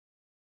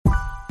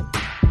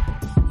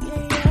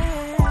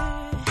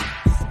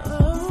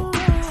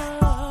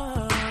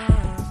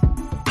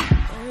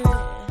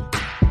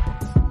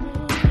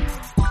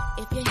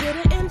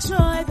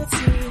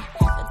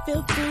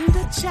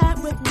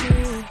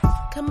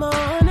Come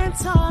on and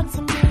talk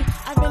to me.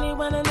 I really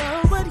wanna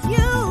know what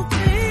you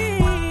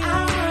think.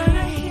 I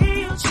wanna hear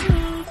your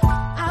truth.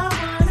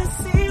 I wanna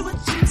see what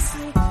you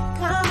see.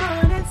 Come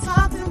on and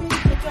talk to me.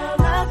 Look at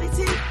lovely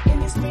teeth in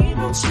these green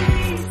room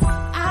streets.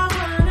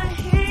 I wanna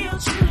hear your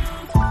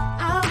truth.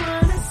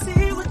 I wanna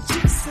see what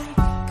you see.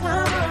 Come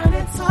on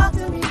and talk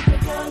to me.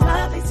 Look at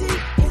lovely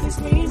teeth in these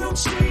green room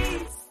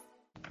streets.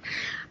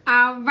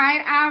 All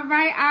right.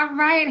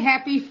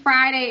 Happy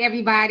Friday,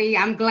 everybody.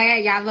 I'm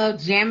glad y'all love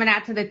jamming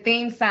out to the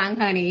theme song,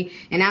 honey,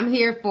 and I'm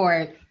here for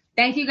it.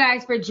 Thank you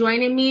guys for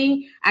joining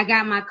me. I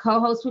got my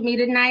co-host with me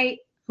tonight,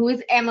 who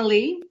is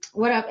Emily.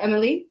 What up,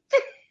 Emily?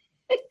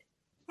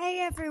 Hey,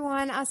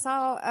 everyone. I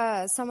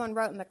saw someone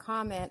wrote in the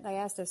comment, they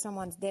asked if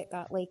someone's dick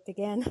got leaked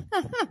again.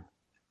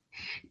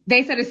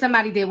 They said if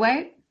somebody did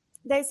what?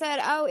 They said,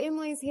 oh,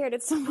 Emily's here.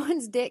 Did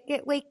someone's dick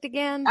get leaked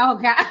again? Oh,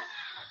 God.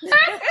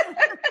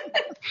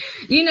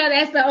 You know,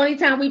 that's the only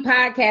time we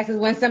podcast is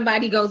when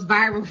somebody goes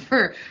viral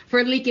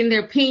for leaking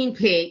their peen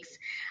pics.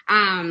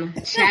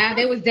 Child,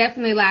 there was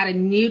definitely a lot of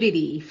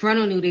nudity,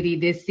 frontal nudity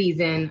this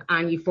season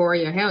on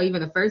Euphoria. Hell,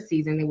 even the first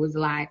season, there was a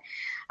lot.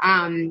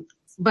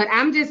 But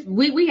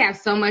we have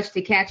so much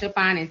to catch up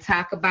on and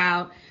talk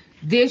about.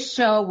 This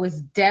show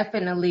was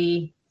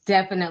definitely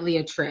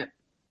a trip.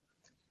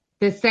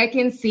 The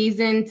second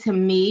season, to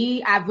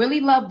me, I really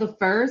loved the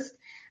first.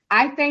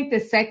 I think the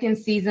second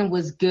season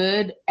was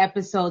good,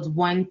 episodes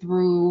 1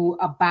 through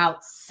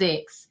about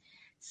 6.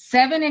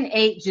 7 and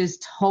 8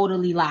 just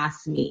totally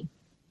lost me.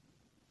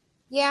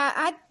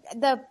 Yeah,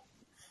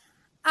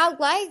 I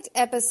liked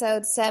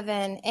episode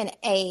 7 and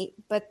 8,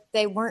 but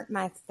they weren't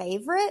my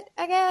favorite,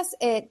 I guess.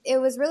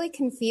 It was really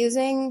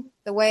confusing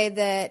the way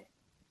that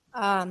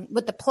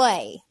with the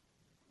play.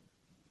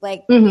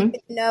 Like, you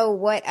didn't know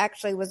what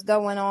actually was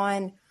going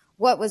on,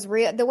 what was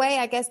real. The way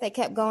I guess they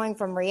kept going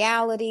from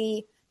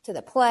reality to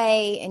the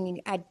play,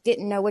 and I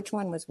didn't know which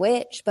one was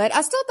which, but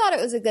I still thought it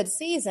was a good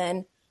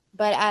season,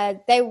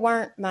 but they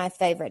weren't my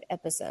favorite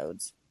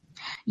episodes.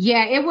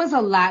 Yeah, it was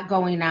a lot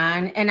going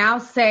on, and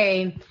I'll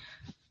say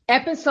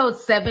episode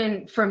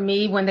 7 for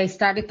me, when they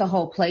started the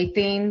whole play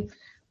thing,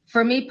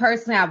 for me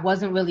personally, I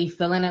wasn't really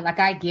feeling it. Like,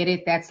 I get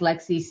it, that's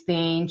Lexi's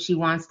thing, she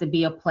wants to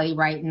be a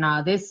playwright and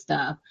all this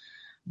stuff,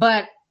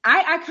 but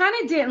I kind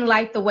of didn't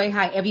like the way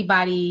how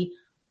everybody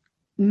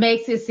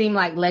makes it seem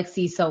like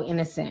Lexi's so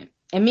innocent.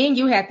 And me and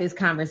you had this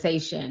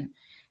conversation,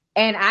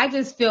 and I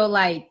just feel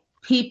like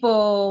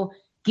people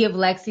give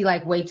Lexi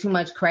like way too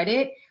much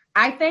credit.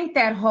 I think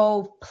that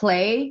whole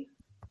play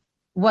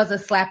was a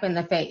slap in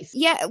the face.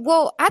 Yeah,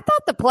 well, I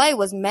thought the play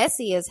was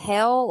messy as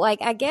hell.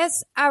 Like, I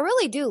guess I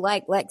really do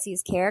like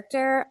Lexi's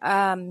character.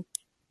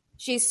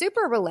 She's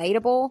super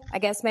relatable. I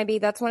guess maybe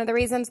that's one of the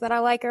reasons that I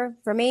like her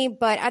for me.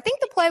 But I think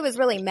the play was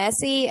really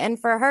messy. And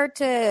for her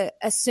to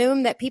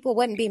assume that people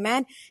wouldn't be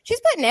mad, she's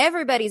putting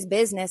everybody's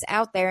business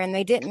out there and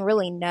they didn't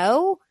really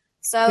know.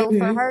 So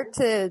for her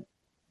to,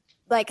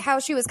 like, how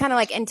she was kind of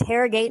like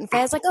interrogating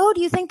Fez, like, oh,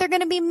 do you think they're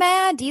going to be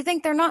mad? Do you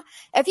think they're not?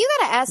 If you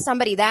got to ask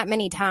somebody that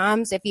many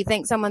times if you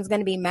think someone's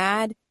going to be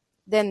mad,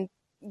 then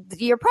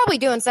you're probably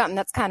doing something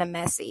that's kind of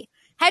messy.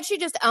 Had she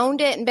just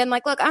owned it and been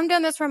like, look, I'm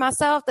doing this for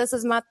myself. This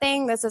is my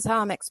thing. This is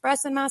how I'm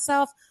expressing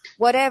myself.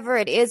 Whatever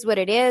it is, what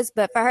it is.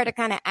 But for her to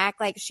kind of act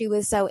like she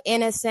was so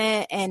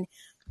innocent and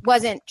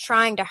wasn't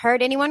trying to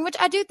hurt anyone, which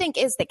I do think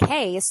is the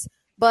case.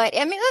 But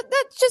I mean,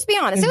 let's just be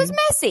honest. It was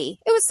messy.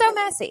 It was so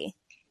messy.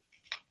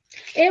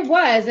 It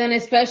was, and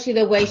especially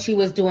the way she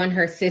was doing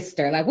her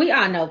sister. Like, we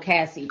all know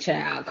Cassie,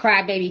 child,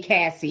 crybaby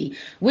Cassie.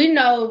 We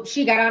know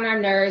she got on our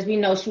nerves. We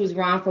know she was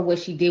wrong for what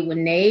she did with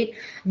Nate.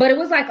 But it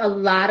was like a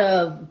lot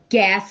of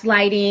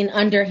gaslighting,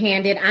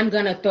 underhanded, I'm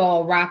going to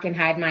throw a rock and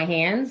hide my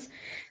hands.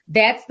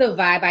 That's the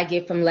vibe I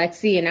get from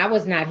Lexi, and I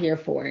was not here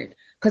for it.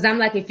 Because I'm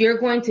like, if you're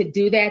going to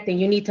do that, then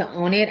you need to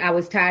own it. I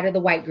was tired of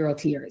the white girl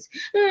tears.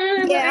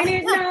 Yeah. I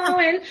didn't know,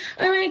 and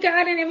oh my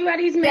God, and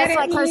everybody's mad at me.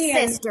 That's like her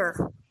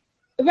sister.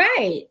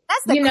 Right.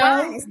 That's the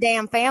cryingest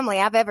damn family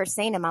I've ever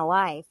seen in my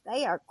life.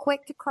 They are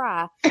quick to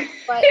cry. But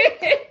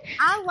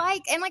I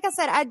like, and like I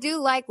said, I do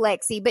like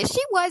Lexi, but she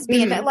was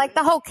being like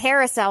the whole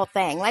carousel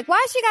thing. Like,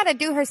 why she got to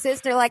do her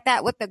sister like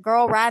that with the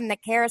girl riding the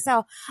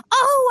carousel?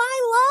 Oh,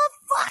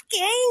 I love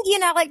fucking, you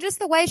know, like just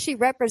the way she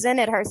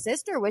represented her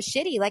sister was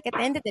shitty. Like, at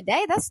the end of the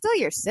day, that's still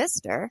your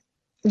sister.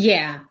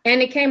 Yeah,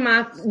 and it came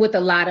off with a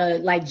lot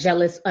of like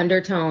jealous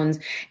undertones.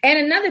 And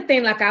another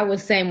thing, like I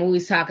was saying when we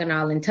was talking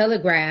all in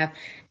Telegraph,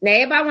 now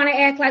everybody want to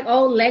act like,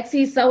 oh,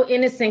 Lexi's so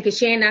innocent because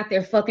she ain't out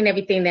there fucking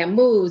everything that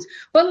moves.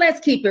 But let's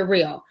keep it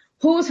real.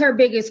 Who's her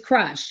biggest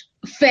crush?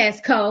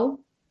 Fesco,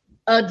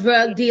 a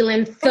drug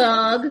dealing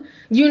thug.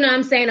 You know what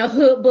I'm saying? A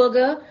hood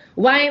booger.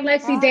 Why ain't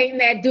Lexi dating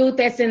that dude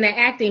that's in the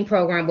acting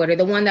program with her?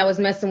 The one that was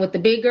messing with the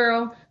big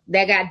girl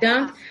that got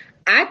dumped?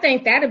 I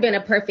think that'd have been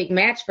a perfect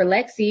match for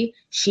Lexi.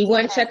 She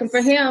wasn't checking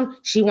for him.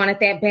 She wanted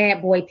that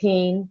bad boy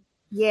peen.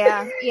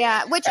 Yeah.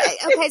 Which,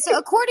 okay, so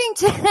according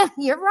to,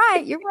 you're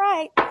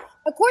right.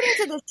 According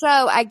to the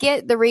show, I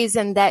get the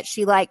reason that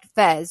she liked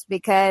Fez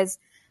because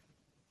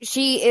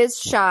she is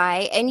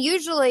shy. And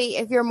usually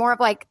if you're more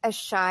of like a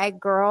shy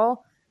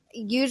girl,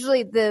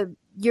 usually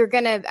you're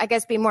going to, I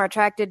guess, be more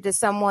attracted to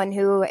someone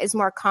who is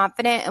more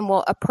confident and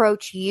will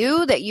approach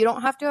you that you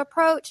don't have to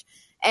approach.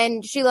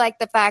 And she liked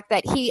the fact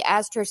that he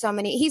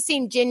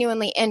seemed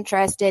genuinely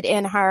interested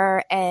in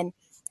her and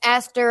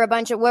asked her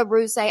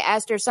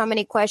asked her so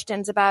many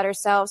questions about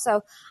herself.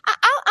 So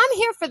I'm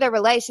here for the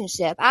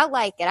relationship. I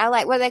like it. I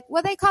like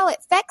what they call it,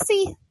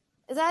 fexy.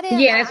 Is that it?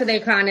 Yeah, that's what they're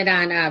calling it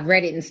on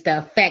Reddit and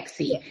stuff,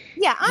 Fexy.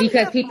 Yeah,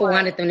 because people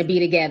wanted them to be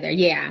together.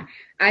 Yeah,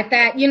 I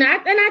thought,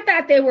 I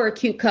thought they were a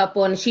cute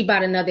couple, and she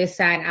bought another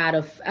side out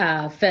of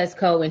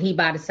Fezco, and he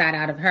bought a side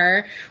out of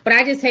her. But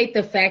I just hate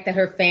the fact that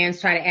her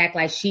fans try to act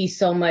like she's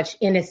so much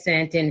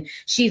innocent and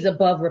she's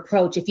above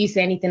reproach. If you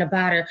say anything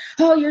about her,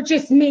 oh, you're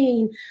just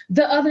mean.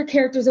 The other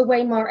characters are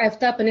way more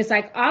effed up, and it's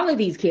like all of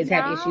these kids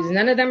have issues.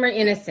 None of them are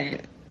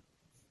innocent.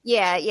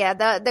 Yeah.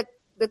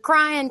 The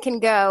crying can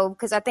go,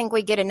 because I think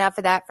we get enough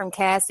of that from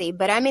Cassie.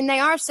 But, I mean, they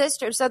are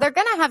sisters, so they're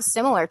going to have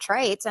similar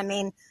traits. I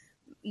mean,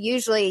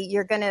 usually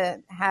you're going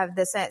to have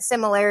the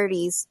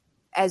similarities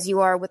as you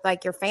are with,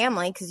 like, your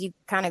family, because you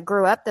kind of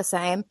grew up the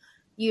same,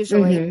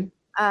 usually.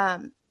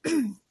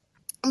 Mm-hmm.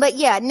 But,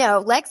 yeah,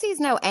 no, Lexi's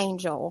no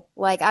angel.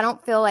 Like, I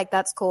don't feel like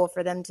that's cool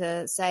for them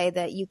to say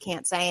that you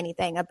can't say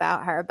anything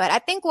about her. But I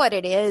think what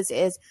it is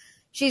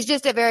she's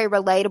just a very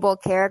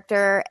relatable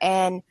character,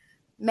 and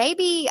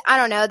maybe, I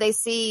don't know, they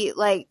see,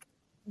 like,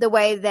 the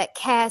way that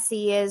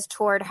Cassie is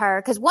toward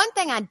her. Because one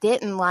thing I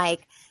didn't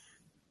like,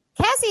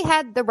 Cassie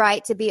had the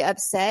right to be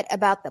upset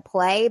about the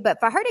play,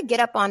 but for her to get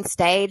up on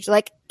stage,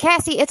 like,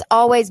 Cassie, it's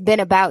always been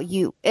about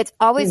you. It's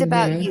always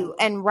about you.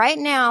 And right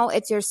now,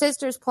 it's your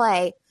sister's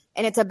play,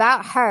 and it's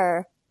about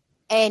her,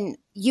 and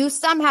you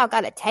somehow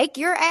got to take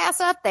your ass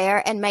up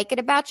there and make it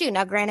about you.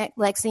 Now, granted,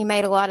 Lexi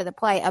made a lot of the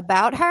play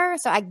about her,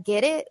 so I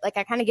get it. Like,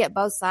 I kind of get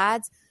both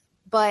sides.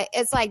 But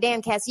it's like,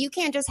 damn, Cassie, you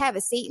can't just have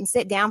a seat and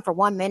sit down for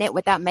 1 minute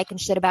without making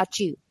shit about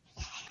you.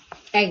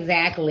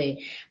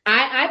 Exactly.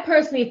 I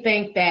personally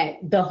think that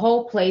the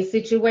whole play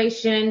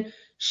situation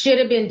should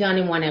have been done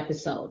in one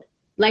episode.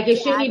 Like, it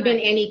shouldn't have been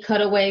any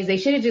cutaways. They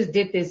should have just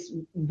did this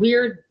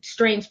weird,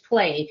 strange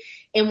play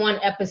in one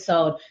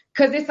episode.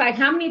 Because it's like,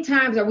 how many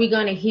times are we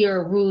going to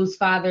hear Rue's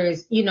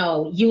father's,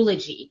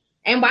 eulogy?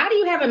 And why do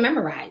you have it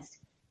memorized?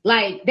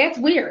 Like, that's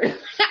weird.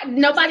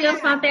 Nobody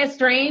else found that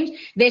strange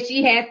that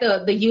she had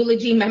the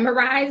eulogy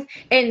memorized.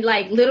 And,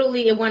 like,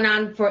 literally it went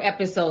on for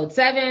episode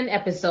 7,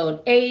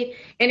 episode 8.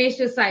 And it's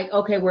just like,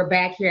 okay, we're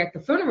back here at the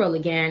funeral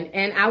again.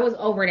 And I was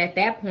over it at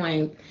that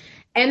point.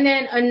 And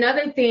then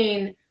another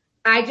thing,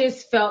 I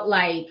just felt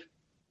like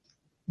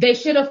they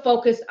should have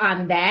focused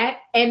on that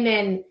and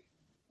then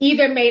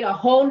either made a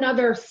whole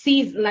nother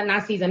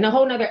a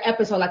whole nother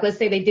episode. Like, let's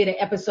say they did an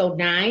episode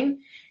 9.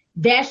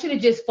 That should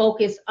have just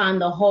focused on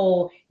the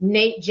whole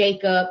Nate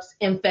Jacobs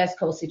and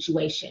Fezco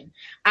situation.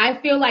 I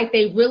feel like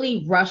they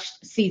really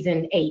rushed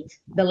season 8,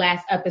 the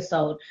last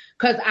episode,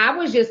 because I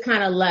was just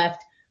kind of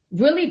left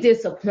really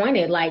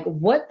disappointed. Like,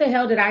 what the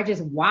hell did I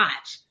just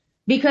watch?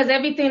 Because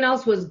everything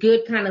else was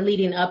good kind of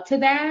leading up to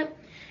that.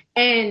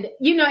 And,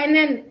 and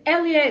then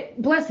Elliot,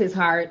 bless his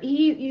heart,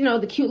 he,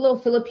 the cute little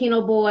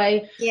Filipino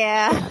boy.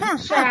 Yeah.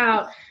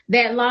 Shout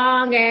that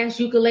long ass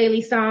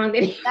ukulele song.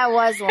 That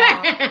was long.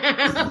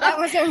 That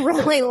was a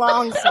really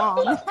long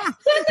song.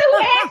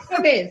 Who asked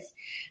for this?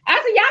 I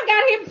said, y'all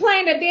got him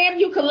playing the damn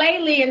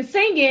ukulele and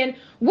singing.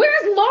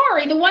 Where's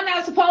Lori, the one that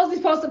was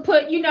supposed to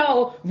put,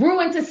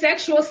 Rue into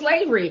sexual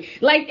slavery?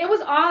 Like, it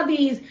was all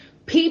these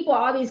people,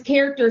 all these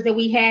characters that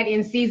we had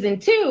in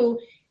season 2.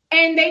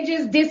 And they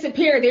just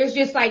disappeared. There's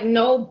just like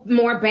no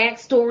more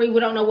backstory. We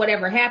don't know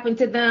whatever happened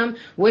to them.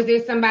 Was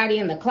there somebody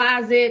in the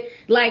closet?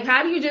 Like,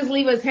 how do you just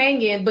leave us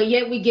hanging? But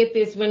yet we get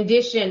this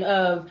rendition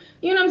of,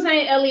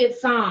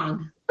 Elliot's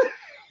song.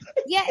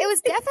 Yeah, it was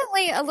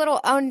definitely a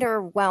little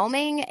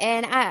underwhelming.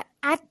 And I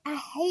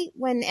hate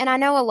when, and I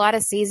know a lot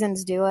of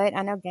seasons do it.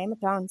 I know Game of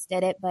Thrones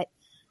did it, but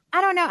I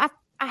don't know.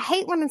 I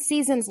hate when the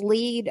seasons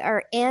lead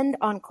or end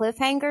on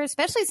cliffhangers,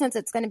 especially since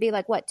it's going to be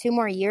like, 2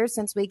 more years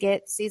since we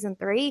get season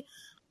 3.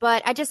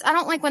 But I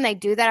don't like when they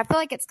do that. I feel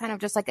like it's kind of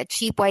just like a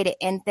cheap way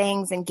to end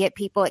things and get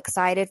people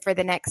excited for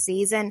the next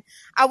season.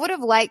 I would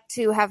have liked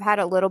to have had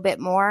a little bit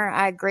more.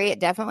 I agree. It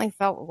definitely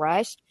felt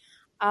rushed.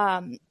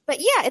 But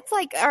yeah, it's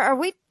like, are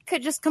we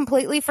just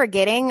completely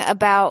forgetting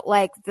about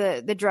like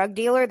the drug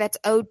dealer that's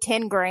owed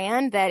 10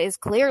 grand that is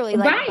clearly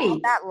like right.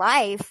 That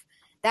life?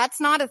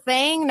 That's not a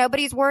thing.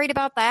 Nobody's worried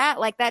about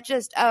that. Like, that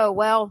just, oh,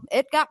 well,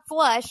 it got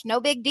flushed. No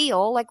big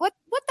deal. Like, what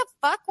the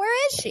fuck?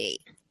 Where is she?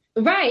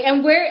 Right.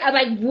 And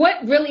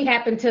what really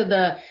happened to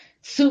the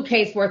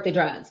suitcase worth of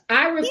drugs?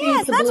 I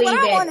refuse to believe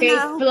that they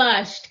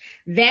flushed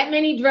that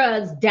many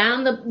drugs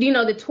down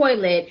the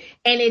toilet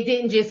and it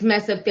didn't just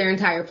mess up their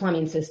entire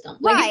plumbing system.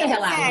 Like, right, get the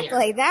hell out of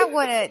here. That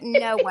would have,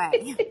 no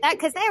way.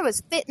 Because there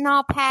was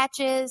fentanyl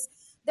patches.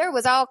 There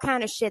was all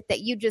kind of shit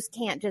that you just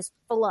can't just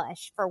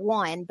flush, for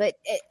one. But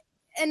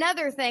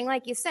another thing,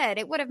 like you said,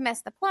 it would have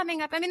messed the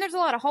plumbing up. I mean, there's a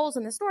lot of holes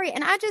in the story,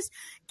 and I just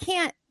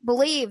can't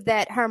believe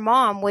that her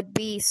mom would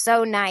be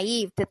so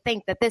naive to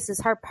think that this is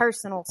her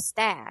personal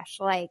stash.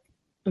 Like,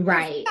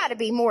 right. There's got to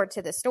be more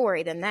to the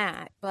story than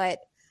that. But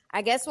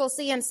I guess we'll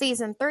see in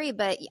season 3,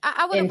 but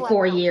I would In have liked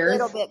 4 a years.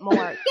 little bit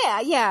more.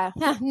 Yeah.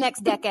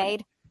 Next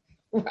decade.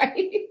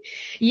 Right.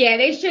 Yeah,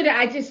 they should have.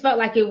 I just felt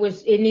like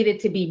it needed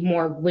to be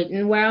more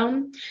written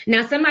well.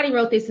 Now, somebody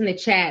wrote this in the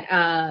chat.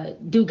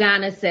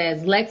 Dugana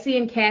says, Lexi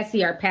and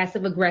Cassie are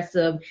passive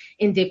aggressive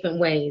in different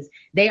ways.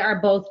 They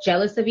are both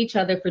jealous of each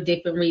other for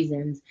different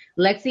reasons.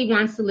 Lexi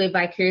wants to live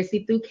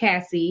vicariously through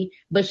Cassie,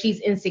 but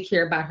she's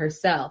insecure about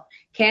herself.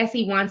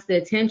 Cassie wants the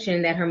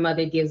attention that her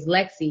mother gives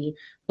Lexi,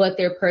 but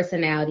their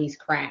personalities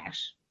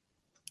crash.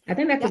 I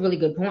think that's a really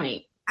good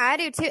point. I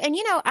do too. And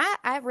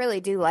I really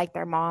do like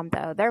their mom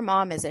though. Their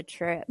mom is a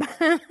trip.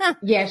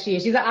 Yeah, she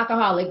is. She's an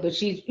alcoholic, but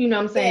she's, you know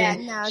what I'm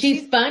saying? Yeah, no,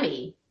 she's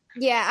funny.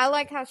 Yeah, I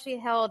like how she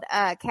held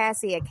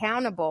Cassie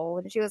accountable.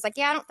 And she was like,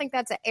 yeah, I don't think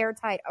that's an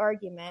airtight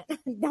argument.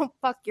 Don't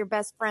fuck your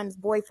best friend's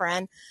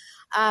boyfriend.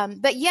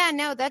 But yeah,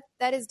 no,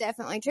 that is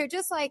definitely true.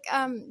 Just like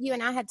you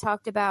and I had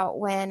talked about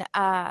when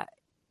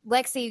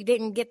Lexi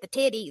didn't get the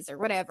titties or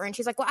whatever. And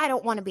she's like, well, I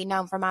don't want to be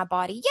known for my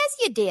body. Yes,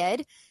 you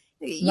did.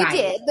 You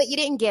did, but you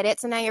didn't get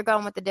it. So now you're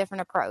going with a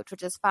different approach,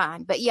 which is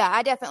fine. But yeah,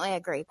 I definitely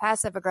agree.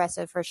 Passive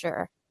aggressive for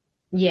sure.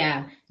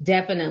 Yeah,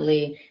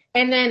 definitely.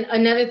 And then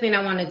another thing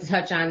I wanted to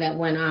touch on that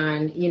went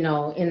on,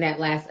 in that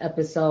last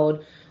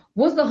episode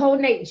was the whole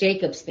Nate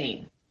Jacobs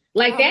thing.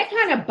 Like that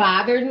kind of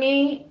bothered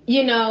me,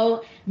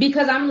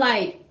 because I'm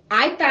like,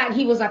 I thought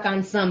he was like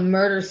on some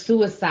murder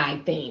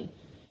suicide thing.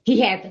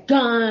 He had the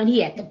gun,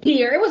 he had the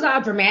beer. It was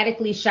all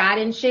dramatically shot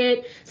and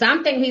shit. So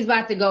I'm thinking he's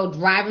about to go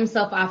drive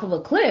himself off of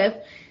a cliff.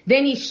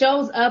 Then he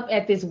shows up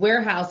at this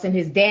warehouse and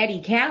his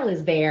daddy Cal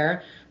is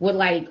there with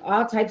like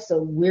all types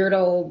of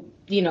weirdo,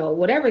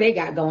 whatever they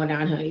got going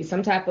on, honey.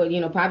 Some type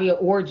of, probably an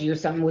orgy or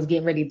something was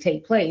getting ready to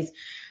take place.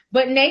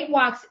 But Nate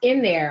walks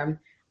in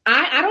there.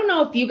 I don't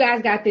know if you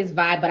guys got this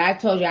vibe, but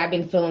I've told you I've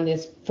been feeling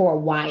this for a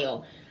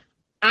while.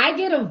 I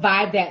get a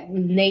vibe that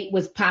Nate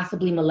was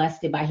possibly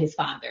molested by his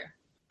father.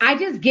 I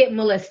just get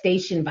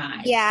molestation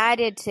vibes. Yeah, I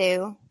did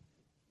too.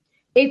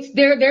 It's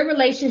their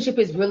relationship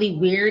is really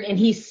weird, and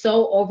he's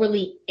so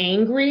overly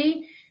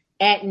angry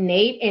at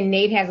Nate, and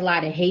Nate has a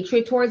lot of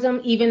hatred towards him,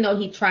 even though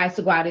he tries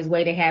to go out his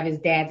way to have his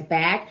dad's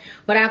back.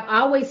 But I've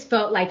always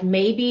felt like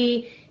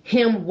maybe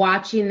him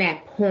watching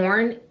that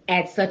porn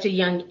at such a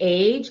young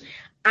age,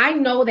 I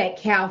know that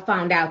Cal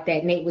found out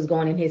that Nate was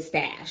going in his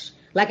stash.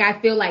 Like,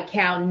 I feel like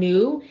Cal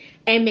knew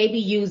and maybe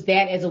used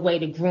that as a way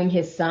to groom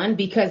his son,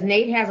 because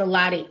Nate has a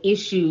lot of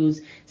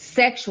issues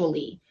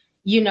sexually,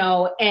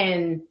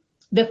 and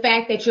the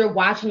fact that you're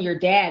watching your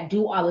dad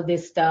do all of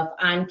this stuff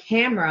on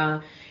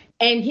camera.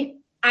 And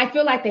I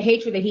feel like the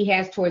hatred that he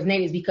has towards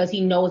Nate is because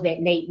he knows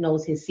that Nate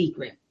knows his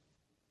secret.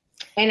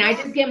 And I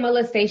just get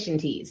molestation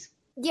tease.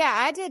 Yeah,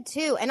 I did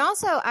too. And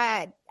also,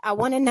 I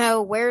want to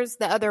know, where's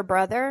the other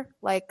brother?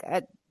 Like,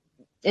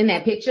 in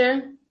that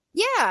picture?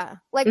 Yeah.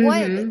 Like,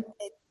 what?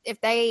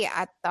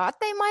 I thought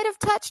they might have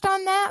touched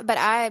on that,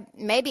 but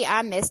maybe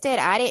I missed it.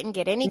 I didn't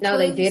get any clues. No,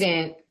 they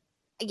didn't.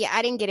 Yeah,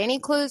 I didn't get any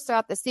clues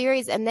throughout the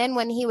series. And then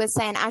when he was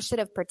saying, I should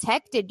have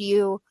protected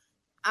you,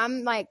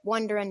 I'm like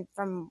wondering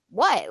from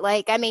what?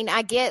 Like, I mean,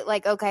 I get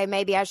like, okay,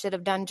 maybe I should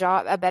have done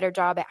a better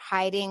job at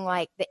hiding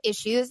like the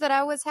issues that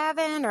I was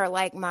having, or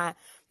like my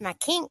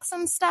kinks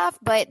and stuff.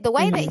 But the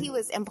way that he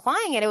was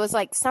implying it, it was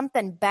like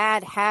something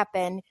bad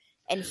happened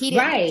and he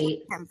didn't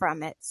protect him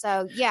from it.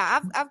 So yeah,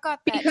 I've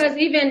got that. Because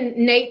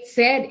even Nate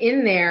said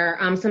in there,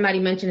 somebody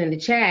mentioned in the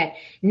chat,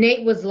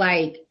 Nate was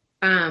like,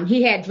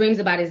 he had dreams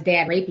about his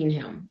dad raping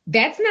him.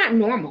 That's not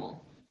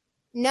normal.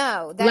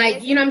 No.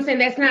 You know what I'm saying?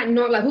 That's not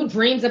normal. Like, who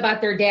dreams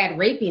about their dad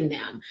raping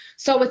them?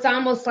 So it's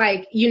almost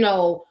like,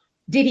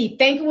 did he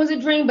think it was a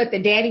dream, but the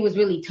daddy was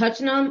really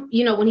touching him,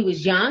 when he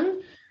was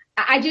young?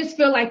 I just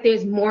feel like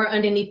there's more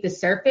underneath the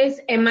surface.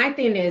 And my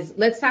thing is,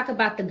 let's talk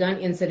about the gun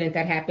incident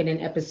that happened in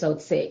episode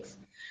 6.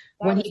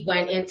 When he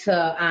went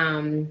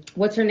into,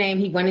 what's her name?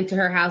 He went into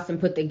her house and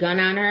put the gun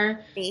on her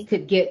to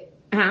get,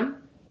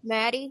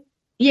 Maddie?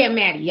 Yeah,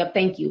 Maddie. Yep,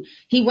 thank you.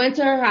 He went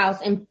to her house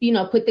and,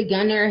 put the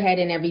gun to her head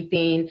and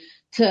everything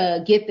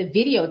to get the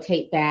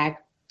videotape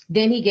back.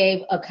 Then he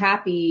gave a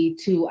copy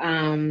to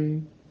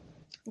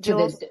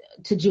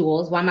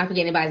Jules. Why am I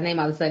forgetting about his name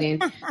all of a sudden?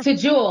 To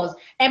Jules.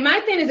 And my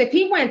thing is, if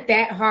he went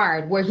that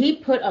hard where he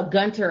put a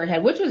gun to her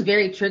head, which was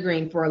very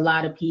triggering for a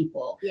lot of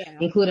people,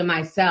 including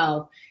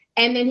myself,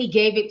 and then he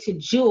gave it to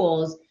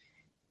Jules,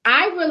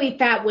 I really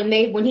thought when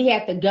he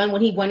had the gun,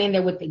 when he went in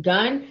there with the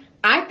gun,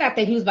 I thought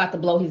that he was about to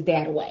blow his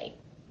dad away.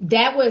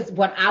 That was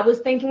what I was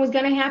thinking was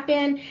going to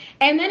happen.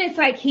 And then it's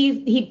like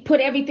he put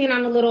everything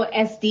on a little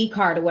SD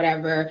card or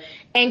whatever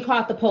and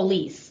called the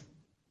police.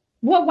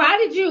 Well,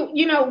 why did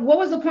what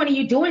was the point of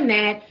you doing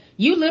that?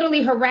 You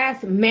literally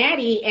harassed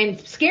Maddie and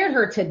scared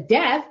her to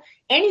death.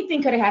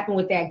 Anything could have happened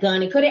with that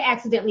gun. It could have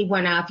accidentally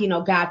went off,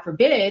 God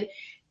forbid.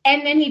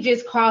 And then he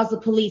just calls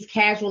the police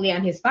casually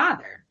on his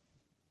father.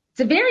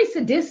 It's very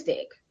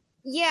sadistic.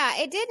 Yeah,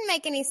 it didn't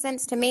make any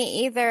sense to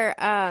me either,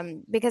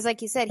 because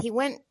like you said, he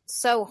went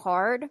so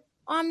hard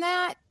on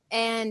that,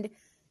 and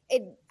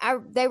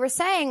they were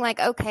saying like,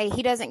 okay,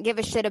 he doesn't give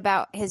a shit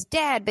about his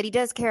dad, but he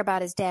does care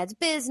about his dad's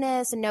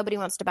business, and nobody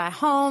wants to buy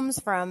homes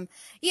from,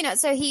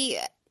 so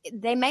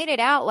they made it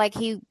out like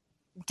he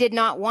did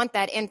not want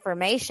that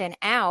information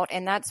out,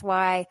 and that's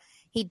why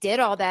he did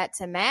all that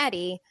to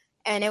Maddie.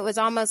 And it was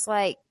almost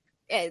like,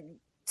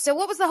 so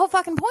what was the whole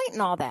fucking point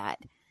in all that?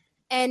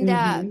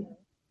 And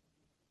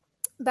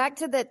back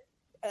to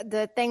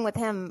the thing with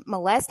him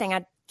molesting,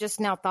 I just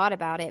now thought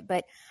about it,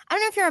 but I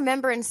don't know if you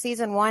remember in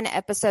season 1,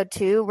 episode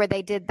 2, where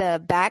they did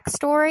the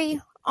backstory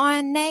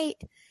on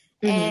Nate,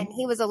 and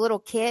he was a little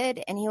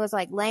kid, and he was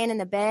like laying in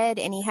the bed,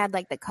 and he had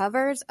like the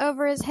covers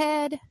over his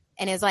head,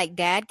 and his like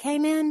dad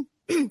came in.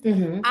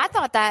 I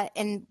thought that,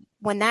 and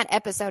when that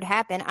episode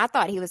happened, I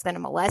thought he was going to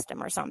molest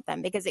him or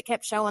something, because it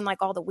kept showing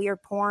like all the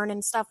weird porn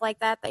and stuff like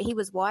that he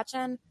was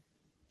watching.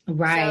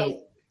 Right.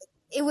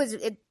 So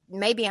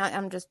maybe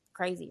I'm just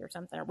crazy or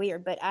something or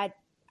weird, but I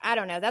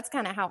don't know. That's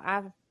kind of how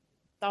I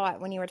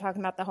thought when you were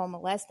talking about the whole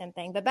molesting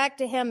thing. But back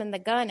to him and the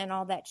gun and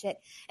all that shit.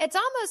 It's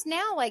almost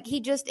now like he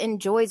just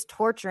enjoys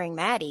torturing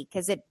Maddie,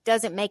 because it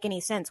doesn't make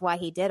any sense why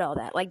he did all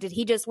that. Like, did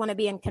he just want to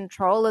be in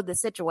control of the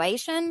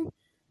situation?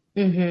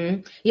 Yeah,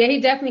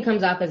 he definitely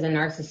comes off as a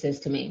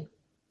narcissist to me.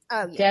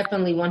 Oh, yeah.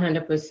 Definitely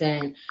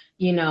 100%,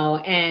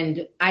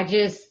 and I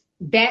just,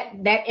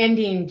 that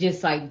ending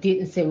just like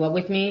didn't sit well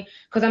with me,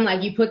 because I'm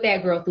like, you put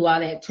that girl through all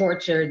that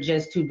torture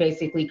just to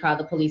basically call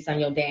the police on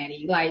your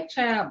daddy. Like,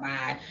 child,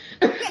 bye.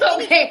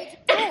 Okay.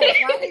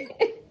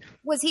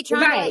 Was he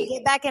trying to like,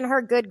 get back in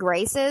her good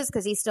graces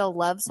because he still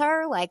loves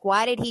her? Like,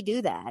 why did he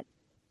do that?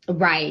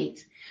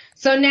 Right.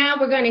 So now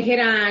we're going to hit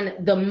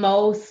on the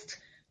most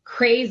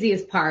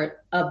craziest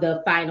part of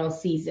the final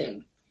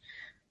season.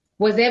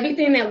 Was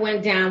everything that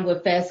went down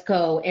with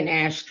Fezco and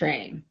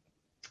Ashtray.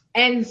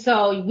 And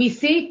so we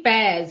see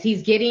Fez,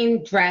 he's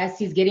getting dressed,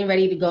 he's getting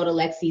ready to go to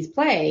Lexi's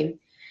play.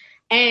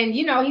 And,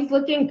 he's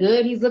looking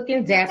good, he's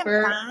looking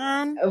dapper.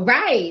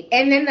 Right.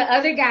 And then the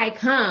other guy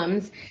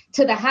comes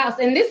to the house.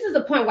 And this is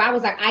the point where I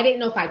was like, I didn't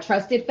know if I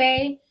trusted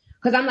Faye.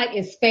 Because I'm like,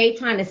 is Faye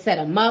trying to set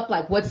him up?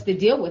 Like, what's the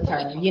deal with her,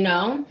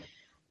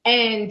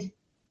 And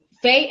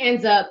Faye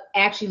ends up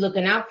actually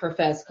looking out for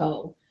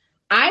Fezco.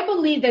 I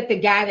believe that the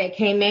guy that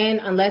came in,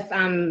 unless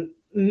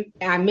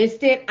I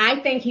missed it, I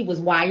think he was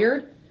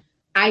wired.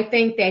 I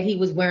think that he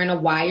was wearing a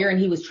wire and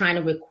he was trying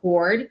to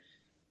record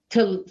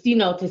to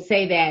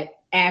say that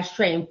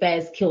Ashtray and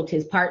Fez killed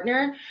his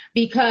partner.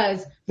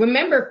 Because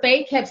remember,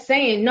 Faye kept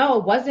saying, no,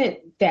 it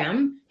wasn't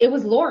them. It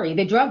was Lori,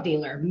 the drug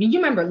dealer. You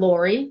remember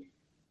Lori?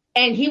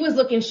 And he was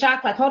looking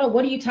shocked, like, hold on,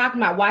 what are you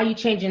talking about? Why are you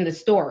changing the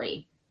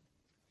story?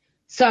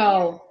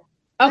 So,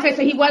 okay,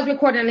 so he was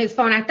recording on his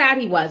phone. I thought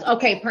he was.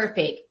 Okay,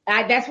 perfect.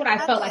 That's what I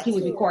felt like he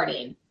was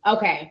recording.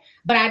 Okay.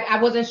 But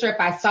I wasn't sure if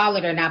I saw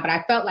it or not, but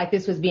I felt like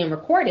this was being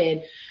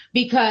recorded,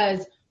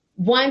 because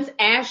once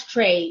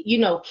Ashtray,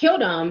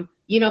 killed him,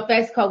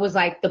 Fezco was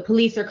like, the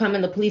police are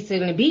coming, the police are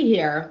going to be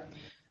here.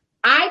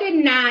 I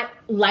did not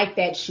like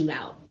that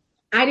shootout.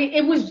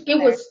 It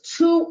was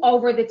too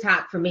over the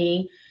top for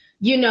me.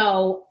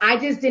 I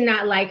just did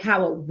not like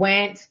how it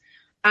went.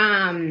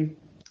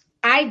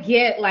 I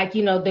get like,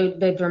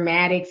 the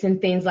dramatics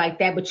and things like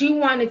that, but you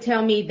want to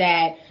tell me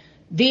that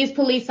these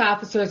police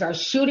officers are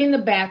shooting the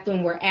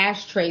bathroom where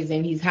Ashtray's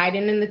in, he's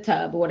hiding in the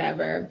tub or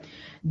whatever.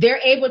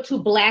 They're able to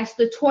blast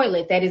the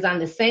toilet that is on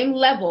the same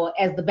level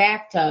as the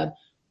bathtub,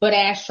 but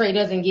Ashtray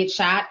doesn't get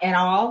shot at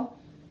all.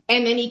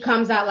 And then he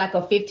comes out like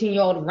a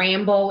 15-year-old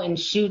Rambo and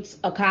shoots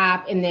a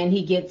cop, and then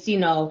he gets,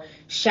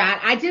 shot.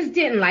 I just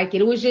didn't like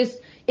it.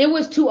 It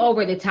was too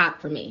over the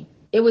top for me.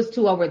 It was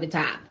too over the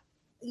top.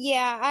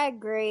 Yeah, I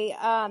agree.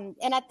 And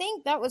I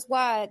think that was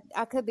why,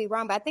 I could be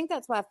wrong, but I think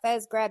that's why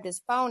Fez grabbed his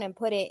phone and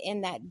put it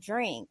in that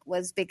drink,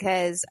 was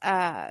because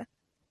that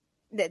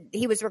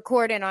he was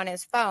recording on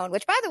his phone,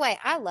 which, by the way,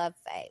 I love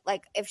Faye.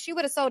 Like, if she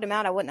would have sold him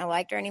out, I wouldn't have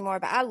liked her anymore,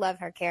 but I love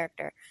her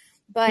character.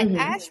 But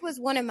Ash was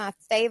one of my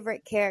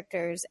favorite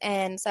characters,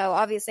 and so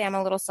obviously I'm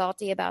a little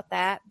salty about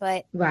that,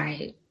 but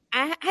right.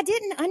 I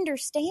didn't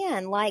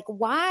understand, like,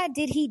 why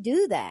did he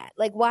do that?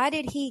 Like, why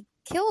did he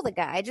kill the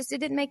guy? It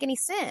didn't make any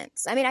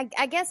sense. I mean,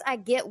 I guess I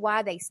get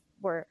why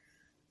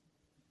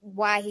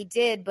he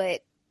did,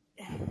 but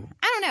I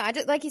don't know. I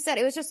just, like you said,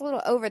 it was just a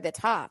little over the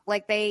top.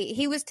 Like,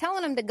 he was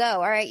telling them to go.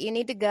 All right, you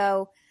need to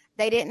go.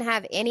 They didn't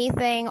have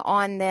anything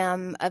on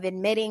them of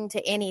admitting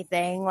to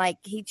anything. Like,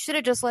 he should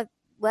have just let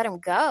him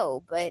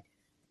go. But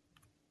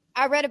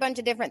I read a bunch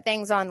of different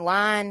things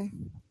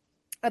online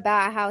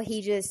about how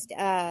he just,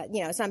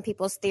 some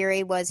people's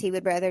theory was he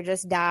would rather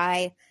just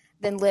die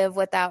than live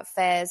without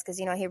Fez, because,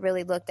 he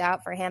really looked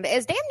out for him. But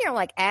it's damn near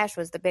like Ash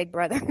was the big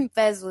brother and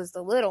Fez was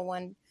the little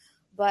one.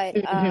 But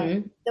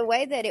the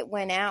way that it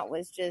went out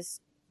was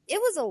just, it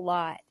was a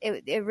lot.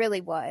 It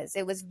really was.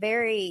 It was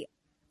very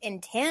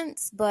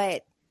intense,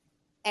 but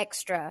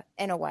extra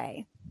in a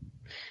way.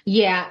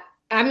 Yeah.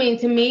 I mean,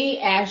 to me,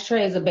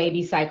 Ashtray is a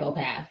baby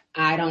psychopath.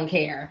 I don't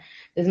care.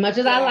 As much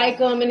as I like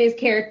him and his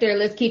character,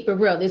 let's keep it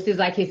real. This is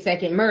like his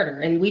second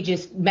murder, and we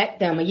just met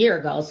them a year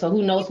ago. So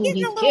who knows who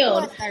he's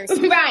killed?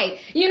 Right.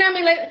 You know what I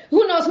mean? Like,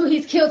 who knows who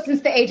he's killed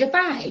since the age of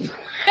 5?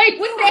 Like,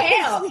 what the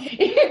hell?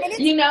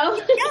 You know?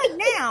 He's young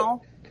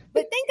now,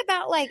 but think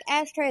about, like,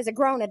 Ashtray as a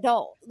grown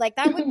adult. Like,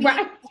 that would be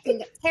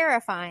fucking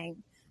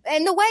terrifying.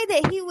 And the way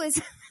that he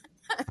was,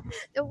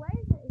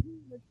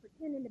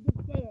 pretending to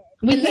be dead.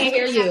 We can't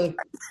hear you.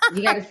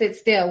 You got to sit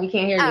still. We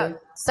can't hear you.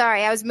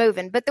 Sorry, I was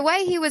moving. But the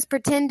way he was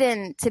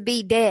pretending to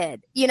be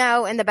dead, you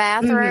know, in the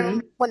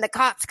bathroom when the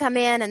cops come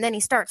in and then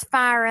he starts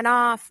firing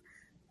off.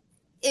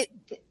 It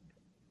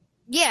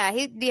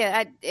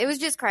was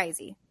just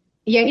crazy.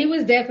 Yeah, he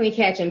was definitely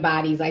catching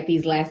bodies like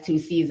these last 2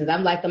 seasons.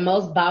 I'm like, the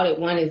most bouted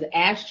one is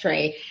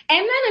Ashtray.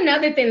 And then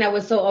another thing that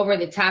was so over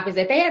the top is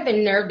that they had the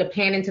nerve to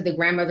pan into the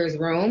grandmother's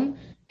room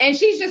and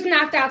she's just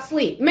knocked out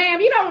sleep.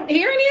 Ma'am, you don't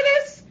hear any of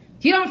this?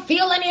 You don't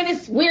feel any of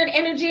this weird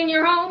energy in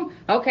your home?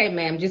 Okay,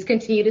 ma'am, just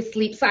continue to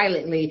sleep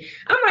silently.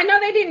 I'm like, no,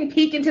 they didn't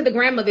peek into the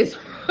grandmother's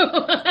room.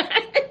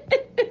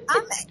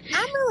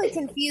 I'm really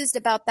confused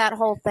about that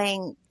whole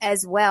thing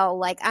as well.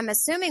 Like, I'm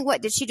assuming,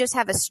 did she just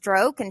have a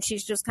stroke and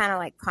she's just kind of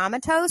like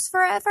comatose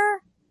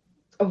forever?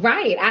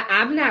 Right.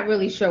 I'm not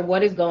really sure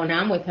what is going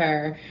on with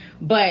her,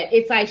 but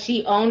it's like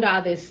she owned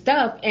all this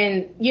stuff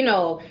and, you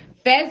know,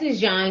 Fez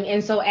is young,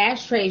 and so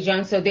Ashtray's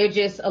young, so they're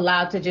just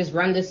allowed to just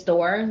run the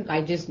store.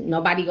 Like, just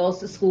nobody goes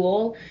to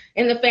school.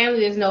 In the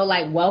family, there's no,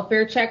 like,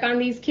 welfare check on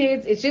these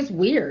kids. It's just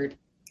weird.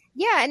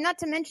 Yeah, and not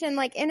to mention,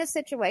 like, in a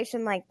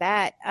situation like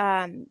that,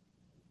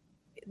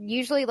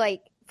 usually,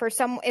 like,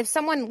 if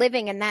someone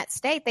living in that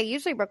state, they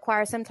usually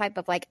require some type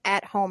of, like,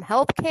 at-home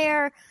health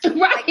care.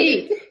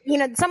 Right. Like, you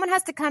know, someone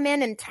has to come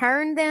in and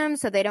turn them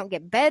so they don't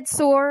get bed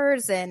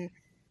sores, and,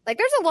 like,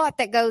 there's a lot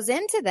that goes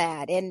into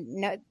that,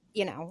 and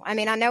you know, I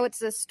mean, I know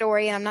it's a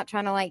story and I'm not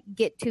trying to like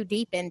get too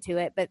deep into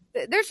it, but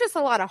there's just a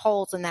lot of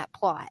holes in that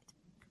plot.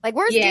 Like,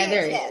 where's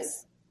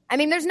DHS? I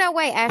mean, there's no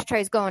way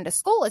Ashtray's going to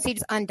school. Is he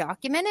just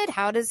undocumented?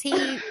 How does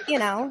he, you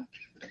know?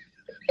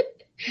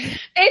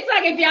 It's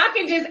like, if y'all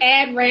can just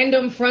add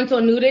random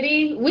frontal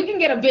nudity, we can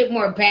get a bit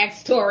more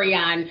backstory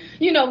on,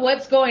 you know,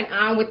 what's going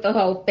on with the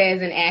whole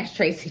Fez and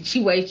Ashtray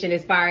situation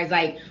as far as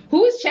like,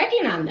 who's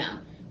checking on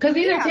them? Because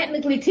these are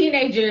technically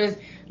teenagers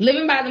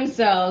living by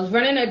themselves,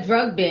 running a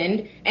drug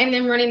bin, and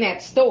then running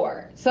that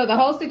store. So the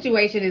whole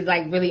situation is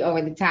like really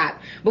over the top.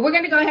 But we're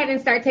going to go ahead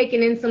and start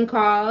taking in some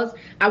calls.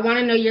 I want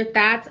to know your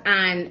thoughts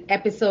on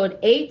episode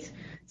 8,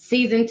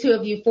 season 2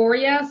 of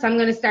Euphoria. So I'm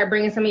going to start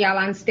bringing some of y'all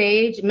on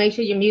stage. Make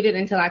sure you're muted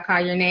until I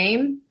call your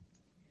name.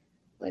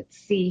 Let's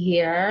see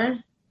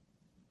here.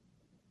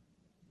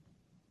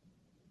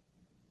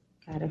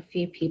 Got a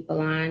few people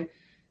on.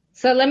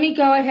 So let me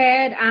go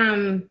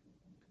ahead.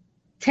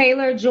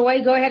 Taylor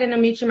Joy, go ahead and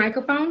unmute your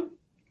microphone.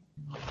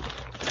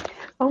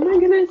 Oh my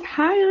goodness.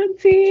 Hi,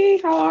 Auntie.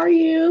 How are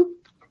you?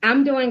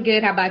 I'm doing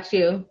good. How about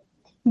you?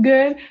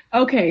 Good.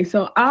 Okay,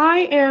 so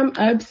I am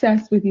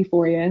obsessed with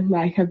Euphoria.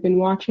 Like, have been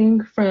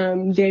watching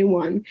from day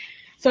one.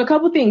 So a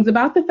couple things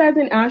about the Fez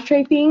and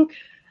Ashtray thing.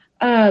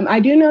 I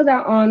do know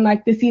that on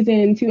like the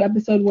season 2,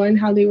 episode 1,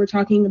 how they were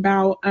talking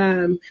about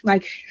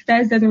like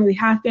Fez doesn't really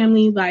have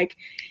family. Like,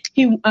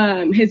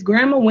 his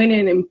grandma went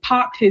in and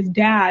popped his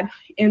dad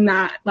in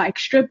that like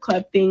strip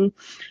club thing,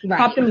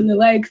 popped him in the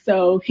leg,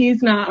 so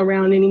he's not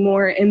around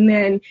anymore. And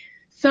then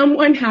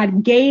someone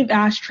had gave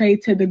Ashtray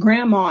to the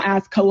grandma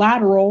as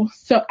collateral,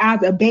 so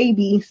as a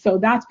baby, so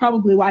that's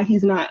probably why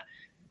he's not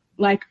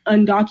like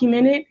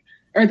undocumented,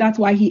 or that's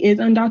why he is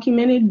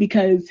undocumented,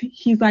 because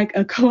he's like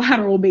a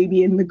collateral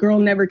baby and the girl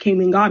never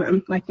came and got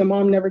him, like the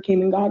mom never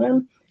came and got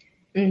him.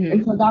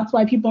 And so that's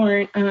why people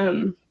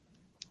aren't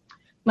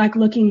like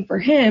looking for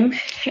him.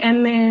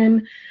 And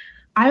then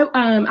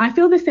I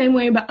feel the same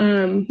way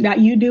that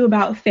you do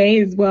about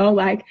Faye as well.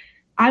 Like,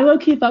 I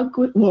low-key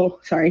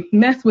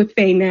mess with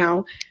Faye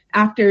now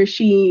after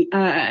she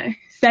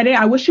said it.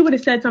 I wish she would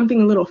have said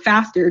something a little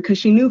faster, because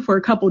she knew for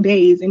a couple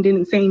days and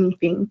didn't say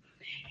anything.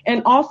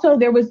 And also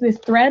there was this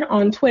thread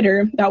on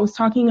Twitter that was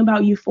talking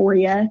about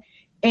Euphoria,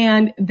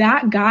 and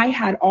that guy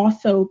had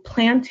also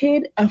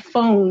planted a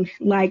phone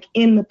like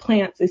in the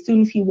plants as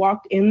soon as he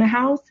walked in the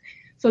house.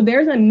 So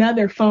there's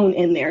another phone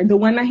in there, the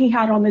one that he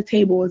had on the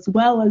table, as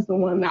well as the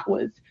one that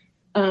was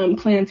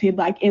planted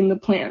like in the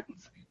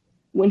plants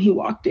when he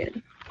walked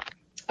in.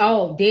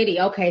 Oh, did he?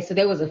 Okay, so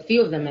there was a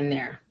few of them in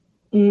there.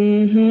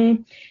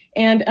 And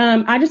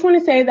I just want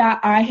to say that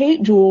I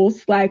hate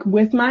Jules, like,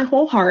 with my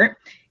whole heart.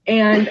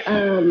 And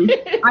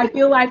I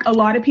feel like a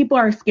lot of people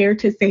are scared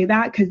to say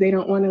that because they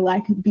don't want to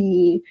like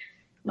be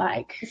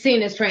like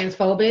seen as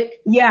transphobic.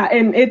 Yeah,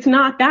 and it's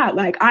not that.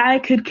 Like, I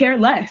could care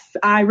less.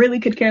 I really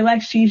could care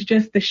less. She's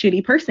just the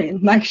shitty person.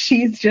 Like,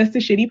 she's just a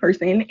shitty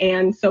person,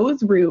 and so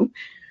is Rue.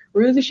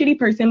 Rue's a shitty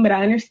person, but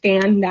I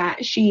understand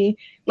that she,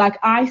 like,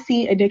 I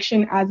see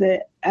addiction as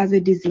a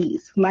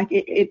disease. Like,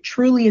 it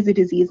truly is a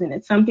disease, and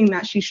it's something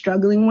that she's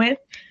struggling with.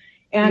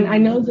 And I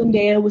know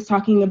Zendaya was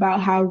talking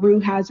about how Rue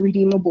has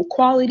redeemable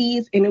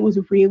qualities, and it was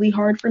really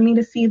hard for me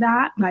to see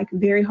that, like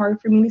very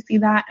hard for me to see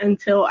that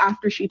until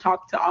after she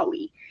talked to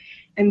Ali.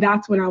 And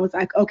that's when I was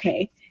like,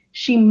 okay,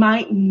 she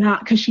might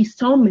not, because she's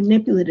so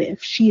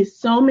manipulative. She is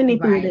so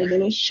manipulative, right.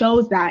 And it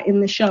shows that in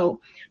the show.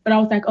 But I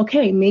was like,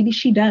 okay, maybe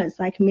she does.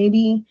 Like,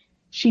 maybe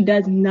she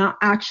does not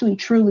actually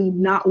truly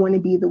not want to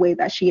be the way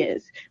that she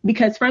is.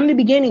 Because from the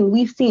beginning,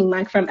 we've seen,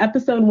 like from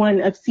episode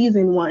 1 of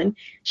season 1,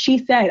 she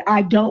said,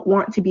 I don't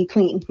want to be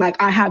clean.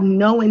 Like, I have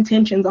no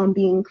intentions on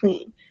being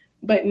clean.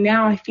 But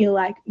now I feel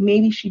like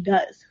maybe she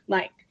does.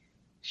 Like,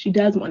 she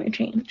does want to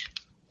change.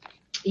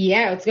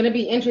 Yeah, it's going to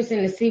be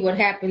interesting to see what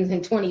happens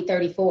in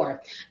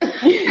 2034.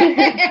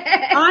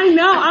 I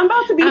know. I'm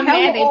about to be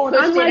hella old.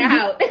 I'm like,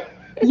 out.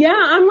 Yeah,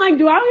 I'm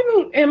like,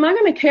 am I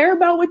going to care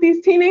about what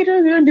these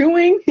teenagers are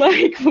doing?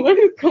 Like, what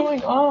is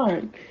going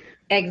on?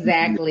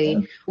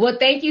 Exactly. Well,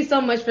 thank you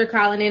so much for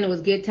calling in. It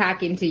was good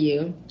talking to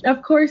you.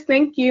 Of course.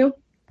 Thank you.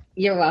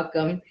 You're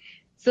welcome.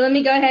 So let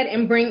me go ahead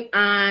and bring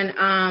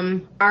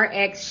on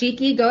RX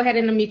Shiki. Go ahead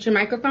and unmute your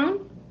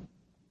microphone.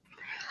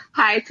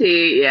 Hi,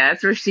 T. Yeah,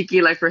 it's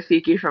Rashiki, like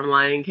Rafiki from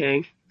Lion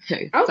King.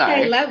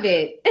 Okay, love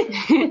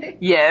it.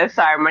 Yeah,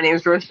 sorry, my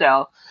name's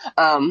Rochelle.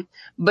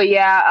 But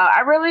yeah,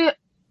 I really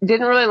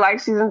didn't really like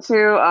season 2.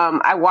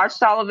 I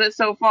watched all of it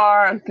so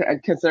far,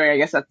 considering I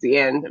guess that's the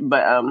end.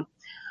 But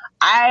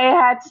I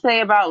had to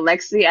say about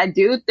Lexi, I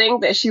do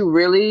think that she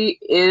really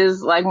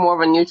is like more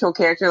of a neutral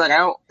character. Like, I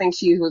don't think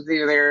she was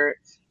either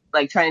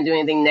like trying to do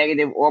anything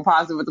negative or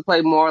positive with the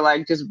play, more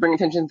like just bring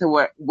attention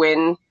to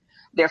when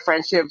their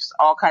friendships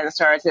all kind of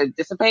started to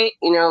dissipate,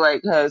 you know,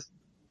 like, because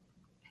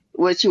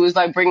what she was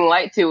like bringing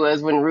light to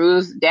was when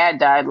Rue's dad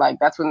died, like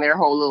that's when their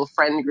whole little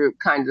friend group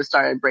kind of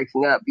started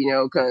breaking up, you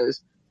know,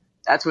 because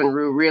that's when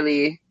Rue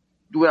really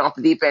went off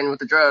the deep end with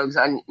the drugs.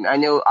 I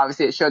know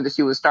obviously it showed that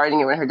she was starting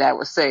it when her dad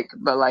was sick,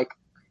 but like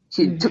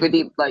she took a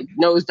deep like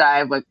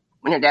nosedive like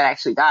when her dad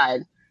actually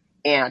died.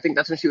 And I think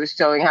that's when she was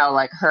showing how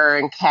like her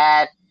and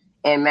Kat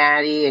and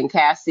Maddie and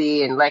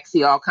Cassie and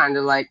Lexi all kind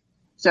of like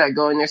started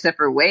going their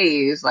separate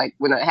ways, like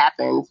when it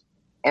happened.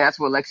 And that's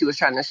what Lexi was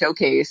trying to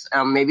showcase.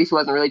 Maybe she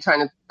wasn't really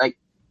trying to like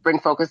bring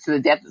focus to the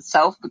death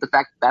itself, but the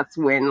fact that that's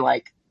when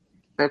like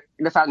the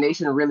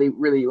foundation really,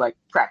 really like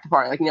cracked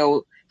apart. Like, you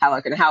know, how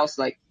like in a house,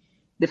 like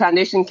the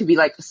foundation could be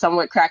like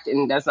somewhat cracked,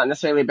 and that's not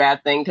necessarily a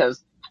bad thing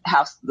because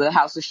the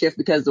house will shift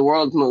because the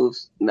world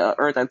moves, the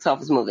earth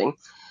itself is moving.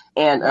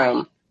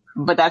 And,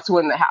 but that's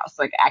when the house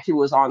like actually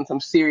was on some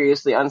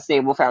seriously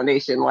unstable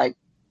foundation, like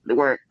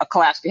where a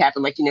collapse could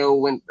happen. Like, you know,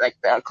 when like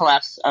the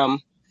collapse,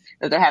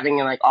 that they're having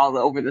in like all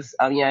over this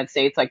United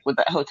States, like with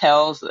the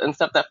hotels and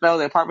stuff that fell,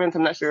 the apartments.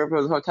 I'm not sure if it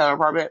was a hotel or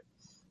apartment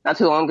not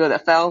too long ago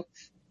that fell.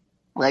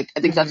 Like, I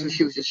think that's what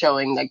she was just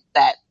showing, like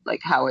that, like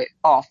how it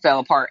all fell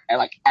apart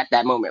at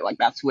that moment. Like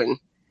that's when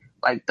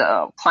like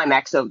the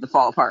climax of the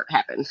fall apart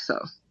happened. So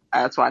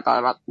that's why I thought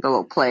about the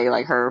little play,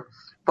 like her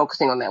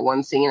focusing on that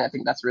one scene. I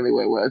think that's really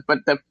what it was. But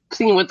the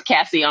scene with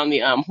Cassie on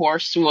the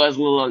horse was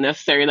a little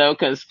unnecessary though,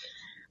 because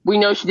we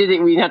know she did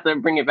it. We didn't have to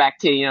bring it back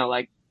to, you know,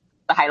 like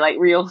the highlight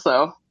reel.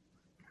 So.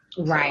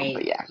 Right.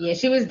 So, yeah,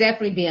 she was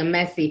definitely being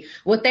messy.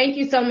 Well, thank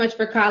you so much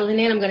for calling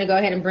in. I'm going to go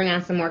ahead and bring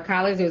on some more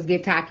callers. It was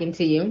good talking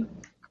to you.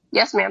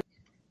 Yes, ma'am.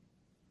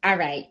 All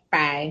right.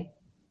 Bye.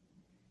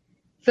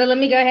 So let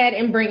me go ahead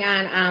and bring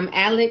on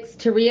Alex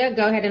Taria.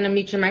 Go ahead and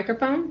unmute your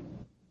microphone.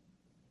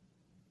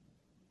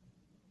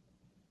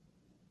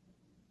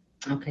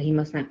 Okay, he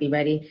must not be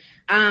ready.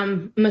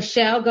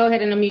 Michelle, go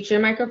ahead and unmute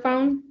your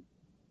microphone.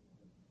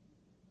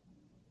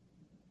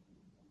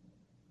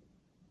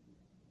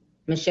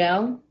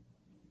 Michelle?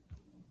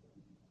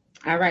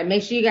 All right,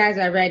 make sure you guys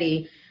are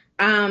ready.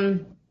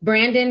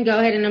 Brandon, go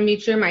ahead and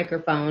unmute your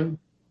microphone.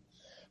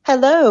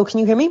 Hello, can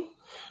you hear me?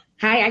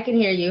 Hi, I can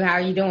hear you. How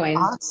are you doing?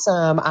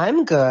 Awesome,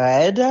 I'm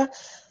good.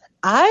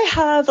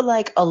 I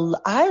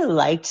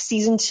liked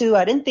season 2.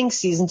 I didn't think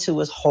season 2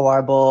 was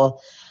horrible.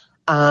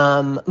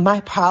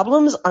 My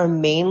problems are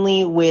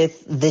mainly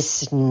with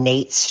this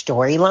Nate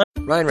storyline.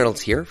 Ryan Reynolds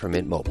here from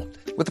Mint Mobile.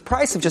 With the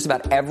price of just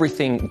about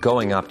everything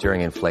going up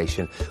during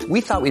inflation,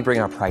 we thought we'd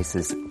bring our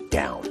prices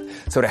down.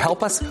 So to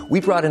help us,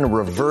 we brought in a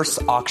reverse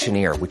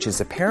auctioneer, which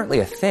is apparently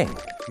a thing.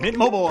 Mint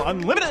Mobile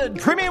Unlimited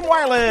Premium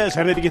Wireless.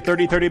 How to get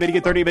 30, 30, how to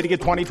get 30, how to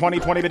get 20,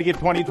 20, 20, how to get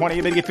 20, 20,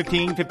 how to get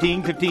 15,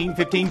 15, 15,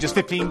 15, just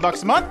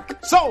 $15 a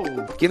month?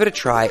 Sold! Give it a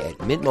try at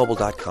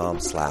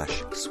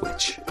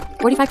mintmobile.com/switch.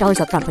 $45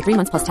 up front for 3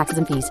 months plus taxes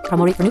and fees.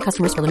 Promo rate for new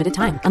customers for limited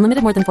time.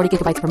 Unlimited more than 40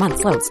 gigabytes per month.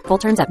 Slows full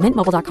terms at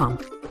mintmobile.com.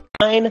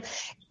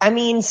 I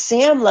mean,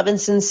 Sam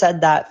Levinson said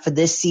that for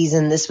this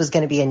season, this was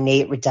going to be a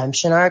Nate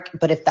redemption arc.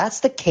 But if that's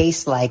the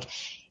case, like,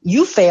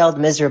 you failed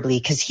miserably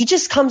because he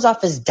just comes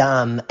off as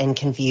dumb and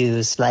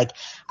confused. Like,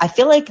 I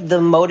feel like the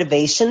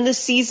motivation this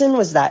season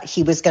was that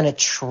he was going to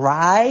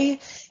try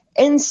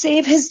and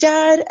save his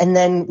dad, and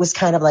then was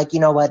kind of like, you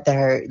know what,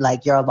 they're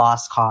like, you're a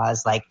lost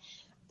cause. Like,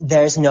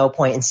 there's no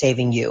point in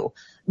saving you.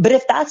 But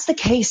if that's the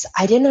case,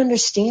 I didn't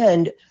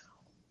understand.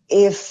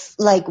 if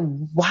like,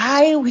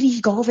 why would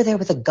he go over there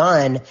with a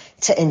gun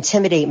to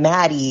intimidate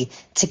Maddie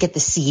to get the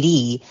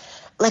CD?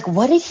 Like,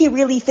 what did he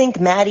really think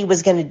Maddie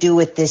was going to do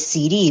with this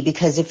CD?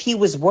 Because if he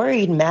was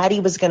worried Maddie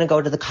was going to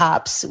go to the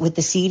cops with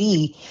the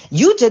CD,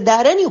 you did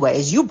that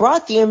anyways. You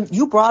brought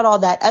all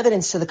that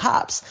evidence to the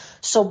cops.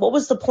 So what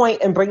was the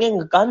point in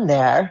bringing a gun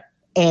there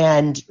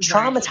and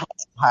traumatizing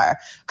her?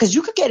 Because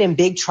you could get in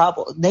big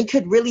trouble. They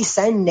could really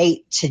send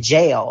Nate to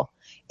jail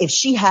if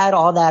she had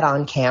all that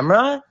on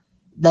camera.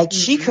 Like,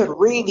 she could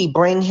really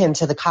bring him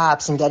to the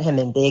cops and get him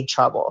in big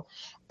trouble.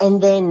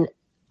 And then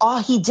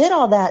he did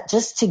all that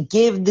just to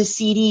give the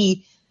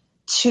CD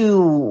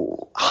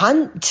to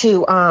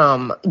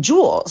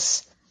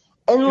Jules.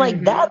 And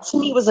like, that to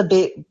me was a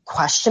bit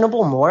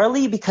questionable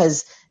morally,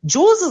 because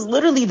Jules is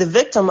literally the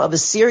victim of a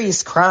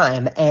serious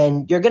crime,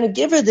 and you're going to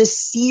give her this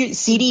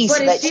CD. But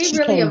so is that she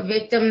really a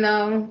victim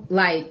though?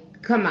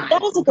 Like, come on.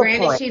 That was a good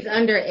Granted, point. she's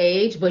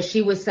underage, but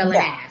she was selling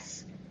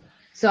ass.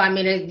 So, I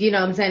mean, you know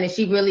what I'm saying? Is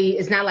she really,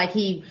 it's not like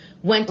he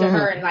went to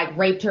her and like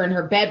raped her in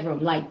her bedroom.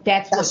 Like,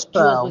 that's what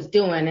Jules was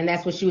doing, and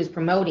that's what she was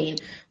promoting.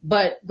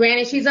 But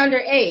granted, she's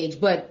underage,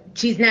 but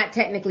she's not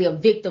technically a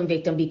victim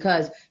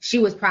because she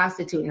was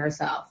prostituting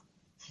herself.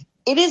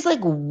 It is like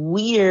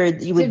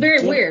weird. It's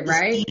very weird,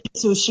 right?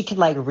 So she could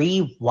like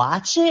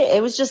re-watch it.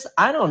 It was just,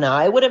 I don't know.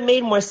 It would have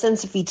made more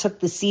sense if he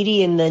took the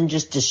CD and then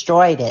just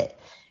destroyed it.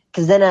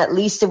 Because then at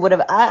least it would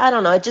have, I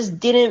don't know, it just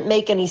didn't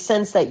make any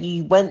sense that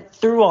you went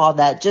through all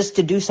that just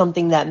to do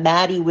something that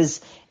Maddie was,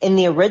 in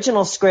the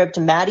original script,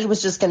 Maddie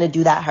was just going to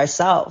do that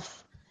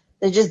herself.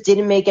 It just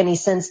didn't make any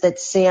sense that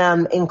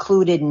Sam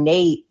included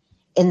Nate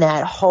in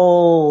that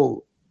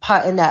whole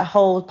part of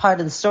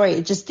the story.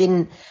 It just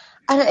didn't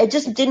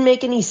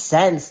make any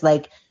sense.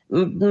 Like,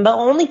 the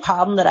only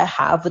problem that I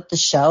have with the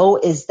show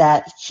is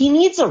that he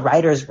needs a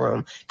writer's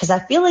room, because I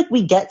feel like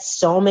we get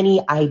so many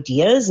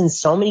ideas and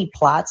so many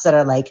plots that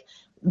are like,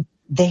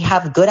 they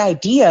have good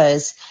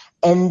ideas,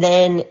 and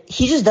then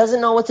he just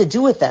doesn't know what to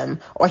do with them,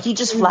 or he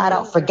just flat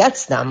out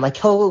forgets them. Like,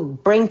 he'll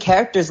bring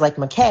characters like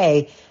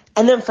McKay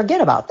and then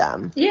forget about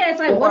them. Yeah, it's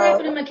like, what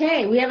happened to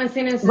McKay? We haven't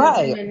seen him since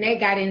when Nate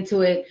got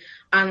into it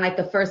on like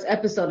the first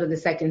episode of the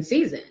second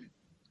season.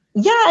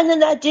 Yeah, and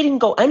then that didn't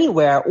go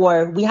anywhere.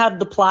 Or we have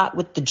the plot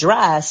with the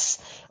dress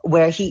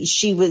where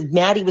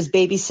Maddie was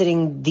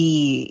babysitting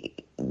the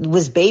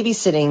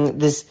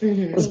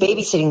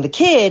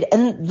kid,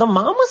 and the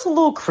mom was a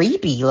little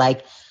creepy.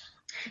 Like,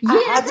 yeah,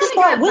 I just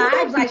got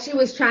vibes like she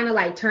was trying to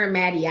like turn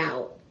Maddie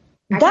out.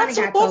 That's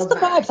the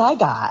vibes I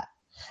got.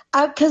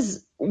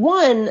 Because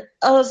one,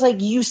 I was like,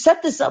 you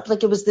set this up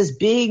like it was this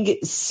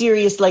big,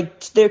 serious,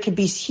 like there could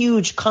be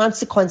huge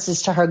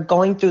consequences to her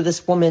going through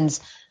this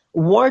woman's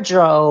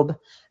wardrobe.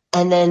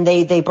 And then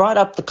they brought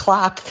up the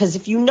clock, because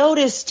if you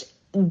noticed,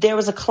 there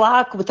was a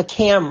clock with a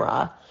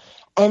camera.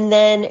 And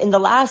then in the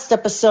last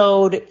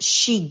episode,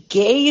 she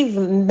gave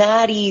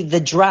Maddie the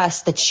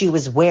dress that she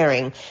was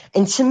wearing.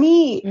 And to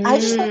me, I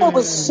just thought that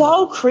was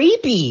so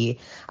creepy.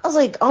 I was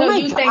like, oh my God. So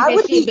you think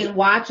that she'd been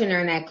watching her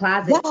in that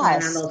closet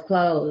trying on those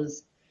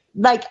clothes?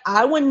 Like,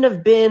 I wouldn't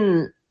have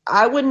been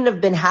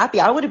happy.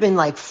 I would have been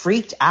like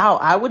freaked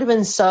out. I would have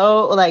been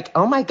so like,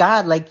 oh my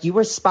God, like you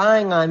were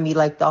spying on me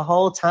like the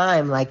whole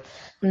time. Like,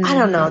 I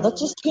don't know. That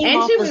just came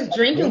off. And she was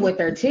drinking with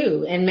her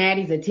too. And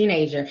Maddie's a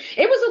teenager.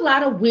 It was a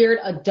lot of weird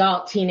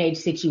adult teenage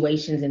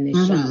situations in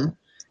this show.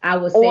 I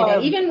would say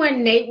that. Even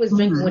when Nate was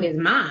drinking with his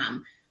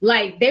mom,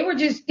 like he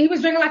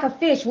was drinking like a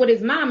fish with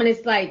his mom. And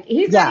it's like,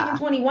 he's not even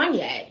 21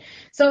 yet.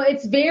 So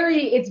it's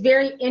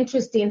very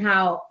interesting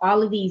how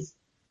all of these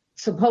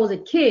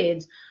supposed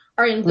kids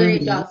are in very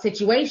adult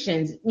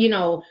situations. You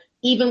know,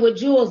 even with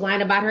Jules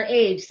lying about her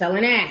age,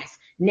 selling ass.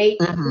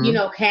 Nate, you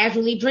know,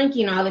 casually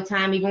drinking all the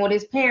time, even with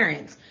his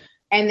parents.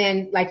 And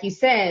then, like you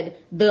said,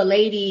 the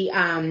lady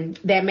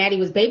that Maddie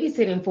was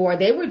babysitting for,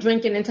 they were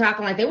drinking and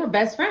talking like they were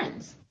best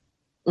friends.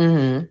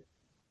 And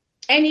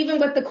even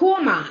with the cool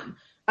mom,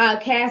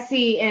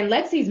 Cassie and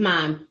Lexi's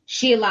mom,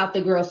 she allowed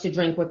the girls to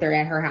drink with her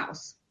at her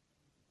house.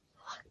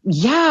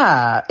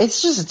 Yeah,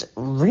 it's just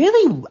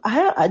really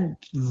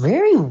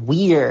very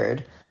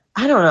weird.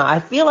 I don't know. I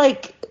feel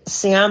like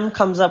Sam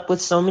comes up with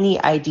so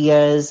many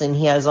ideas and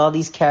he has all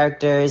these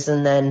characters,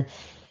 and then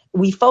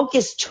we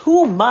focus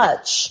too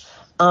much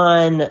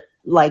on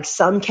like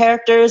some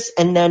characters,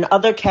 and then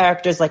other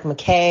characters like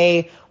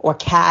McKay or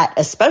Kat,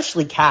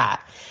 especially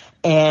Kat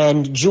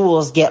and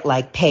Jules, get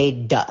like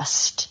paid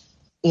dust,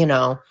 you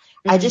know?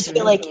 I just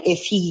feel like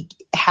if he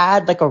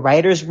had like a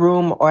writer's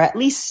room or at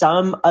least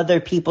some other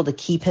people to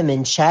keep him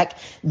in check,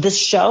 the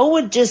show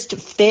would just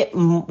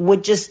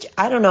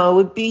I don't know,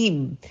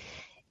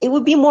 it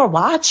would be more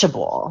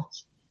watchable,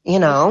 you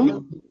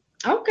know?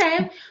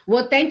 Okay.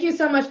 Well, thank you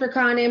so much for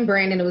calling in,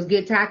 Brandon. It was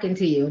good talking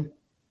to you.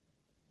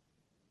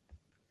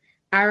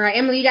 All right,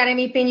 Emily, you got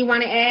anything you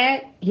want to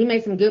add? He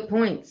made some good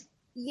points.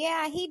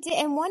 Yeah, he did.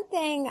 And one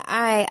thing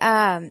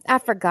I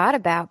forgot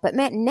about, but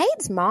man,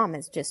 Nate's mom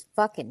is just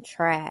fucking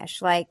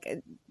trash.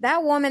 Like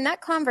that woman,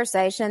 that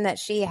conversation that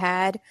she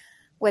had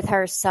with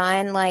her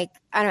son, like,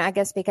 I don't know, I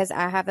guess because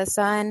I have a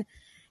son,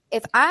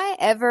 if I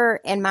ever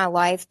in my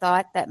life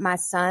thought that my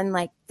son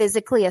like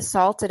physically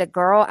assaulted a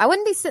girl, I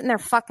wouldn't be sitting there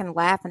fucking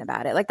laughing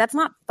about it. Like, that's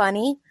not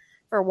funny,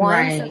 for one.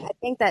 Right. So I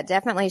think that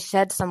definitely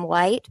shed some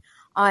light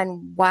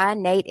on why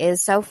Nate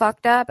is so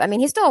fucked up. I mean,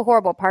 he's still a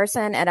horrible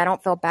person and I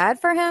don't feel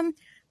bad for him,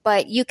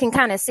 but you can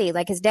kind of see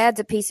like his dad's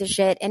a piece of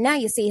shit, and now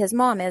you see his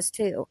mom is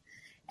too.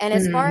 And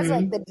as far as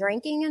like the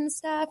drinking and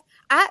stuff,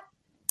 I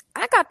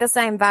got the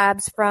same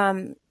vibes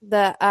from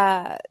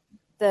the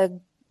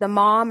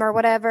mom or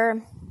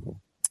whatever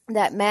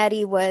that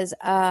Maddie was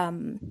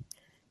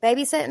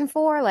babysitting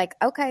for. Like,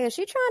 okay, is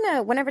she trying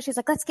to, whenever she's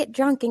like, let's get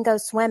drunk and go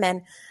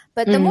swimming.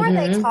 But the more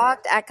they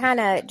talked, I kind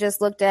of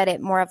just looked at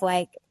it more of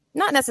like,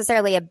 not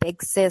necessarily a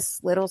big sis,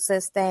 little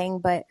sis thing,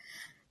 but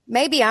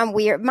maybe I'm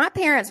weird. My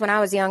parents, when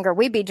I was younger,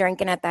 we'd be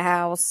drinking at the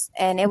house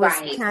and it was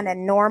kind of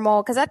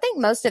normal because I think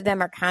most of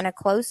them are kind of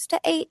close to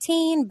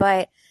 18,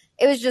 but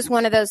it was just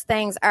one of those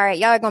things. All right,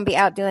 y'all are going to be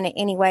out doing it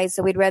anyway,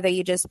 so we'd rather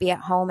you just be at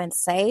home and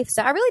safe.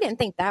 So I really didn't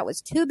think that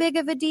was too big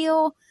of a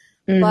deal.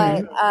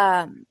 But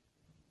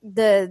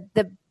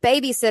the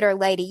babysitter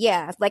lady,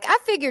 yeah, like I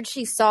figured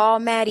she saw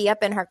Maddie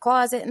up in her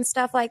closet and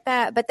stuff like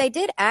that, but they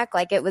did act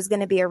like it was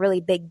going to be a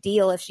really big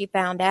deal if she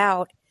found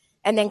out.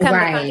 And then come to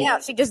find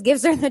out, she just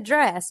gives her the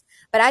dress.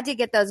 But I did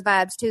get those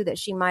vibes too that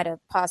she might have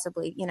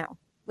possibly,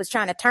 was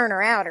trying to turn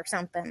her out or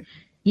something.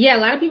 Yeah, a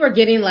lot of people are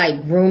getting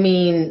like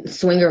grooming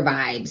swinger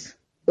vibes.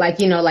 Like,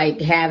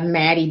 like have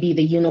Maddie be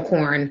the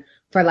unicorn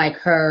for like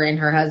her and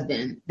her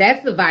husband.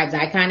 That's the vibes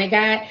I kind of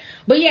got.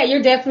 But yeah,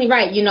 you're definitely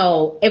right.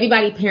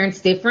 Everybody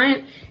parents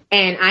different.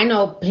 And I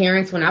know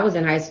parents when I was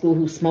in high school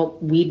who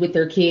smoked weed with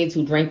their kids,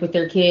 who drank with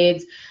their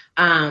kids.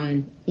 Like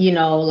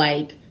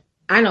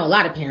I know a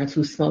lot of parents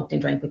who smoked and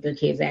drank with their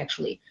kids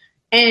actually.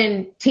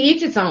 And to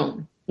each its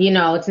own.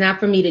 It's not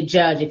for me to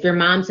judge. If your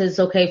mom says it's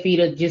okay for you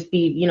to just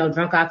be,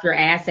 drunk off your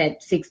ass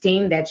at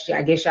 16, that's,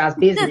 I guess, y'all's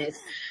business.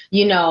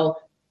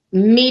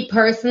 Me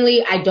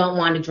personally, I don't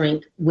want to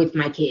drink with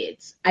my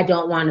kids. I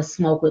don't want to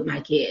smoke with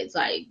my kids.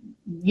 Like,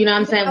 you know what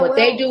I'm saying? What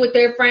they do with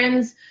their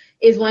friends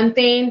is one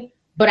thing,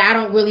 but I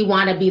don't really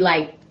want to be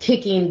like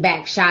kicking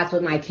back shots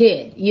with my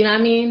kid. You know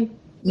what I mean?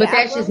 But yeah,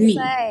 that's just me.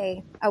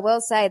 I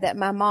will say that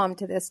my mom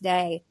to this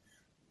day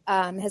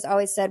has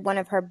always said one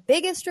of her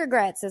biggest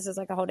regrets, this is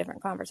like a whole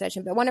different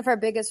conversation, but one of her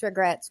biggest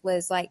regrets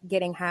was like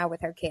getting high with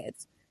her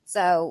kids.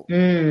 So, I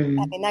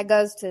mean, that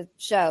goes to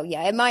show,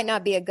 yeah, it might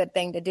not be a good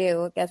thing to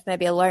do. I guess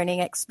maybe a learning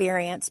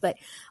experience. But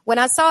when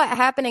I saw it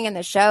happening in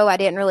the show, I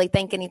didn't really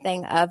think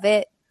anything of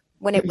it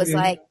when it was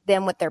like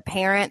them with their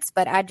parents.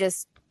 But I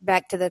just,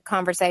 back to the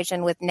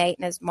conversation with Nate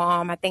and his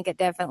mom, I think it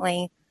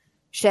definitely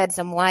shed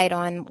some light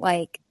on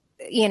like,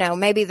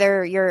 maybe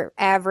they're your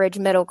average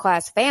middle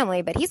class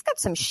family, but he's got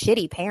some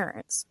shitty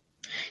parents.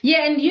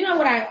 Yeah, and you know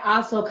what I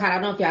also caught? I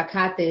don't know if y'all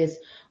caught this.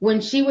 When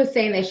she was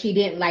saying that she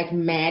didn't like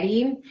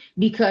Maddie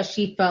because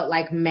she felt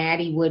like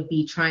Maddie would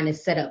be trying to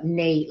set up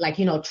Nate, like,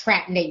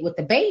 trap Nate with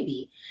the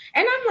baby.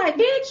 And I'm like,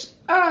 bitch,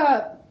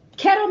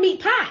 kettle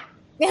meat pot.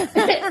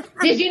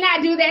 Did you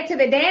not do that to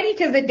the daddy?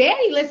 Because the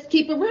daddy, let's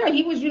keep it real,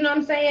 he was,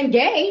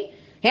 gay,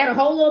 had a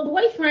whole little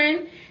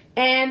boyfriend,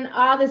 and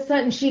all of a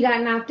sudden she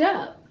got knocked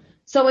up.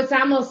 So it's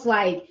almost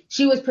like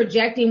she was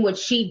projecting what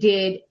she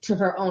did to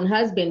her own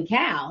husband,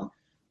 Cal,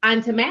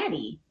 onto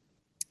Maddie.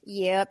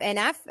 Yep. And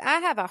I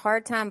have a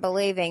hard time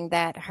believing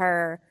that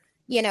her,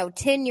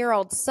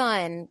 10-year-old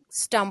son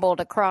stumbled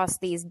across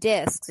these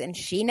discs and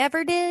she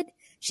never did.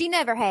 She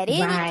never had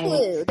any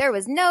clue. There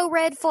was no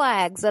red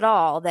flags at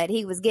all that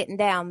he was getting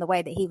down the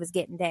way that he was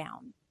getting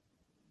down.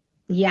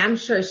 Yeah, I'm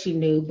sure she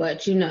knew,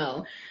 but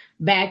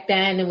back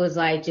then it was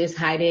like, just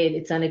hide it.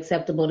 It's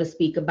unacceptable to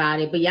speak about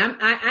it. But yeah,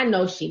 I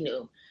know she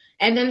knew.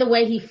 And then the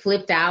way he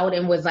flipped out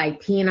and was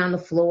like peeing on the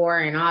floor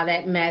and all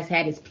that mess,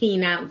 had his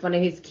peeing out in front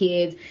of his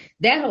kids.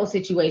 That whole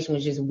situation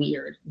was just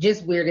weird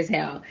as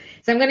hell.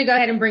 So I'm going to go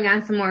ahead and bring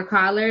on some more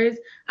callers.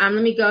 Let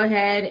me go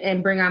ahead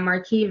and bring on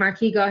Marquis.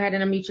 Marquis, go ahead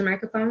and unmute your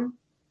microphone.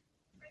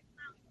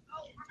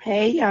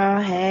 Hey,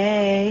 y'all.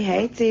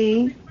 Hey,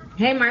 T.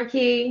 Hey,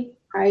 Marquis.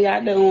 How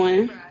y'all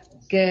doing?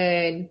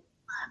 Good.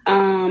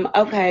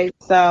 Okay,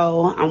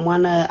 so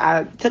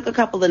I took a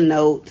couple of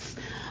notes.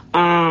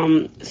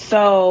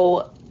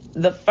 So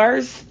the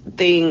first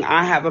thing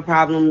I have a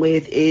problem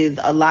with is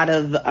a lot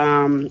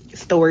of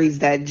stories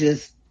that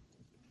just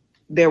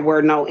there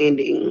were no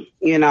ending,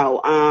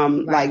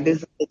 like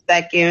this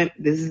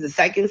is the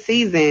second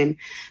season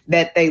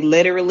that they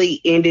literally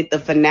ended the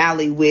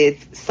finale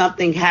with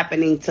something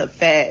happening to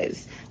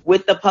Fez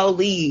with the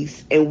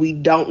police and we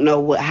don't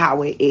know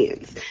how it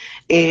ends.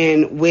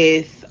 And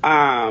with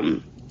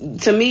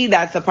to me,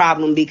 that's a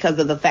problem because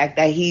of the fact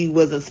that he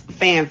was a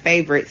fan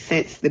favorite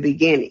since the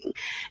beginning.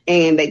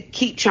 And they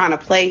keep trying to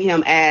play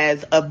him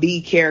as a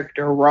B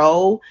character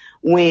role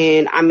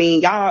when,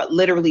 y'all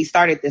literally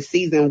started the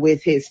season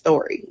with his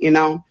story,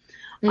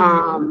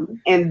 Mm-hmm.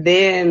 And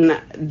then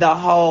the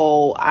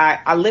whole,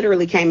 I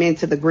literally came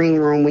into the green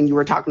room when you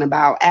were talking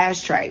about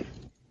Ashtray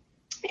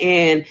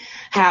and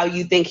how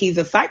you think he's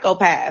a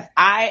psychopath.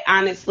 I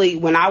honestly,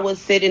 when I was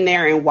sitting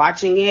there and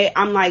watching it,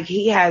 I'm like,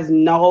 he has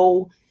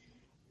no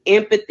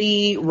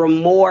empathy,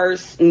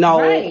 remorse. No,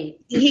 Right.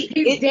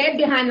 He's dead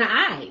behind the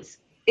eyes.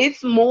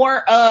 It's more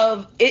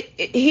of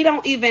it. He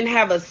don't even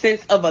have a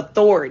sense of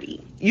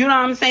authority. You know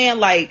what I'm saying?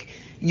 Like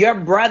your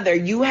brother,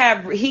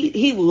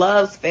 he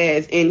loves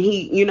Fez and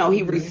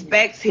he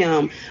respects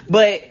him.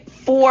 But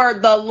for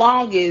the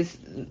longest,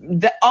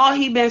 all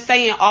he been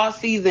saying all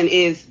season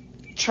is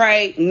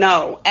Trey,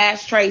 no.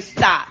 Ashtray,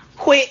 stop.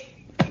 Quit.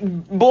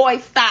 Boy,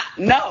 stop.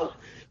 No.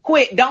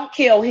 Quit. Don't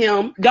kill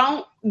him.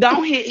 Don't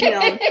hit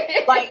him.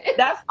 Like,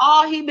 that's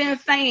all he been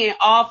saying.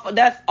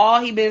 That's all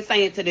he been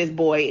saying to this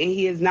boy, and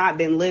he has not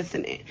been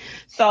listening.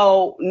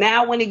 So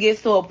now when it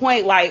gets to a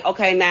point like,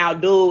 okay, now,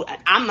 dude,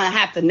 I'm going to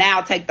have to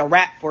now take the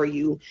rap for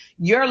you.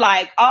 You're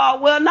like, oh,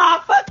 well, nah,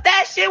 fuck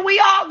that shit. We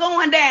all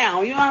going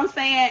down. You know what I'm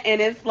saying?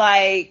 And it's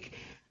like,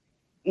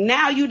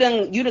 now you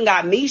done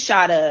got me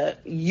shot up.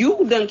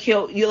 You done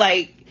killed, you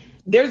like,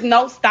 there's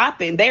no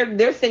stopping.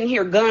 They're sitting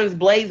here guns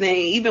blazing.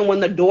 Even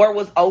when the door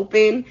was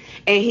open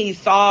and he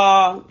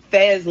saw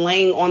Fez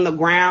laying on the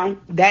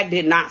ground, that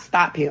did not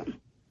stop him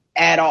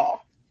at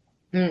all.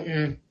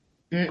 And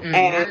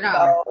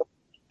so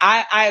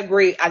I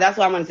agree. That's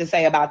what I wanted to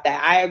say about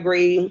that. I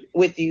agree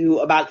with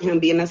you about him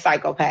being a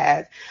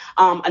psychopath.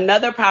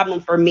 Another problem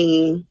for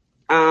me,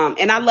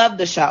 and I love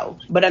the show,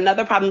 but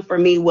another problem for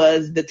me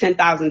was the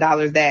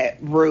 $10,000 that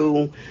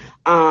Rue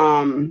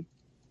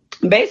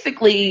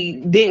basically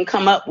didn't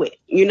come up with,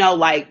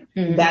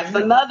 that's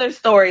another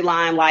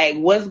storyline. Like,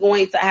 what's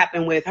going to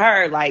happen with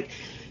her? Like,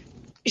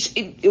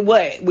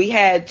 we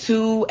had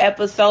 2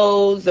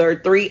 episodes or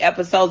 3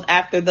 episodes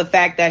after the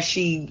fact that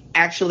she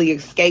actually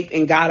escaped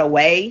and got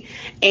away,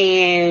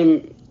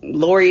 and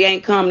Lori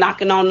ain't come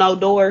knocking on no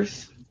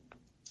doors.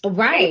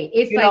 Right.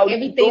 It's like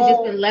everything's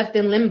just been left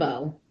in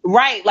limbo.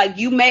 Right, like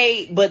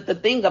but the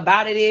thing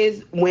about it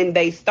is, when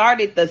they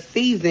started the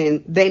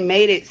season, they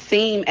made it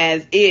seem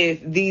as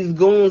if these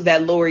goons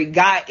that Lori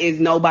got is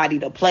nobody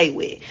to play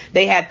with.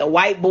 They had the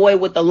white boy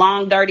with the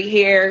long, dirty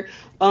hair,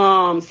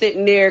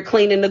 sitting there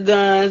cleaning the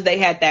guns. They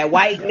had that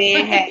white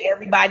man, had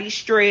everybody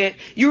stripped.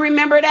 You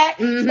remember that?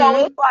 Mm-hmm.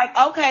 So it's like,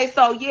 okay,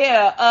 so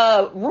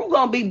yeah, Rue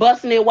gonna be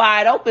busting it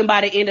wide open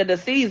by the end of the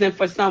season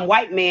for some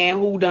white man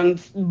who done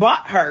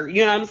bought her.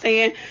 You know what I'm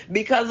saying?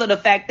 Because of the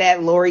fact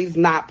that Lori's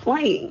not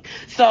playing.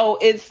 So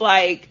it's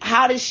like,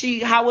 how was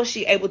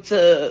she able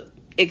to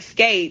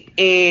escape?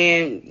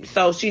 And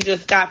so she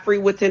just got free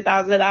with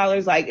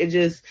 $10,000. Like,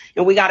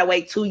 and we gotta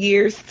wait 2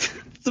 years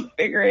to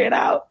figure it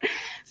out.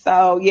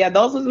 So yeah,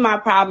 those was my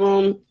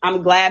problem.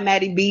 I'm glad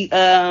Maddie beat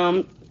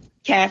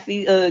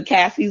Cassie's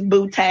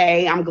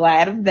bootay. I'm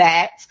glad of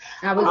that.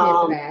 I was here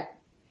for that.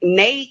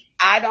 Nate,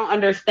 I don't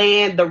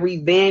understand the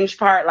revenge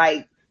part.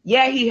 Like,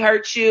 yeah, he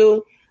hurt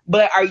you,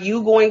 but are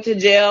you going to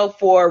jail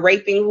for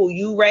raping who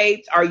you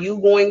raped? Are you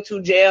going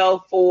to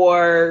jail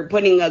for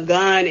putting a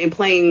gun and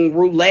playing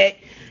roulette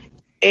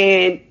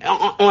and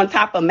on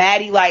top of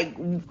Maddie? Like,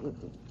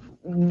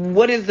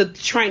 what is the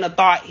train of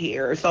thought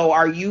here? So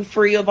are you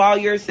free of all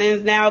your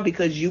sins now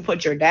because you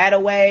put your dad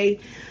away?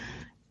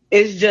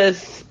 It's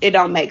just, it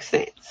don't make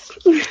sense.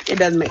 It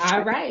doesn't make sense.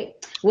 All right.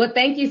 Well,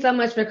 thank you so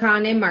much for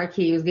calling in,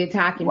 Marquis. It was good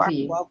talking to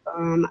you.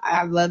 Welcome.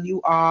 I love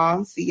you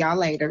all. See y'all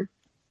later.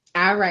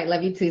 All right.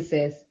 Love you too,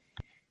 sis.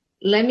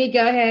 Let me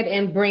go ahead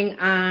and bring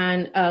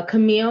on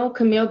Camille.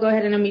 Camille, go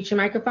ahead and unmute your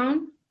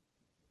microphone.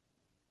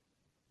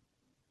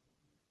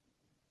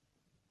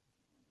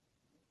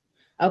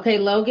 Okay,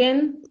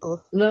 Logan.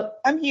 Look,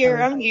 I'm here.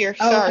 Sorry.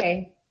 Oh,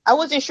 okay. I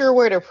wasn't sure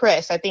where to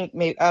press. I think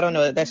I don't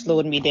know. That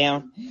slowed me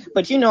down.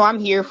 But I'm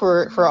here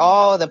for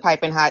all the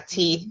piping hot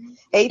tea.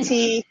 Hey,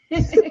 T.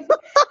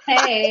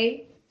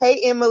 Hey.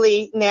 Hey,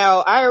 Emily. Now,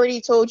 I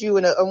already told you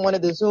in one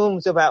of the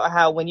Zooms about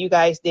how when you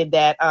guys did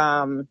that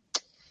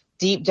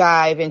deep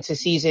dive into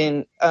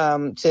season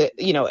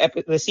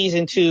the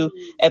season 2,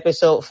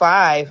 episode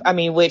 5. I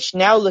mean, which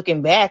now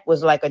looking back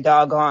was like a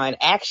doggone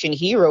action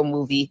hero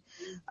movie.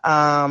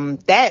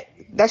 That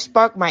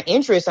sparked my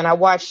interest, and I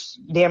watched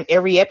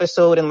every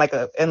episode in like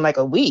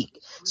a week.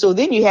 So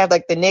then you have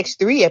like the next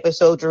 3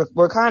 episodes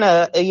were kind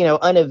of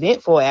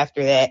uneventful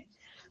after that.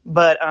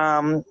 But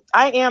I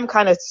am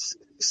kind of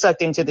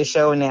sucked into the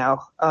show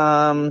now.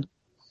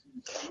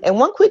 And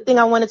one quick thing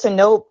I wanted to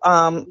note,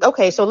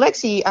 okay, so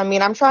Lexi, I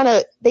mean,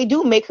 they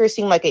do make her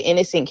seem like an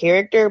innocent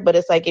character, but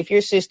it's like if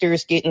your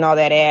sister's getting all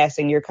that ass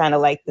and you're kind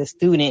of like the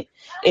student,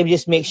 it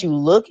just makes you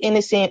look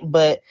innocent,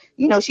 but,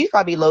 she's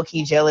probably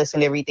low-key jealous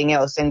and everything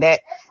else. And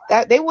that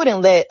they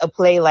wouldn't let a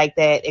play like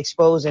that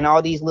exposing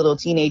all these little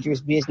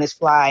teenagers' business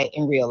fly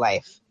in real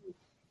life.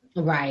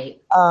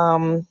 Right.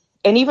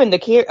 And even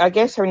I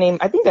guess her name,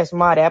 I think that's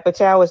Maude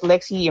Apatow, is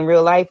Lexi in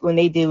real life. When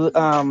they do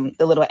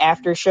the little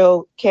after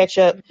show catch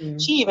up,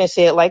 she even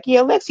said like, yeah,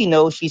 Lexi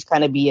knows she's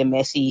kind of being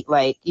messy.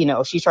 Like,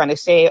 she's trying to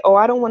say, oh,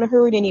 I don't want to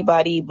hurt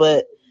anybody,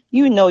 but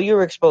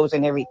you're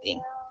exposing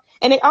everything.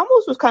 And it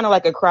almost was kind of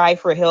like a cry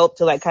for help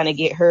to like kind of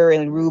get her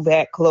and Rue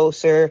back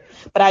closer.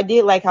 But I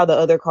did like how the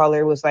other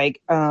caller was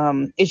like,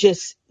 it's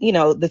just,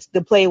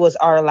 the play was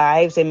our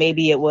lives. And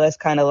maybe it was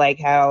kind of like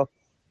how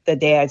the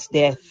dad's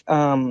death,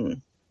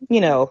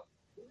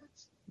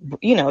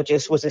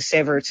 just was a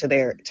sever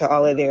to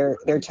all of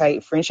their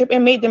tight friendship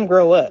and made them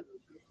grow up.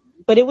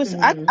 But it was,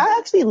 I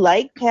actually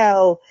liked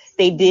how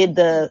they did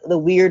the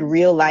weird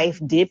real life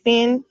dip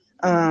in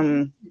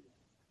to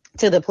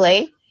the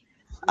play.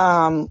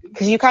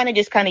 Because you kind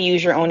of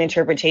use your own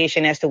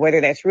interpretation as to whether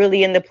that's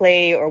really in the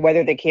play or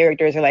whether the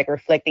characters are like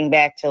reflecting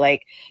back to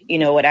like,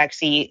 what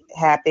actually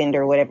happened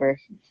or whatever.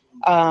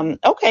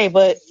 Okay,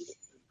 but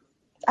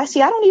I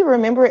don't even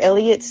remember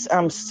Elliot's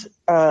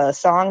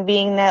song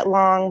being that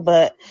long,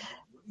 but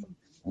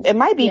it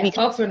might be because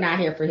folks were not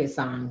here for his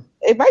song.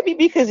 It might be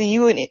because of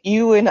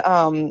you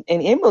and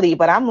Emily,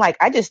 but I'm like,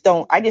 I just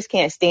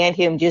can't stand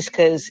him just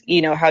because,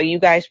 how you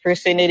guys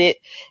presented it.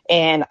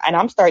 And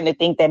I'm starting to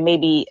think that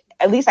maybe,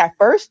 at least I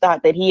first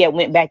thought that he had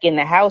went back in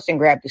the house and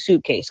grabbed the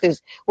suitcase,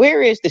 because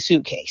where is the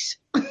suitcase?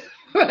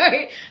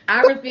 Right.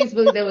 I refuse to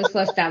believe that was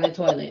flushed down the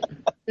toilet.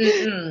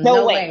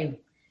 No way.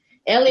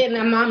 Elliot and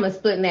their mama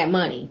splitting that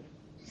money.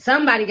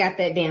 Somebody got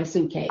that damn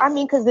suitcase. I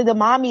mean, because if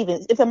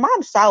the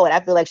mom saw it, I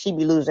feel like she'd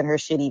be losing her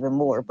shit even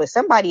more. But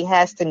somebody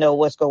has to know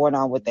what's going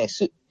on with that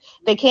suit.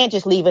 They can't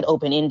just leave it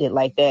open-ended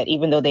like that,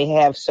 even though they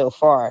have so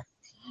far.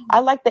 I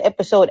like the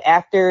episode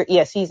after,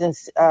 season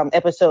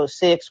episode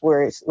 6,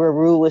 where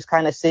Rue was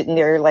kind of sitting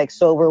there like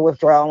sober,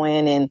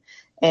 withdrawing,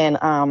 and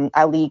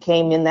Ali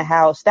came in the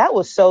house. That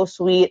was so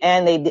sweet,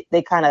 and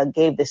they kind of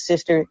gave the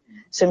sister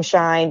some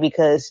shine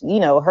because,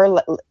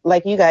 her,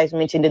 like you guys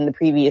mentioned in the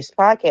previous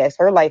podcast,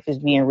 her life is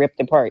being ripped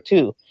apart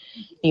too,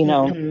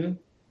 Mm-hmm.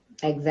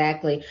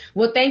 Exactly.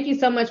 Well, thank you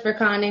so much for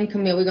calling in,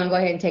 Camille. We're going to go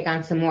ahead and take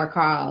on some more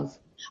calls.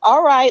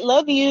 All right.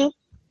 Love you.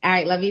 All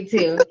right. Love you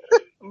too.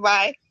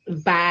 Bye.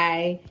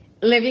 Bye.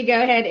 Let me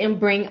go ahead and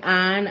bring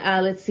on,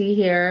 let's see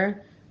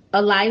here,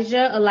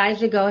 Elijah.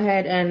 Elijah, go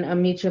ahead and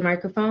unmute your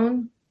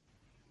microphone.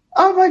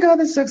 Oh my God,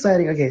 that's so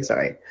exciting. Okay,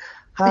 sorry.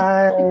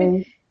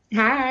 Hi.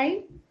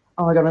 Hi.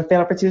 Oh my God, I'm gonna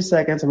stand up for 2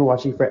 seconds. I've been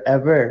watching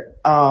forever.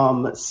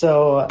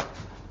 So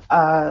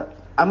I'm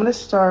gonna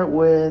start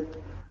with,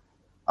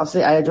 I'll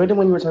say I enjoyed it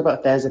when you were talking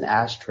about Fez and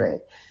Ashtray.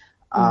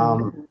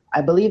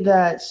 I believe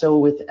that,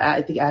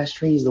 I think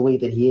Ashtray is the way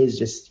that he is,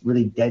 just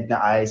really dead in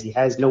the eyes. He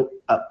has no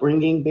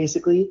upbringing,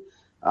 basically.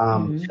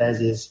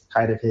 Fez is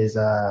kind of his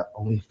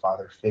only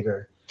father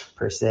figure,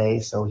 per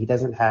se. So he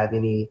doesn't have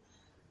anyone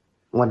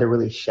to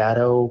really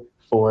shadow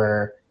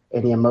for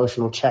any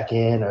emotional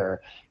check-in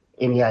or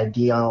any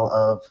ideal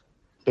of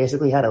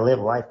basically how to live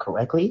life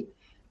correctly.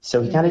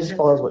 So he kind of just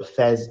follows what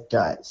Fez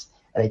does.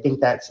 And I think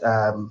that's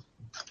kind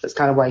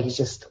of why he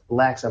just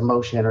lacks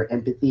emotion or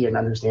empathy and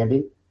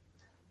understanding.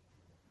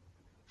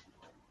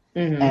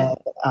 And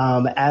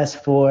as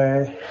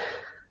for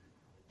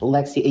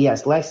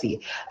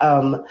Lexi.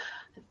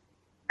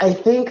 I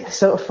think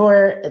so.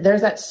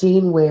 There's that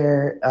scene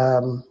where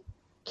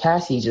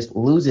Cassie just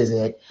loses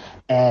it,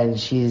 and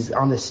she's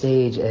on the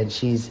stage, and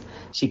she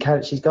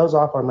goes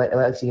off on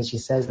Lexi, and she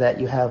says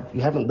that you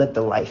haven't lived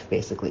a life,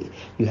 basically.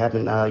 You have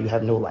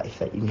no life,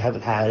 that you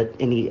haven't had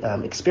any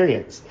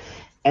experience.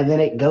 And then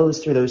it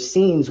goes through those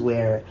scenes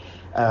where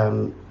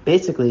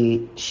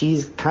basically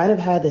she's kind of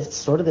had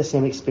sort of the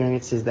same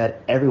experiences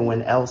that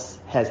everyone else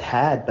has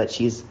had, but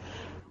she's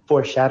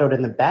foreshadowed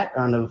in the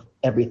background of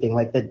everything,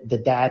 like the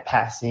dad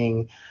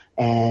passing,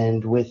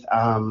 and with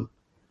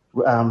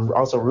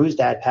also Rue's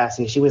dad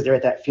passing. She was there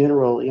at that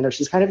funeral.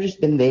 She's kind of just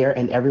been there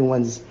in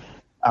everyone's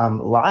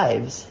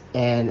lives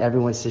and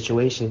everyone's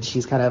situation.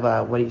 She's kind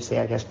of what do you say?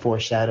 I guess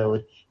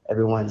foreshadowed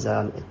everyone's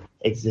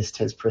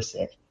existence, per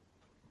se.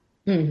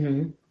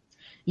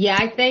 Yeah,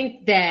 I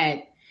think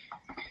that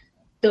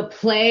the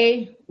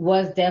play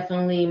was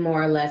definitely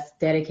more or less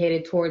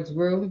dedicated towards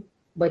Rue,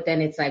 but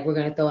then it's like we're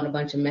going to throw in a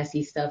bunch of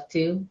messy stuff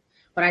too.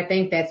 But I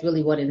think that's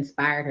really what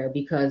inspired her,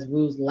 because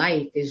Rue's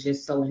life is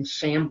just so in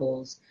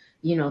shambles,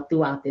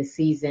 throughout this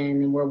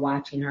season, and we're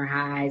watching her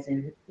highs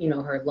and,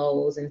 her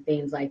lows and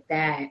things like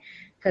that.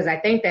 Because I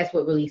think that's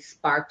what really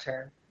sparked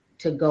her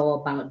to go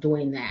about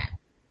doing that.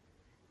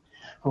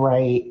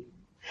 Right.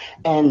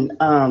 And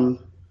I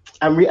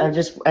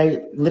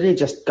literally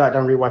just got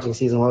done rewatching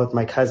season 1 with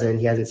my cousin.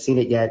 He hasn't seen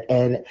it yet.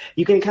 And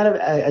you can kind of,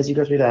 as you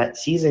go through that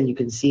season, you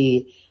can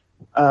see,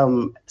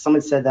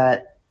 someone said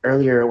that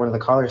earlier, one of the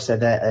callers said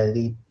that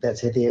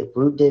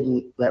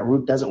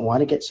Rue doesn't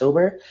want to get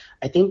sober.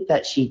 I think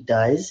that she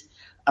does,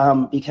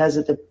 because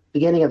at the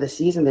beginning of the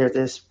season, there's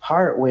this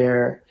part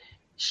where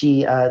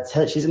she's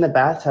in the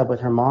bathtub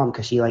with her mom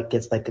because she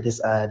gets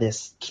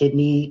this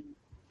kidney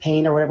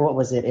pain or whatever. What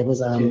was it? It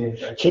was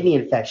kidney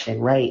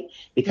infection, right?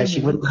 Because she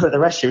wouldn't go to the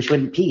restroom, she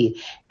wouldn't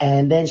pee,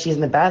 and then she's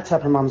in the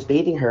bathtub. Her mom's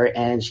bathing her,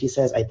 and she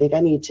says, "I think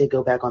I need to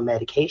go back on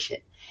medication,"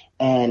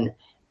 and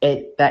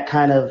that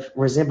kind of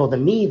resembled to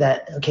me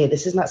that, okay,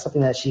 this is not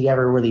something that she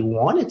ever really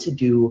wanted to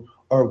do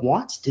or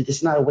wants to. This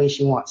is not a way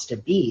she wants to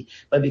be.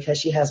 But because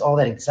she has all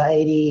that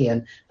anxiety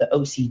and the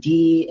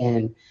OCD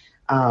and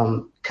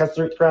Because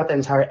throughout the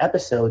entire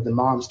episode, the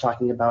mom's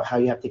talking about how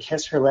you have to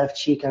kiss her left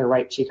cheek and her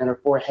right cheek on her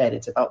forehead.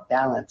 It's about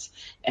balance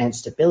and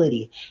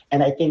stability.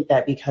 And I think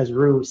that because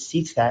Rue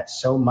seeks that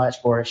so much,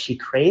 or she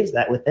craves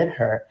that within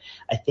her,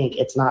 I think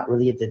it's not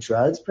really the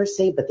drugs per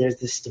se, but there's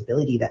this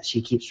stability that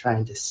she keeps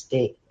trying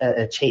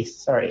to chase.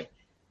 Sorry.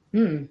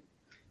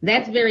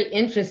 That's very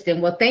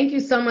interesting. Well, thank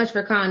you so much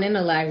for calling in,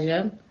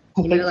 Elijah.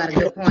 You made a lot of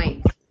good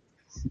points.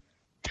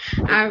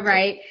 All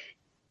right.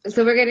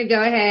 So we're going to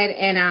go ahead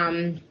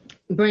and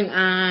bring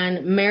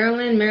on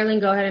Marilyn.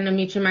 Marilyn, go ahead and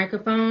unmute your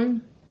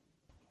microphone.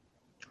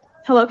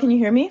 Hello, can you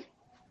hear me?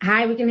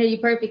 Hi, we can hear you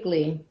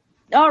perfectly.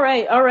 All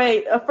right.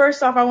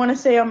 First off, I want to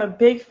say I'm a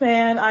big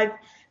fan. I've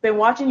been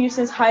watching you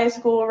since high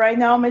school. Right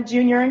now, I'm a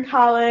junior in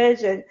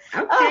college, and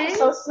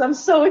I'm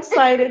so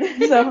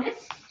excited. So,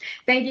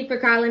 thank you for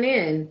calling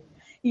in.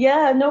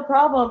 Yeah, no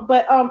problem.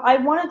 But I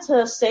wanted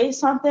to say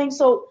something.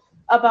 So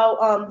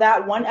about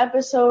that one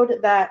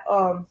episode that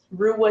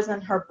Rue was in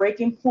her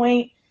breaking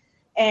point,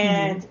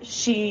 and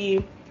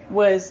she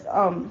was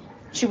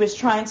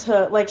trying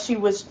to it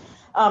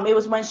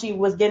was when she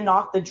was getting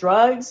off the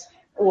drugs,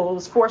 or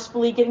was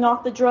forcefully getting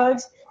off the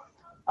drugs,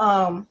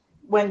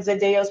 when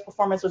Zendaya's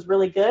performance was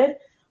really good.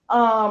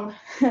 I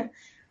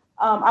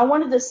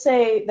wanted to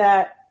say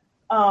that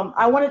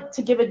I wanted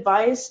to give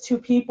advice to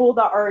people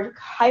that are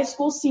high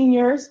school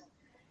seniors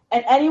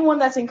and anyone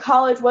that's in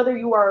college, whether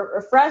you are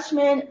a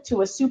freshman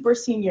to a super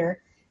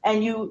senior,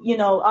 and you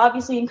know,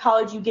 obviously in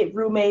college you get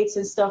roommates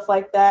and stuff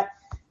like that.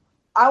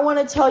 I want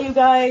to tell you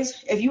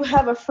guys, if you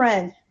have a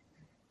friend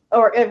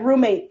or a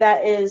roommate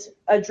that is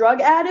a drug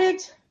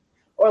addict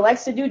or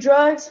likes to do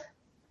drugs,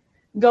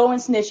 go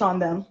and snitch on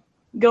them.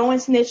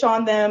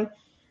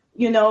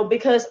 You know,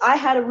 because I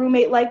had a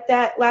roommate like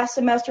that last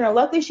semester, and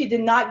luckily she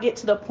did not get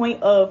to the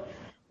point of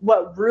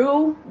what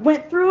Rue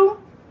went through,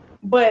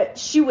 but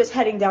she was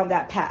heading down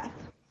that path.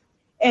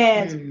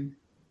 And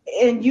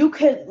you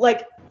could,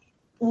 like,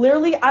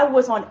 literally I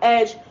was on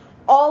edge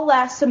all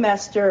last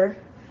semester.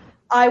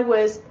 I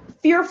was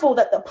fearful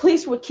that the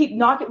police would keep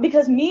knocking,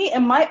 because me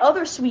and my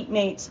other suite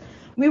mates,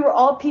 we were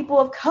all people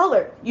of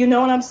color, you know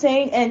what I'm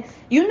saying? And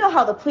you know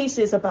how the police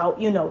is about,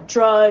 you know,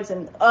 drugs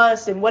and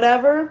us and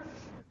whatever.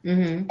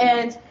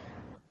 And,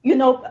 you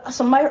know,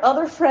 some of my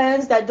other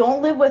friends that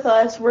don't live with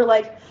us were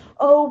like,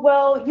 oh,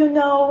 well, you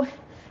know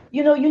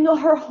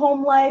her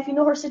home life, you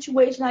know her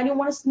situation. I didn't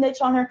want to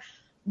snitch on her.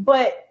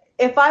 But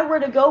if I were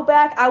to go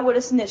back, I would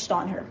have snitched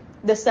on her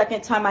the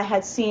second time I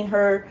had seen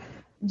her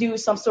do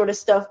some sort of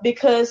stuff,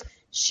 because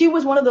she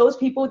was one of those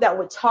people that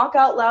would talk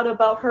out loud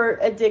about her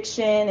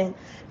addiction and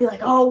be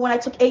like, oh, when I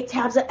took 8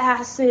 tabs of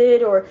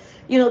acid, or,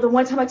 you know, the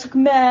one time I took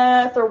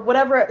meth, or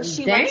whatever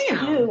she likes to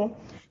do.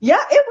 Yeah,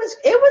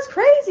 it was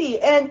crazy.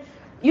 And,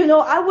 you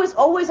know, I was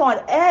always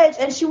on edge,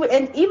 and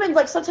and even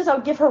like sometimes I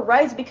would give her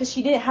rides because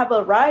she didn't have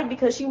a ride,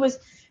 because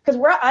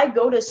where I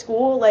go to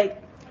school,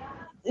 like,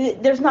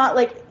 there's not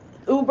like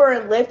Uber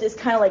and Lyft is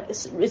kind of like,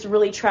 it's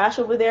really trash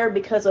over there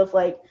because of,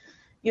 like,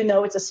 you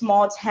know, it's a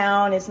small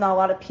town. It's not a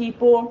lot of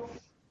people.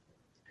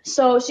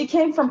 So she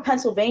came from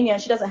Pennsylvania,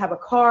 and she doesn't have a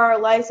car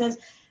license.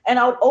 And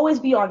I would always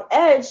be on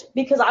edge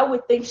because I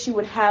would think she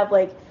would have,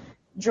 like,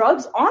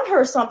 drugs on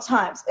her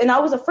sometimes. And I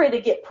was afraid to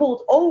get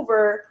pulled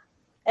over.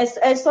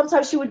 And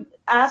sometimes she would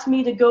ask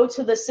me to go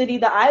to the city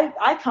that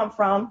I come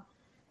from.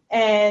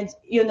 And,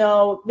 you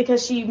know,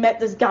 because she met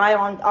this guy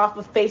off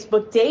of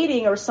Facebook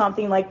dating or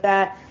something like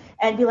that,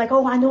 and be like,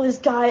 oh, I know this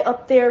guy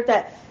up there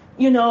that,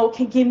 you know,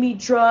 can give me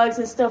drugs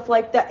and stuff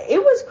like that. It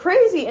was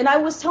crazy. And I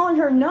was telling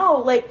her, no,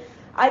 like,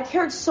 I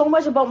cared so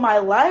much about my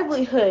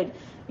livelihood,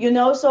 you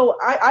know. So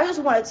I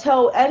just want to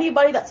tell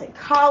anybody that's in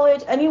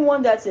college,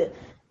 anyone that's a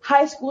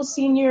high school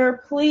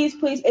senior, please,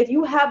 if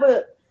you have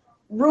a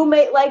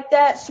roommate like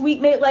that,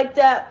 suite mate like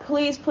that,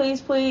 please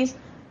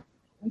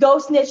go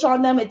snitch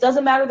on them. It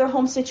doesn't matter their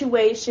home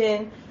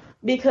situation,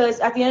 because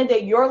at the end of the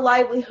day, your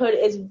livelihood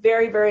is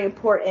very, very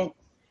important.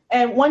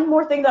 And one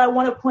more thing that I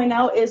want to point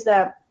out is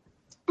that,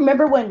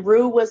 remember when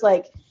Rue was,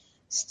 like,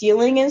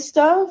 stealing and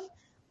stuff?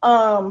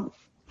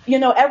 You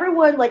know,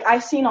 everyone, like, I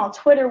seen on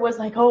Twitter was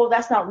like, oh,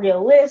 that's not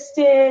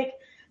realistic.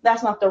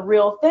 That's not the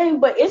real thing.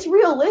 But it's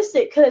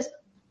realistic, because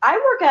I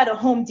work at a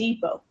Home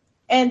Depot.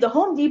 And the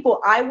Home Depot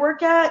I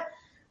work at,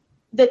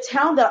 the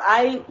town that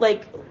I,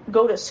 like,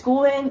 go to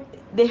school in,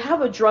 they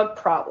have a drug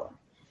problem.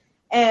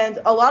 And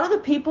a lot of the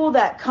people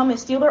that come and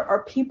steal there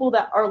are people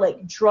that are,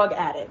 like, drug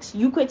addicts.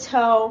 You could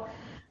tell.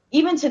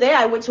 Even today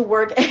I went to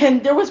work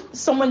and there was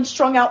someone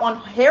strung out on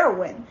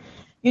heroin.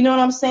 You know what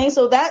I'm saying?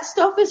 So that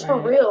stuff is for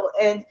real.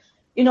 And,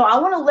 you know, I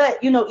want to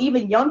let, you know,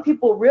 even young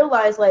people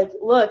realize, like,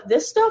 look,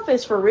 this stuff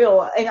is for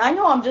real. And I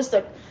know I'm just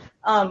a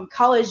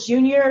college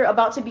junior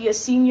about to be a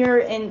senior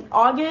in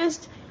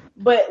August,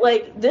 but,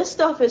 like, this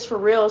stuff is for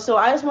real. So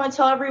I just want to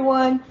tell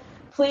everyone,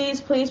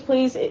 please,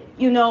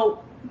 you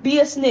know,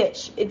 be a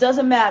snitch. It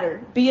doesn't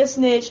matter. Be a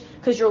snitch,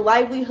 because your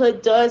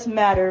livelihood does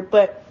matter.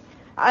 But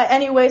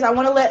anyways, I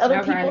want to let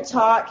other people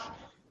talk.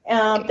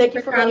 Thank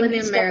you for letting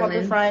me step up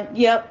in front.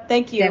 Yep,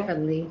 thank you.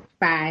 Definitely.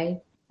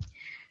 Bye.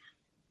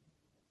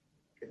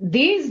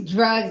 These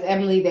drugs,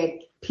 Emily, that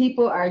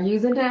people are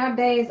using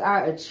nowadays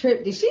are a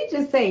trip. Did she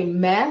just say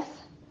meth?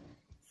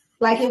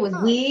 Like it was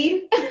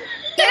weed?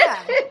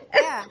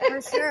 Yeah,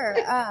 for sure.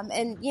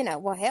 And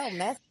well, hell,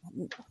 meth.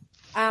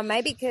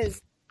 Maybe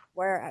because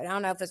I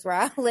don't know if it's where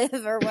I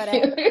live or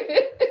whatever.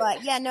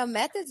 But yeah, no,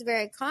 meth is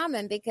very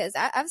common because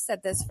I've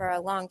said this for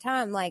a long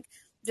time. Like,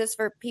 just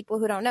for people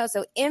who don't know,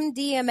 so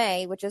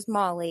MDMA, which is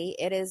Molly,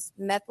 it is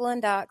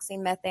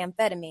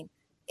methylendoxymethamphetamine.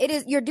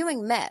 You're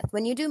doing meth.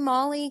 When you do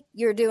Molly,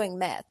 you're doing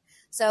meth.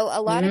 So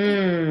a lot of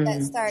people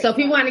that start. So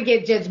people want to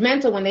get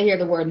judgmental when they hear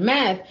the word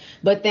meth,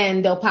 but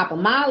then they'll pop a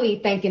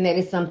Molly thinking that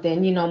it's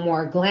something,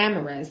 more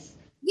glamorous.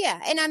 Yeah,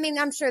 and I mean,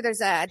 I'm sure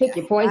there's pick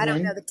your poison. I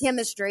don't know the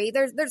chemistry.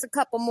 There's a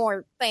couple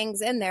more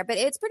things in there, but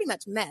it's pretty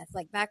much meth.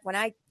 Like back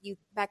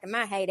in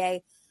my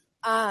heyday,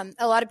 a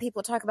lot of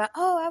people talk about,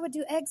 I would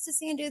do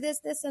ecstasy and do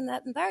this, and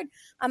that, and third.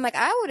 I'm like,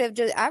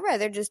 I'd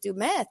rather just do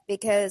meth,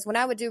 because when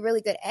I would do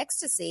really good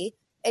ecstasy,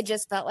 it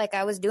just felt like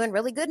I was doing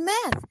really good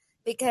meth,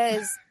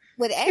 because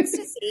with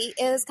ecstasy,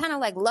 it was kind of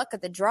like luck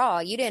of the draw.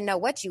 You didn't know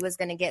what you was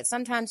going to get.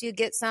 Sometimes you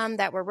get some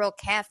that were real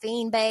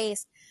caffeine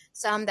based,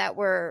 some that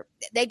were,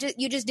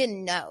 you just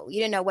didn't know.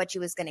 You didn't know what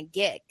you was going to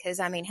get. Cause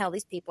I mean, hell,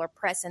 these people are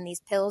pressing these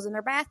pills in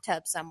their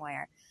bathtub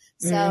somewhere.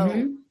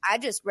 So I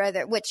just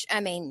rather, which I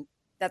mean,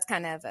 that's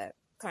kind of a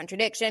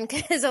contradiction,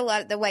 because a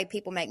lot of the way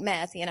people make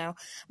meth,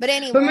 but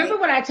anyway. Remember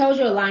what I told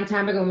you a long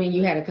time ago when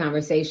you had a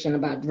conversation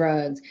about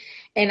drugs,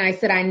 and I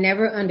said, I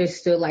never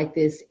understood like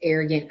this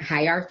arrogant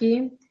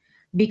hierarchy.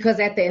 Because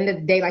at the end of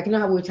the day, like,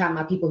 how we were talking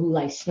about people who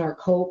like snort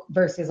coke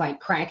versus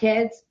like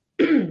crackheads,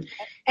 and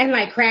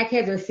like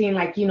crackheads are seen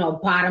like,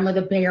 bottom of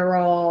the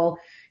barrel,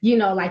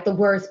 like the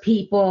worst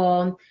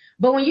people.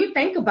 But when you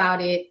think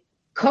about it,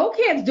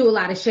 cokeheads do a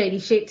lot of shady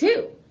shit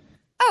too.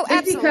 Oh,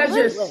 just absolutely. Because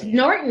you're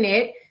snorting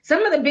it.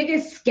 Some of the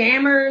biggest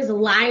scammers,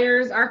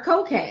 liars are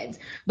cokeheads.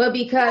 But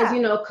because,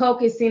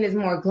 coke is seen as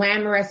more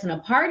glamorous and a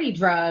party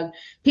drug,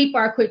 people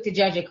are quick to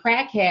judge a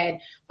crackhead.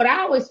 But I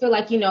always feel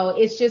like,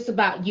 it's just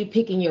about you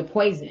picking your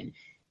poison.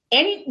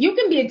 You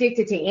can be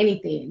addicted to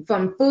anything,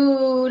 from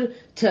food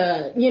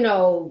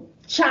to,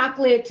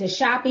 chocolate to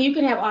shopping. You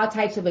can have all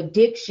types of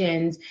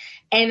addictions.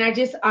 And I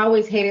just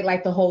always hated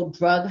like the whole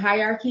drug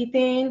hierarchy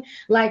thing.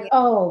 Like,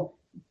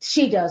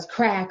 she does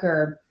crack,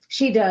 or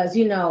she does,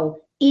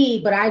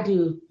 E, but I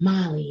do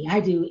Molly, I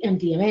do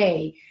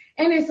MDMA.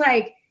 And it's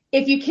like,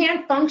 if you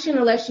can't function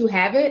unless you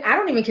have it, I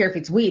don't even care if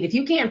it's weed. If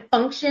you can't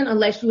function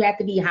unless you have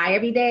to be high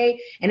every day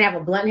and have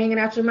a blunt hanging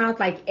out your mouth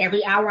like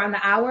every hour on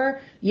the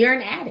hour, you're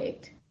an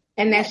addict.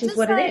 And that's just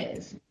what it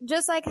is.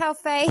 Just like how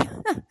Faye,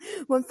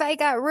 when Faye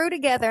got Rue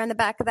together in the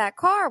back of that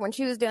car when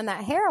she was doing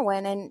that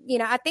heroin, and,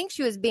 I think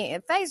she was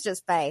Faye's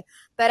just Faye,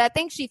 but I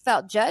think she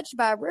felt judged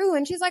by Rue,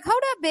 and she's like,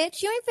 hold up,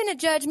 bitch, you ain't finna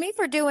judge me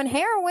for doing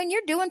heroin.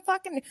 You're doing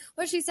fucking,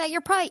 what'd she say?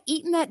 You're probably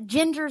eating that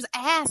ginger's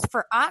ass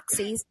for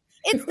oxys.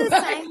 It's the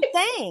same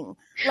thing.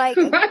 Like,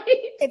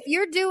 if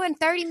you're doing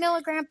 30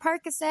 milligram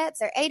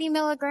Percocets or 80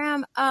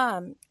 milligram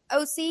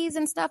OCs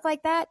and stuff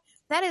like that,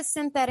 that is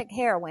synthetic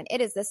heroin.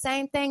 It is the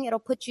same thing. It'll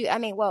put you,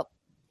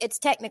 it's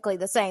technically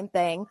the same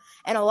thing.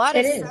 And a lot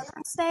of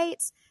southern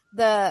states,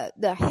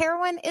 the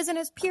heroin isn't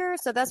as pure.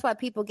 So that's why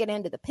people get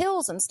into the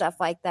pills and stuff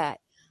like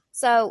that.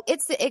 So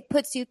it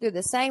puts you through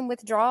the same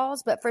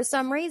withdrawals. But for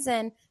some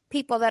reason,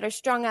 people that are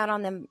strung out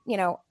on them,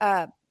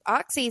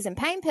 oxys and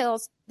pain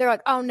pills, they're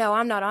like, oh no,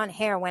 I'm not on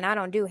heroin. I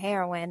don't do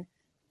heroin.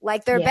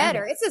 Like they're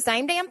better. It's the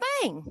same damn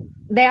thing.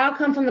 They all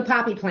come from the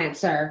poppy plant,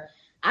 sir.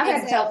 I've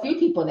had to tell a few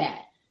people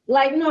that.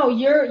 Like, no,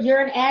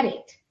 you're an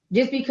addict.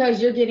 Just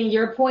because you're getting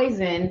your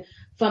poison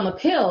from a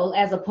pill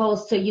as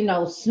opposed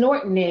to,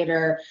 snorting it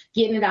or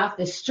getting it off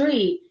the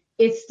street,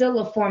 it's still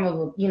a form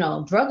of,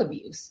 drug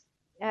abuse.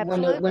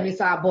 Absolutely. When it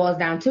all boils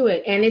down to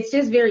it. And it's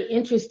just very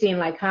interesting,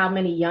 like how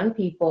many young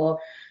people,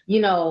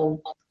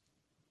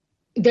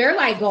 they're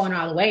like going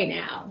all the way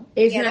now.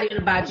 It's not even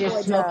about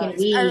just smoking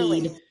weed.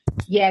 Early.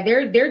 Yeah,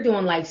 they're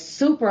doing like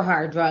super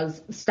hard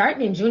drugs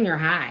starting in junior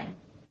high.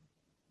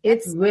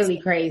 It's really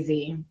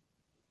crazy.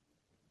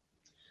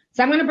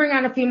 So I'm going to bring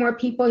on a few more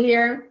people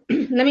here.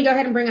 Let me go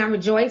ahead and bring on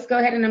Rejoice. Go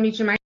ahead and unmute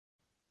your mic.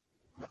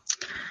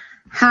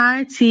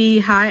 Hi, T.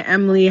 Hi,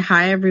 Emily.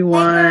 Hi,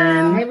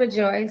 everyone. Hey,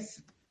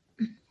 Rejoice.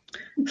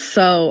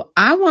 So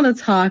I want to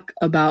talk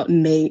about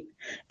Nate.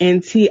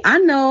 And T, I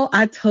know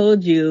I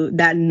told you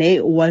that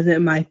Nate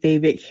wasn't my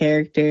favorite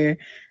character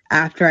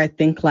after I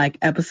think like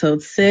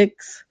episode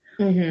 6.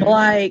 Mm-hmm.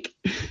 Like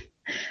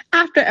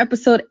after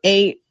episode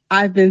 8,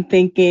 I've been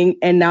thinking,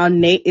 and now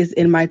Nate is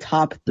in my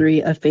top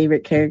 3 of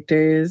favorite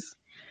characters.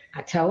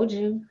 I told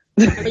you.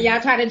 Remember y'all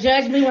tried to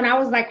judge me when I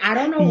was like, I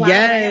don't know why.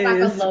 Yes. I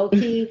have like a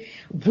low-key,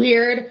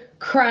 weird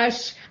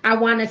crush. I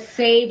want to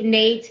save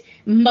Nate,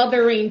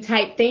 mothering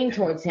type thing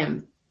towards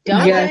him.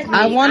 Don't yes,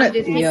 I want to.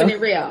 Just keeping it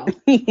real.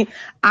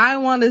 I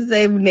want to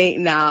save Nate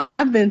now.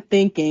 I've been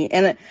thinking,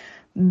 and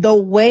the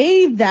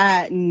way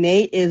that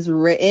Nate is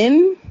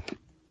written,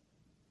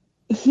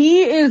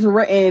 he is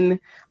written.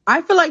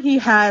 I feel like he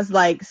has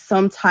like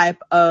some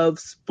type of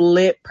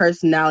split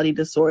personality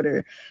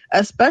disorder,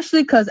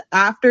 especially because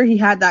after he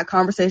had that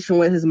conversation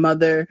with his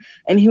mother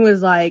and he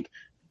was like,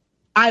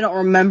 I don't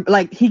remember,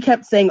 like he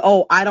kept saying,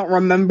 oh, I don't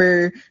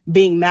remember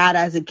being mad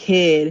as a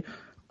kid,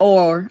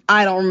 or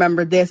I don't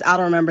remember this, I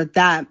don't remember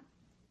that.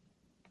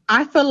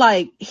 I feel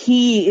like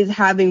he is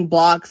having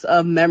blocks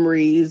of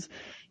memories,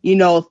 you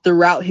know,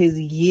 throughout his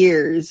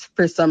years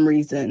for some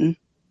reason.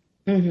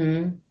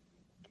 Mm-hmm.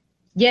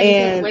 Yeah,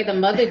 because the way the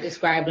mother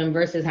described him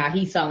versus how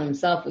he saw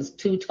himself was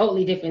two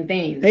totally different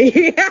things.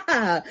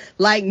 Yeah,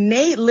 like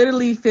Nate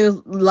literally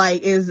feels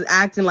like is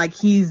acting like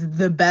he's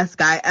the best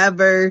guy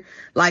ever.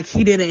 Like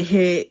he didn't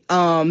hit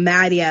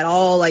Maddie at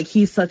all. Like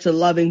he's such a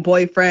loving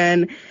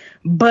boyfriend,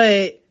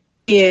 but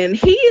he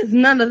is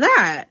none of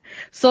that.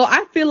 So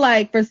I feel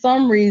like for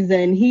some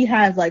reason he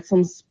has like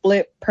some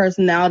split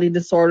personality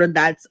disorder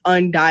that's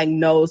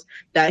undiagnosed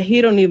that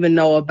he don't even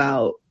know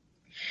about.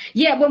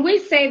 Yeah, when we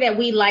say that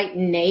we like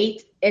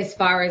Nate, as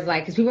far as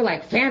like, because people are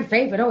like, fan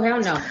favorite, oh hell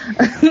no.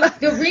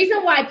 The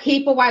reason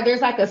why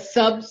there's like a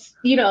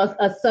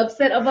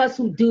subset of us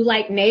who do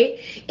like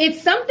Nate,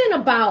 it's something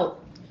about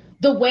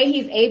the way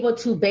he's able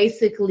to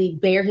basically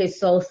bare his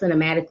soul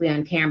cinematically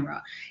on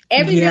camera.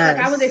 Like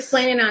I was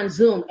explaining on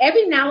Zoom,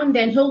 every now and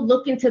then he'll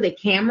look into the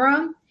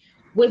camera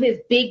with his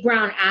big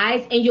brown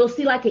eyes and you'll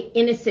see like an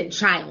innocent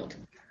child.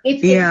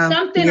 It's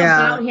something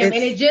about him, and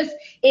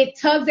it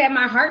tugs at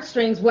my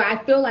heartstrings where I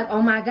feel like,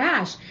 oh my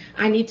gosh,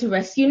 I need to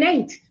rescue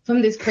Nate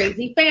from this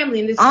crazy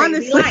family and this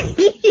crazy life.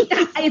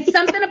 It's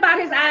something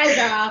about his eyes,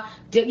 y'all.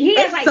 He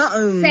has like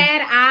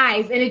sad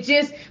eyes, and it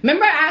just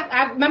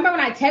I remember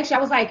when I texted you, I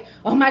was like,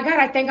 oh my god,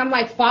 I think I'm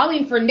like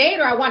falling for Nate,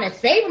 or I want to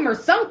save him or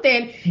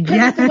something,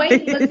 because it's the way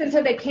he looks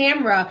into the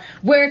camera,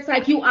 where it's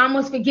like you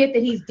almost forget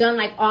that he's done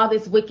like all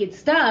this wicked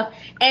stuff,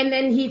 and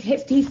then he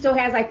still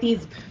has like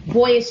these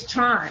boyish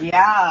charms.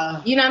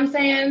 Yeah, you know what I'm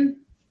saying?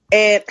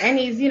 And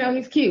he's,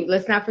 he's cute.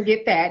 Let's not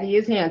forget that. He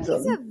is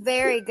handsome. He's a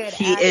very good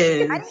actor. He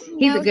is.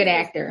 He's a good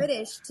actor.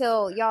 British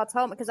till y'all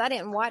told me, because I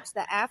didn't watch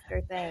the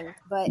After thing.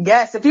 But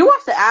yes, if you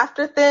watch the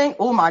After thing,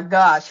 oh my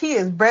gosh, he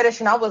is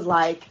British, and I was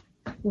like,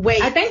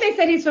 wait. I think they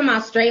said he's from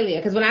Australia,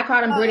 because when I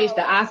called him British,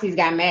 the Aussies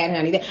got mad,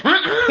 honey.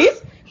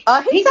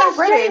 He's not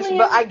British,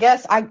 but I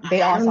guess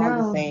they all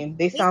sound the same.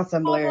 They sound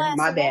similar.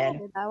 My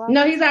bad.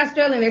 No, he's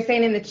Australian. They're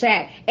saying in the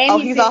chat.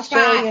 And he's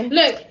Australian.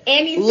 Look,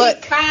 and he's 6'5".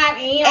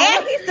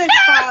 And he's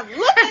 6'5".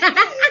 Look at me.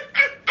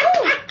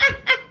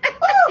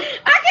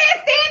 I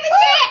can't stand the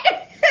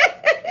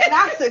chat.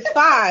 Not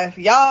 6'5",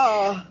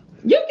 y'all.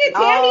 You can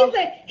tell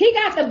he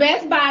got the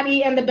best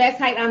body and the best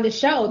height on the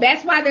show.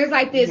 That's why there's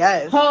like this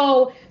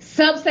whole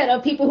subset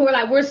of people who are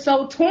like, we're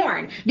so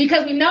torn,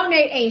 because we know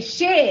Nate ain't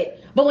shit.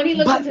 But when he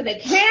looks into the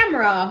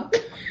camera,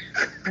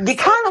 you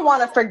kind of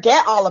want to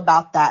forget all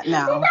about that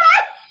now.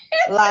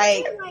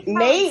 Like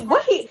Nate,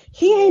 what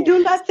he ain't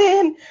doing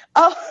nothing.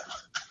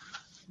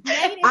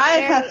 Nate is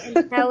very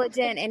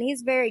intelligent, and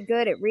he's very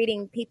good at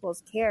reading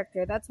people's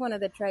character. That's one of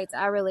the traits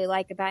I really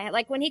like about him.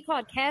 Like when he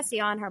called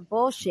Cassie on her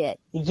bullshit.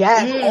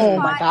 Yes. Oh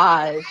my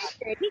gosh.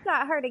 He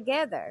got her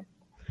together.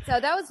 So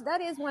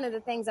that is one of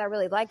the things I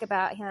really like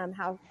about him,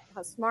 how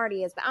smart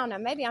he is. But I don't know,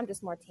 maybe I'm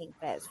just more team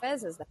Fez.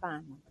 Fez is the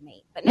fine one for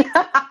me. But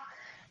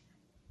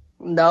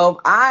no,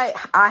 I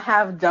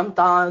have jumped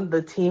on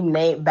the Team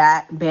Nate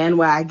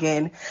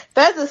bandwagon.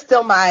 Fez is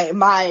still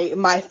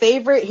my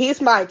favorite. He's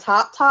my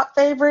top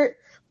favorite,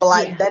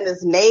 but then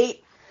is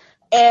Nate.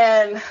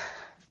 And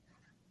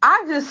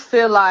I just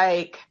feel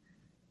like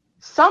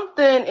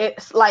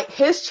it's like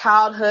his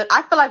childhood.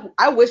 I feel like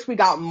I wish we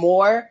got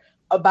more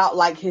about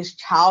like his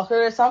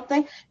childhood or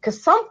something,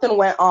 because something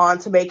went on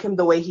to make him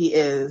the way he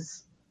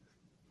is.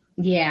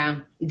 Yeah,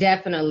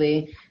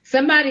 definitely.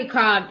 Somebody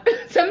called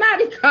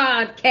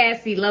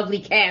Cassie Lovely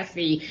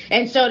Cassie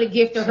and showed a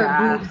gift of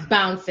her boobs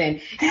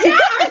bouncing. Y'all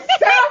are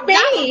so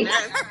mean.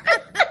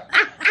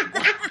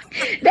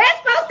 That's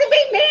supposed to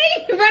be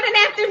me running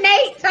after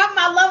Nate talking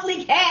about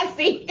Lovely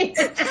Cassie.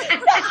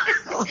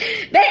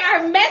 They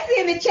are messy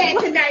in the chat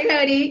tonight,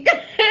 honey.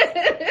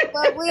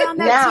 Well, we all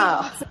know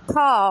to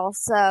call,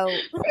 so.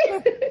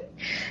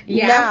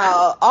 Yeah.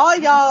 Now, all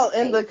y'all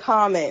in the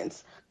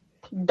comments,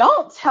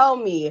 don't tell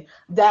me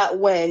that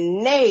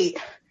when Nate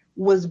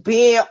was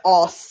being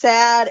all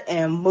sad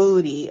and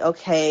moody,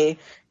 okay,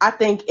 I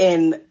think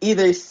in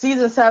either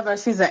season 7 or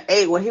season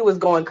 8 when he was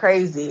going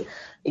crazy,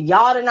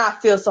 y'all did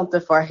not feel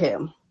something for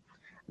him.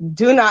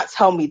 Do not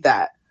tell me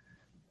that.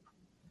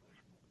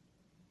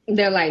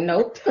 They're like,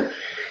 nope. Y'all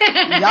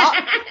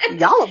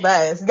the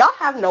best. Y'all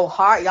have no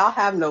heart. Y'all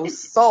have no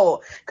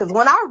soul. Because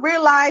when I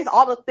realized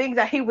all the things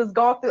that he was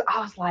going through,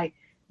 I was like,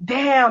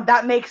 damn,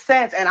 that makes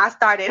sense. And I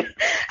started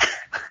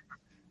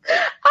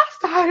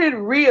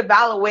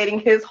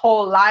reevaluating his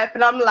whole life,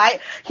 and I'm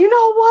like, you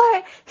know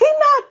what? He's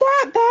not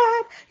that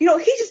bad. You know,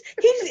 he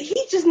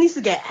just needs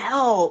to get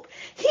help.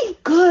 He's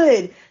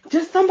good.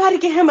 Just somebody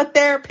get him a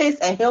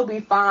therapist and he'll be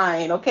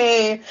fine,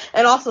 okay?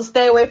 And also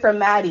stay away from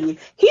Maddie.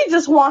 He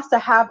just wants to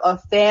have a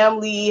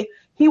family.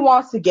 He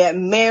wants to get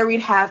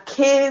married, have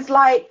kids.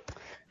 Like,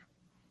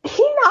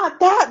 He not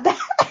that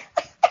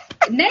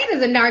bad. Nate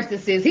is a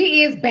narcissist.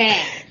 He is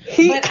bad.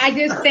 But I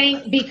just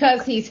think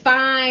because he's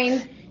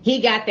fine, he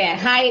got that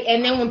height.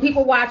 And then when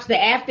people watch the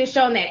after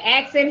show and that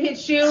accent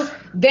hits you,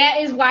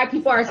 that is why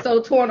people are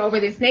so torn over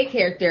this Nate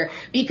character.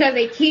 Because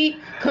they keep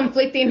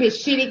conflicting his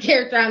shitty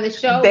character on the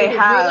show with his real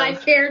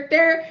life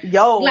character.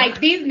 Like,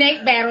 these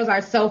Nate battles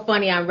are so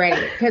funny on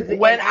Reddit.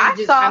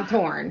 Because I'm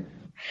torn.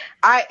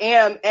 I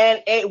am.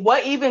 And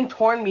what even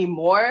torn me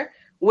more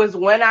was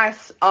when I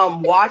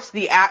watched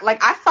the act.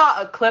 Like, I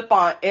saw a clip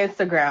on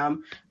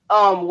Instagram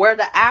where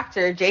the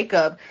actor,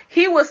 Jacob,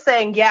 he was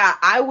saying, yeah,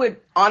 I would,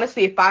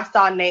 honestly, if I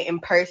saw Nate in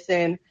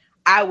person,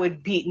 I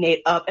would beat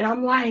Nate up. And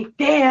I'm like,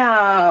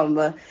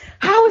 damn,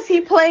 how is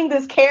he playing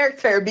this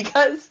character?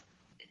 Because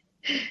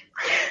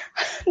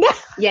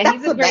yeah,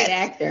 he's a great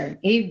actor.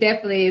 He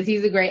definitely is.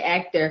 He's a great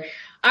actor.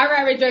 All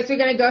right, Rejoice, we're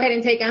going to go ahead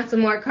and take on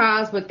some more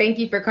calls, but thank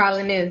you for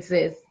calling in,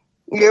 sis.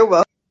 You're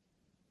welcome.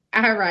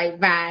 All right,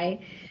 bye.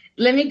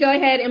 Let me go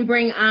ahead and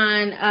bring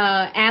on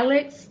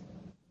Alex.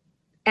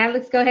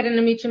 Alex, go ahead and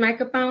unmute your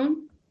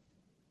microphone.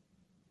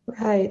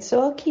 Right.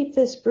 So I'll keep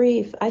this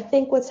brief. I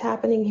think what's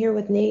happening here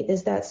with Nate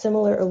is that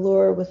similar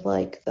allure with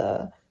like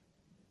the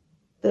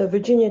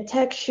Virginia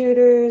Tech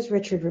shooters,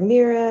 Richard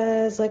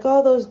Ramirez, like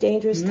all those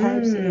dangerous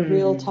types that are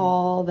real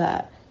tall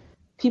that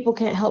people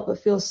can't help but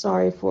feel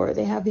sorry for.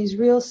 They have these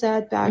real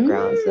sad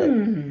backgrounds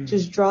that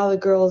just draw the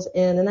girls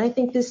in. And I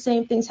think this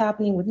same thing's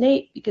happening with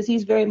Nate because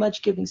he's very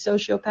much giving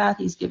sociopath.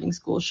 He's giving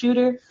school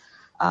shooter.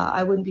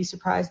 I wouldn't be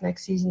surprised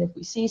next season if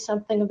we see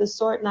something of the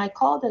sort. And I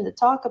called in to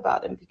talk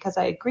about him because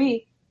I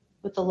agree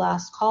with the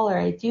last caller.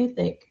 I do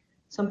think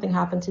something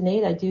happened to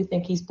Nate. I do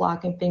think he's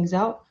blocking things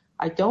out.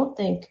 I don't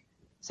think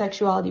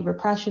sexuality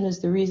repression is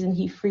the reason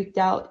he freaked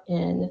out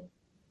in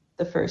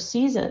the first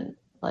season.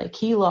 Like,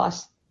 he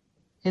lost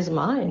his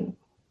mind.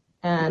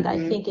 And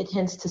I think it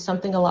hints to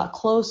something a lot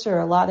closer.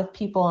 A lot of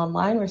people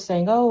online were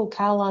saying, oh,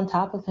 Cal on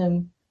top of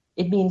him,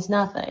 it means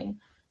nothing.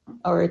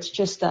 Or it's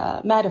just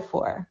a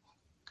metaphor.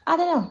 I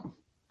don't know.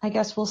 I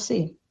guess we'll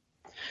see.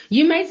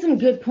 You made some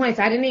good points.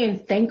 I didn't even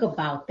think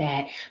about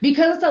that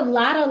because it's a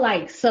lot of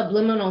like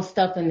subliminal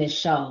stuff in this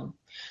show.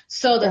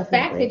 So the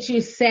fact that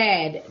you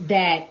said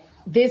that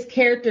this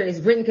character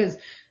is written, because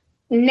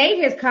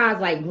Nate has caused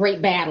like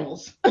great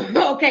battles,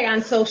 okay,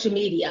 on social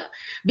media,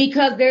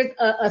 because there's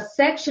a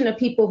section of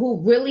people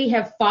who really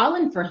have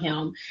fallen for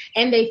him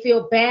and they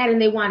feel bad and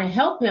they want to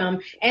help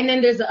him. And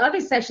then there's the other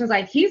sections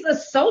like he's a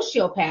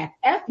sociopath,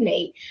 F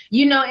Nate,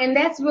 you know, and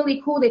that's really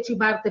cool that you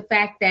brought up the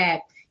fact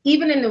that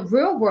even in the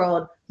real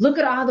world, look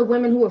at all the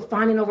women who are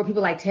fawning over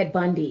people like Ted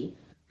Bundy,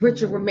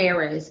 Richard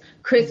Ramirez,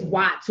 Chris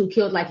Watts, who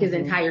killed like his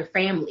entire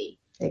family.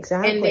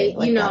 Exactly. And they,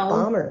 like you know, that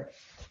bomber.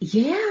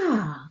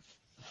 Yeah.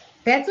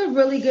 That's a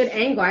really good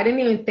angle. I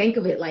didn't even think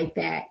of it like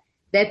that.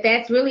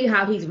 That's really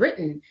how he's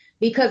written.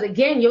 Because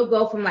again, you'll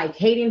go from like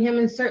hating him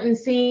in certain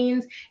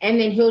scenes, and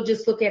then he'll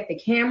just look at the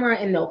camera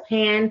and they'll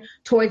pan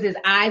towards his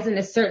eyes in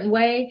a certain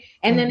way.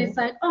 And then it's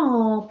like,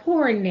 oh,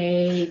 poor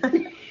Nate.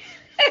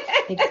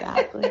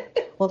 Exactly.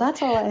 Well,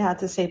 that's all I had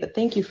to say, but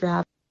thank you for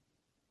having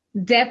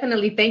me.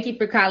 Definitely. Thank you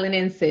for calling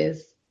in,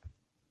 sis.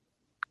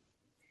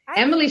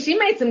 Emily, she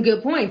made some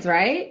good points,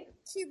 right?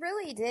 She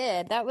really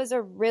did. That was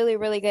a really,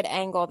 really good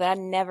angle that I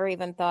never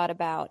even thought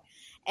about.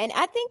 And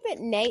I think that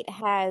Nate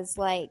has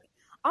like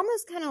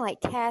almost kind of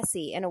like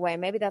Cassie in a way.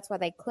 Maybe that's why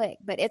they click.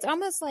 But it's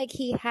almost like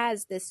he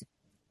has this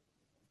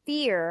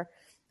fear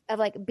of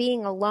like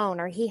being alone,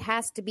 or he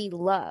has to be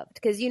loved.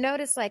 Because you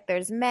notice like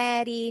there's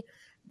Maddie,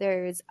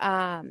 there's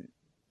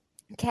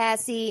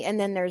Cassie, and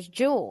then there's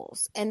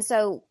Jules. And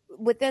so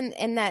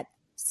in that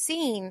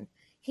scene,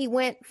 he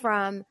went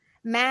from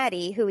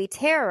Maddie, who he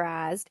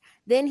terrorized,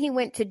 then he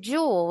went to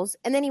Jules,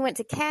 and then he went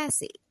to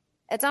Cassie.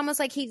 It's almost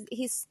like he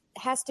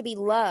has to be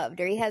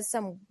loved, or he has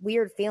some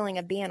weird feeling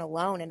of being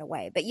alone in a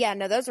way. But yeah,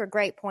 no, those were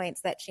great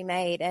points that she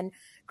made, and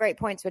great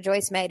points what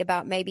Joyce made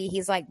about maybe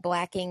he's like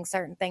blacking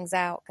certain things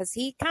out, because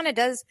he kind of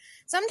does.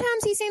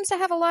 Sometimes he seems to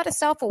have a lot of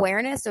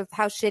self-awareness of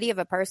how shitty of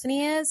a person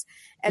he is,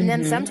 and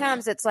then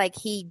sometimes it's like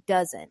he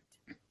doesn't.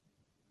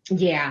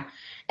 Yeah.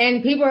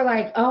 And people are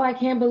like, oh, I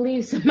can't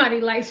believe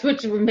somebody likes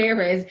Richard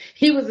Ramirez.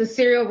 He was a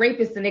serial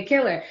rapist and a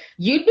killer.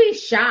 You'd be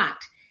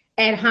shocked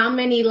at how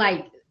many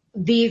like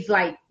these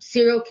like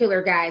serial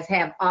killer guys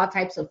have all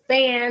types of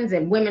fans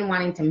and women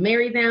wanting to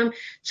marry them.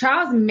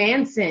 Charles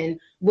Manson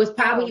was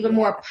probably even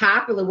more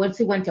popular once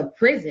he went to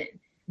prison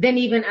than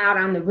even out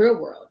on the real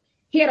world.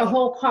 He had a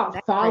whole cult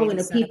following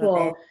of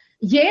people.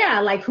 Yeah,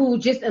 like who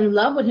just in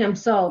love with him.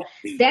 So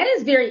that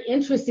is very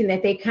interesting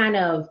that they kind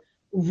of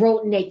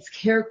wrote Nate's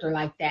character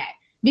like that.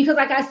 Because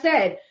like I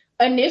said,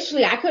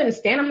 initially I couldn't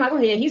stand him. I'm like, oh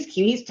yeah, he's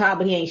cute, he's tall,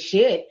 but he ain't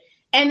shit.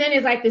 And then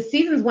it's like the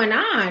seasons went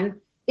on,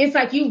 it's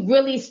like you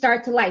really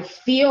start to like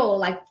feel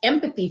like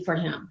empathy for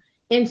him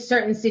in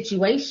certain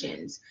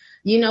situations,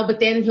 you know, but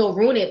then he'll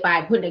ruin it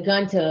by putting a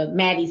gun to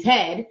Maddie's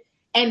head.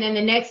 And then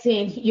the next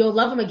thing you'll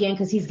love him again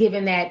because he's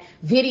given that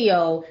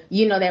video,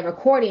 you know, that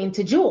recording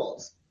to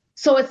Jules.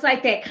 So it's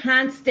like that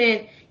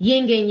constant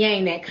yin and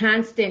yang, that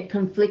constant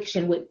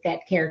confliction with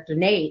that character,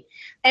 Nate.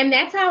 And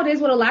that's how it is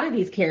with a lot of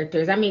these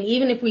characters. I mean,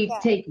 even if we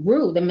take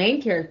Rue, the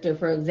main character,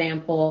 for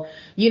example,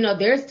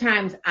 there's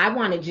times I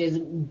want to just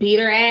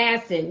beat her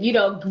ass and,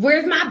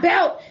 where's my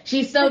belt?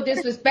 She's so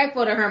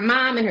disrespectful to her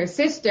mom and her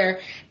sister.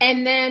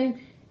 And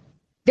then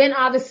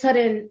all of a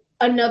sudden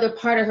another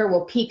part of her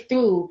will peek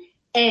through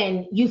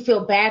and you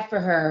feel bad for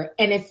her.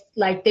 And it's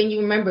like, then you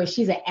remember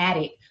she's an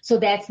addict. So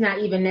that's not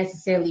even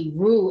necessarily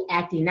Rue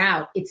acting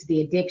out. It's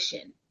the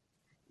addiction.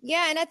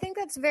 Yeah, and I think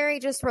that's very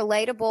just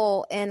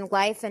relatable in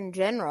life in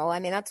general. I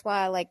mean, that's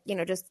why I like,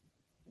 just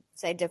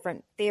say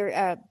different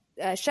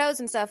shows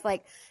and stuff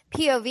like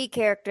POV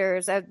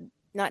characters,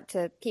 not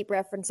to keep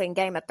referencing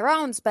Game of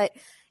Thrones, but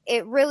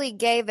it really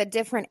gave a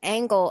different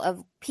angle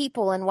of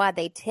people and why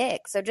they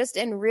tick. So just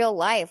in real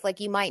life, like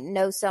you might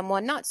know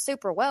someone not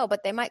super well,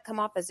 but they might come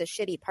off as a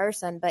shitty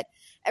person, but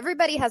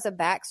everybody has a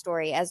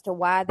backstory as to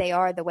why they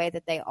are the way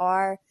that they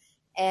are.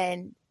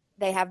 And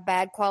they have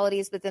bad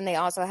qualities, but then they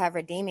also have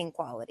redeeming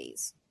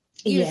qualities.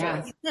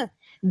 Usually. Yeah.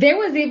 There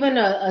was even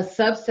a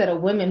subset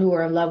of women who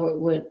were in love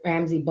with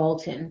Ramsay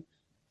Bolton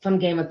from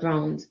Game of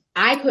Thrones.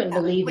 I couldn't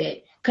believe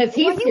it because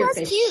he scared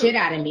the shit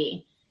out of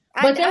me.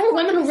 But there were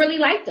women who really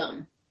liked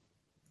him.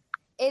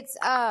 It's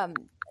I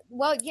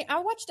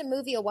watched a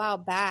movie a while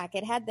back.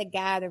 It had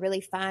the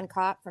really fine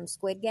cop from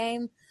Squid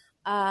Game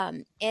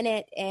in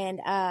it, and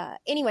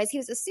anyways, he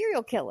was a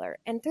serial killer.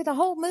 And through the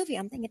whole movie,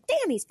 I'm thinking,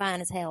 damn, he's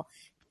fine as hell.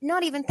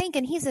 Not even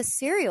thinking he's a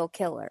serial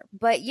killer.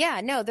 But yeah,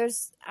 no,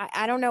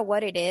 I don't know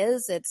what it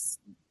is. It's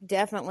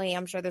definitely,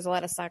 I'm sure there's a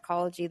lot of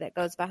psychology that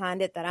goes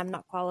behind it that I'm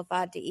not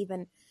qualified to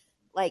even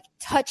like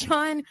touch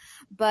on.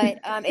 But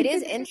it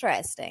is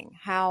interesting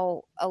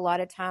how a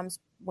lot of times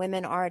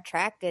women are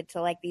attracted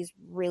to like these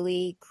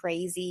really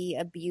crazy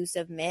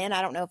abusive men.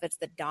 I don't know if it's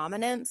the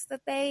dominance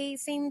that they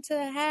seem to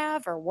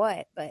have or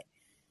what, but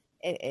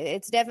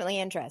it's definitely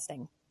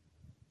interesting.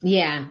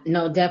 Yeah,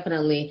 no,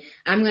 definitely.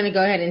 I'm going to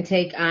go ahead and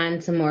take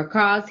on some more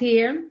calls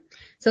here.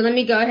 So let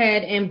me go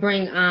ahead and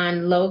bring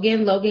on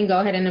Logan. Logan, go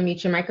ahead and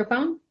unmute your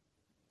microphone.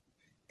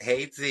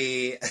 Hey,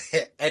 T.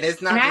 And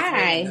it's not Hi. just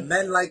men. The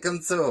men like him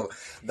too.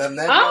 The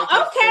men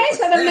okay.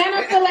 So the men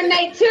are feeling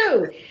Nate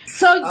too.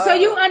 So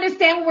you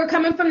understand where we're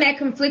coming from, that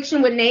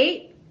confliction with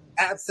Nate?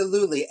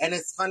 Absolutely. And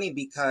it's funny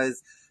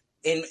because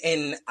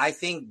in I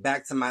think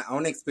back to my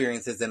own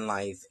experiences in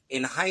life.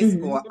 In high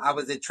school, I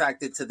was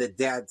attracted to the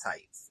dad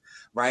types.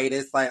 Right?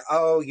 It's like,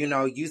 oh,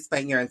 you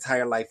spent your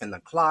entire life in the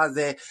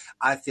closet.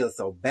 I feel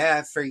so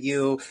bad for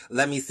you.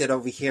 Let me sit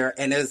over here.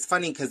 And it was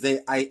funny because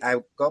I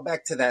go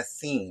back to that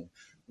scene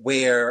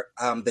where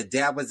the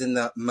dad was in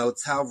the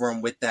motel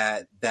room with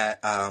that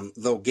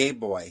little gay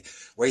boy,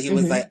 where he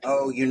was like,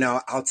 oh,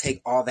 I'll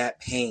take all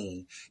that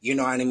pain, you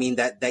know what I mean,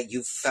 that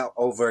you felt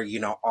over,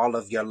 all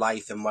of your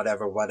life and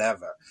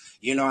whatever.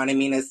 You know what I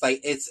mean? It's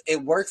like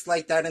it works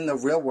like that in the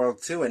real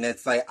world too. And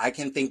it's like I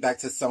can think back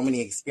to so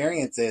many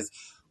experiences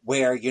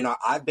where,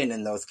 I've been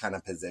in those kind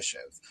of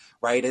positions,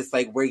 right? It's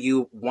like where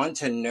you want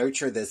to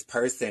nurture this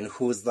person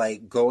who's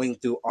like going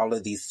through all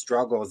of these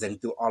struggles and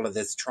through all of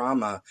this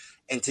trauma,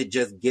 and to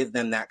just give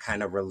them that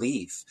kind of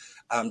relief,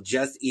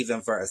 just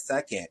even for a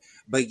second.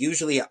 But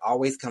usually it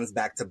always comes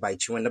back to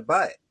bite you in the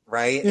butt,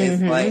 right?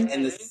 It's like,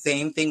 and the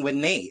same thing with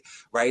Nate,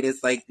 right?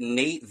 It's like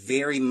Nate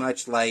very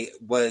much like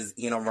was,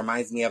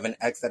 reminds me of an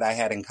ex that I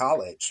had in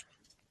college,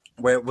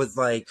 where it was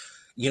like,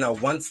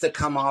 wants to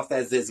come off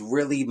as this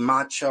really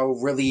macho,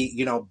 really,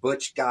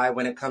 butch guy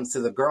when it comes to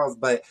the girls.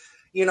 But,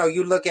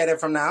 you look at it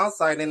from the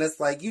outside and it's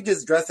like, you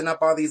just dressing up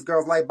all these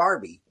girls like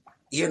Barbie.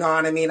 You know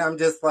what I mean? I'm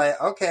just like,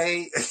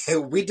 okay,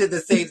 we did the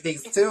same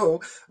things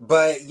too,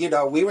 but,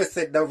 we were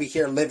sitting over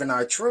here living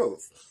our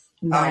truth.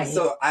 Right.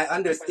 So I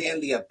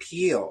understand the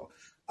appeal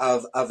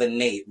of a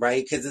Nate,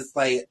 right? Because it's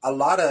like a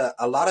lot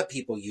of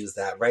people use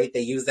that, right?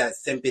 They use that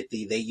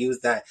sympathy. They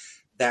use that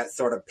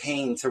sort of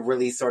pain to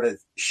really sort of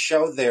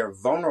show their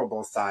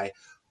vulnerable side.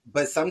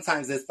 But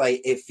sometimes it's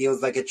like, it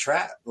feels like a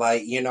trap,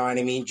 like, you know what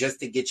I mean? Just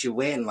to get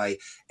you in,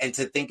 like, and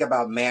to think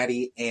about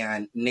Maddie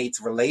and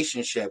Nate's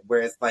relationship,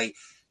 where it's like,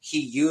 he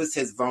used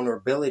his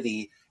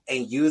vulnerability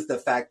and used the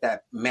fact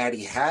that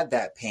Maddie had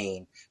that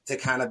pain to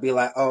kind of be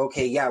like, oh,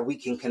 okay, yeah, we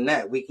can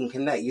connect.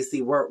 You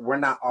see, we're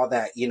not all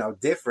that,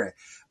 different,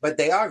 but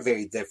they are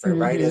very different,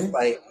 right? It's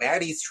like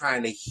Maddie's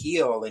trying to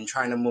heal and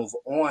trying to move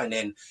on.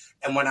 And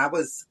when I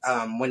was,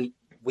 when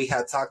we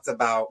had talked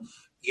about,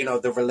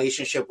 the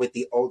relationship with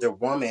the older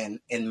woman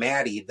and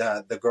Maddie,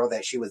 the girl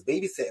that she was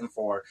babysitting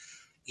for,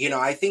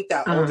 I think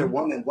that older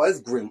woman was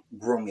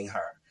grooming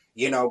her.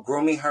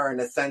 Grooming her in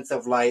a sense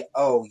of like,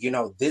 oh,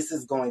 this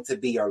is going to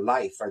be your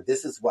life, or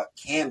this is what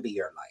can be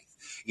your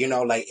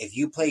life. Like if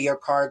you play your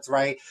cards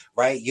right,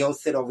 you'll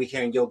sit over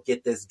here and you'll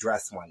get this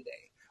dress one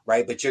day,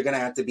 right? But you're going to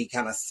have to be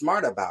kind of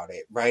smart about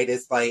it, right?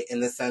 It's like in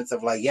the sense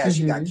of like, yes,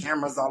 you got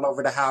cameras all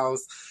over the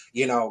house,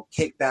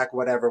 kickback,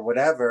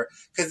 whatever.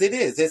 Because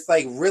it's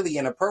like really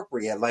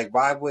inappropriate. Like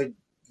why would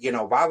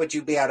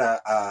you be at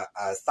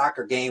a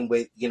soccer game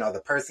with,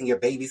 the person you're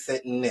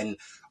babysitting and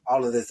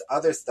all of this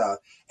other stuff.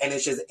 And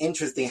it's just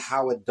interesting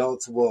how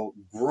adults will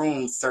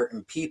groom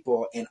certain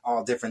people in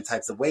all different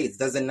types of ways.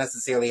 Doesn't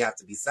necessarily have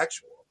to be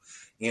sexual,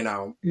 you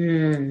know.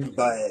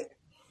 But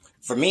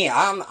for me,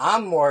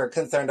 I'm more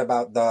concerned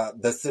about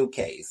the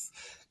suitcase.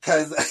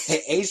 Because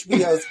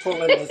HBO's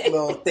pulling this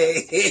little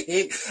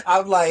thing.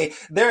 I'm like,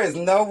 there is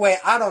no way.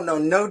 I don't know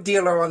no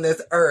dealer on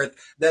this earth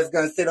that's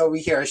going to sit over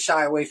here and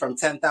shy away from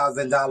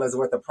 $10,000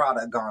 worth of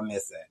product gone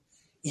missing.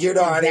 You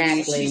know what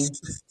I mean?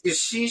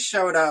 She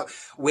showed up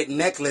with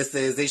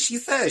necklaces, and she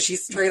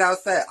straight out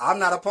said, I'm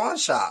not a pawn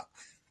shop.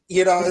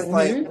 You know, it's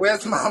like,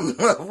 where's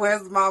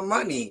my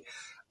money?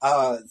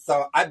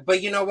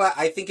 But you know what?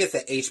 I think it's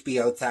an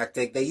HBO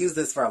tactic. They use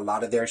this for a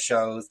lot of their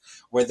shows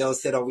where they'll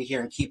sit over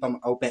here and keep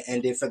them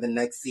open-ended for the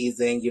next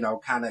season, you know,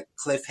 kind of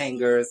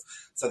cliffhangers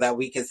so that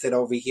we can sit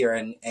over here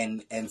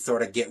and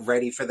sort of get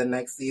ready for the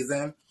next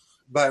season.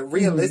 But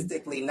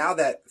realistically, now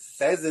that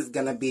Fez is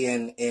going to be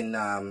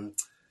in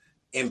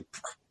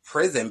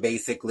prison,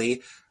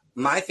 basically,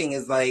 my thing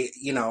is like,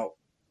 you know,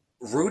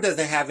 Rue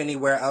doesn't have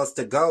anywhere else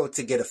to go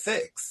to get a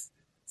fix.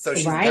 So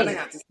she's going to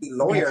have to see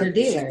lawyer.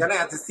 She's going to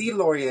have to see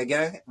lawyer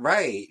again.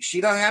 Right. She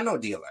don't have no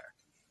dealer.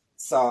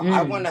 So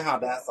I wonder how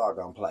that's all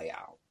going to play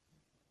out.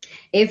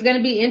 It's going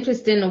to be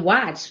interesting to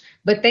watch.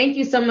 But thank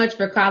you so much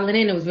for calling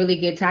in. It was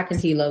really good talking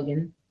to you,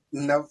 Logan.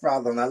 No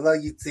problem. I love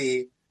you,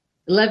 T.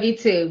 Love you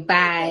too. Bye.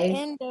 At the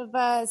end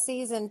of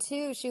season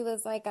 2, she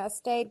was like, I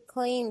stayed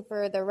clean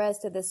for the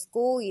rest of the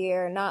school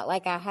year, not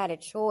like I had a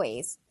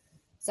choice.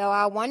 So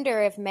I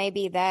wonder if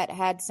maybe that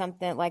had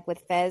something like with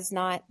Fez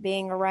not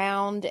being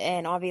around.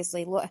 And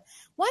obviously, one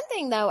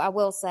thing though, I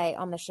will say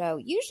on the show,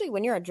 usually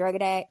when you're a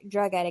drug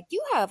addict,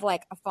 you have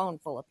like a phone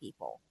full of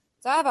people.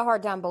 So I have a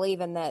hard time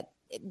believing that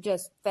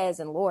just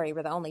Fez and Lori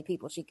were the only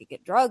people she could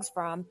get drugs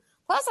from.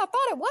 Plus, I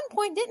thought at one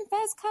point, didn't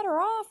Fez cut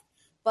her off?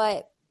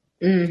 But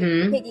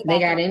they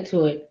got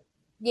into it.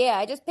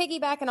 Yeah, just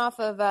piggybacking off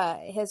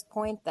of his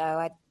point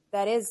though,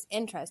 that is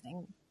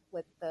interesting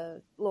with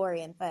the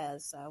Lori and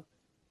Fez. So.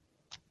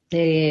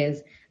 It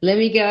is. Let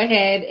me go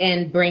ahead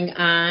and bring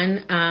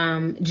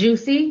on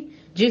Juicy.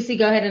 Juicy,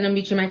 go ahead and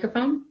unmute your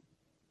microphone.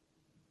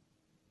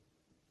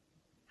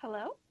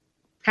 Hello?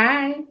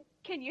 Hi.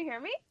 Can you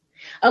hear me?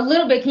 A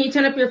little bit. Can you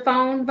turn up your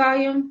phone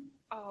volume?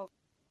 Oh.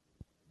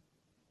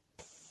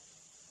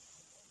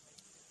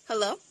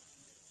 Hello?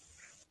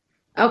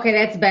 Okay,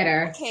 that's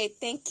better. Okay,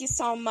 thank you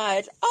so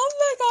much. Oh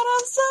my God,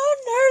 I'm so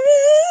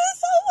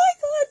nervous. Oh my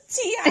God,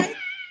 T.I.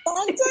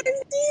 long-time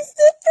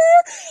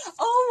D-Zipper.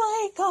 Oh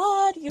my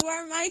God, you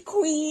are my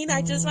queen.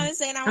 I just want to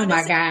say, and I want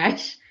to say,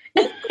 gosh.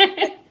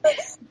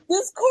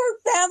 Discord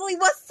family,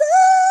 what's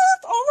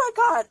up? Oh my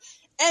God.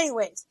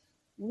 Anyways,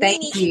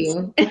 thank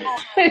you.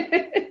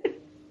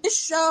 This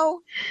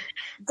show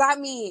got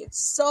me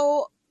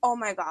so, oh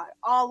my God,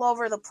 all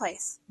over the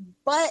place.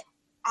 But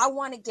I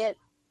want to get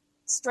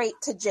straight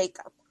to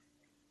Jacob.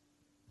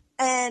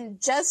 And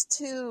just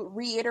to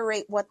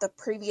reiterate what the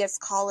previous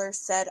caller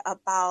said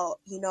about,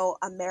 you know,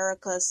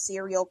 America's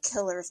serial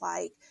killers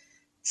like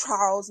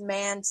Charles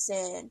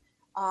Manson,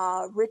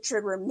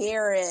 Richard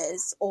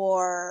Ramirez,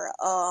 or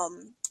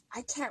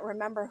I can't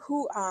remember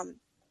who,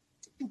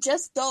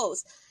 just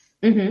those.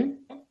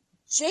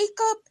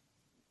 Jacob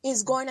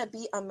is going to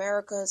be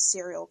America's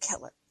serial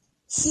killer.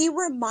 He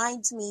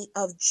reminds me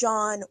of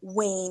John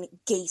Wayne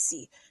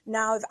Gacy.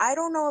 Now, if I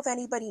don't know if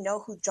anybody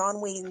know who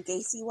John Wayne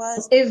Gacy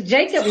was. Is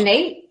Jacob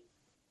Nate?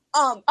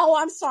 Oh,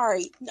 I'm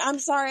sorry. I'm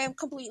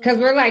completely. Because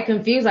we're like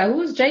confused. Like,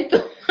 who's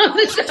Jacob on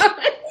the show?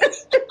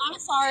 I'm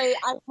sorry.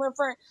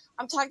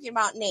 I'm talking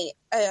about Nate.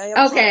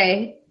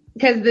 Okay.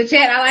 Because the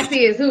chat, all I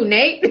see is who?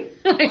 Nate?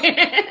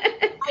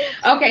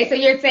 Okay, so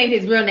you're saying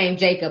his real name,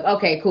 Jacob.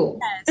 Okay, cool.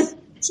 Yes,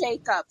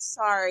 Jacob.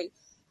 Sorry.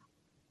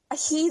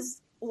 He's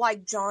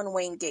like John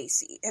Wayne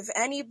Gacy. If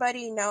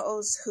anybody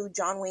knows who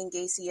John Wayne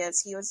Gacy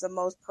is, he was the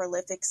most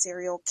prolific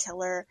serial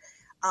killer.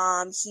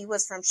 He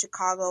was from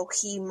Chicago.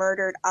 He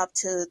murdered up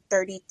to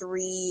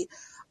 33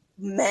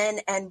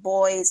 men and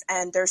boys,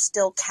 and they're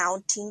still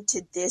counting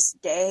to this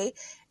day.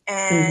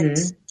 And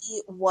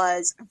he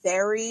was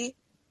very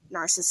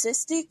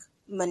narcissistic,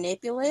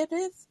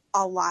 manipulative,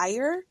 a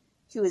liar.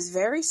 He was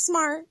very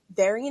smart,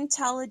 very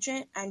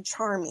intelligent, and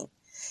charming.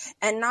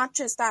 And not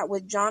just that,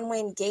 with John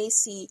Wayne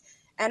Gacy,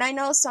 and I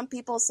know some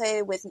people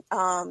say with,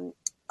 sorry,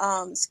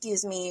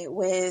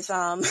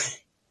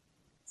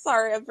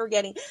 I'm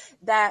forgetting,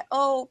 that,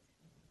 oh,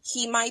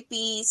 he might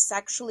be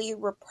sexually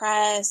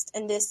repressed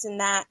and this and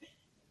that.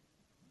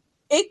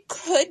 It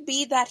could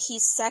be that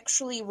he's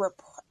sexually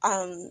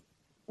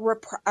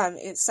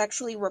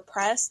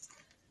repressed,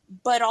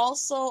 but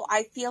also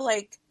I feel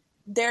like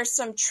there's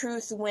some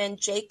truth when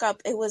Jacob,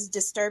 it was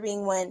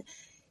disturbing when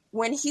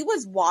he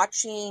was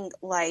watching,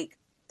 like,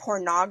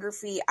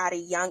 pornography at a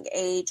young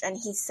age, and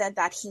he said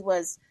that he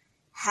was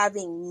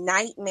having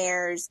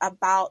nightmares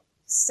about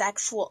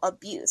sexual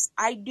abuse.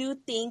 I do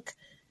think,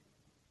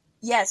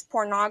 yes,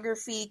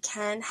 pornography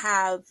can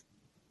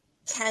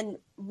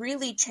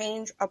really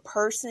change a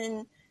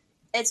person,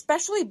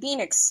 especially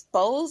being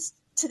exposed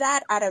to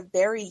that at a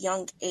very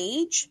young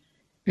age.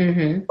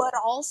 Mm-hmm. But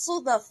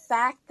also the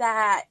fact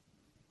that,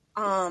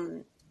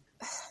 the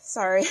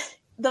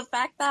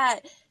fact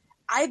that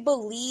I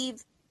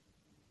believe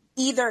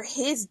either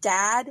his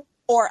dad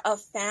or a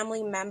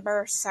family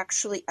member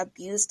sexually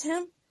abused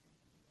him,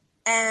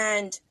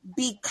 and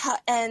the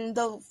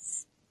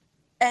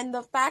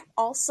fact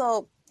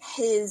also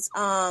his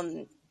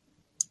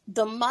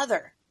the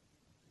mother,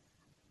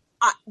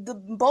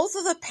 both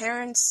of the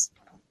parents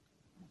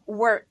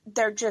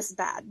they're just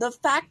bad. The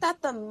fact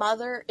that the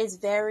mother is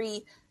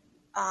very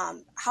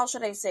how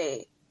should I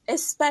say,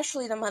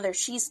 especially the mother,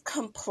 she's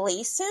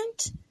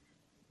complacent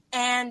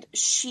and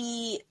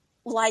she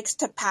likes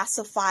to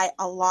pacify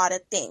a lot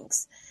of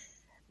things.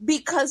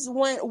 Because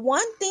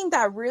one thing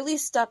that really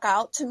stuck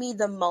out to me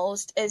the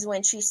most is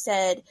when she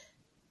said,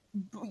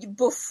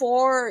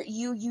 before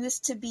you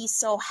used to be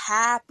so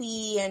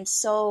happy and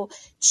so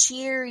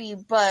cheery,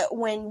 but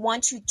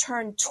once you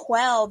turn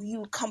 12,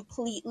 you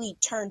completely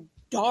turn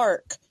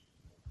dark.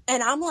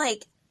 And I'm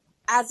like,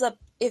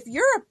 if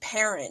you're a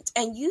parent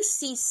and you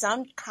see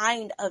some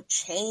kind of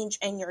change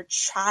in your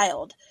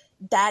child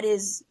that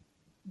is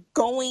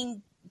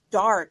going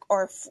dark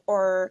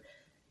or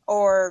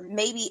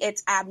maybe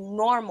it's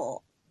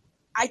abnormal,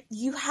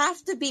 you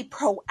have to be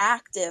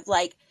proactive,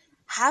 like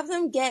have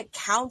them get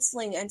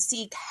counseling and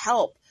seek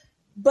help.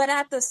 But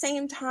at the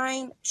same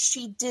time,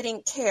 she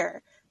didn't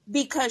care,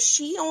 because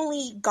she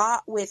only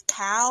got with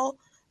Cal.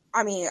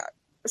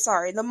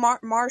 Marsha,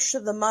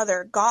 the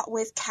mother, got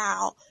with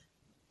Cal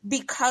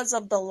because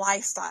of the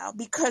lifestyle.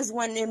 Because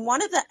when in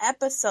one of the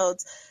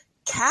episodes,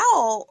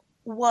 Cal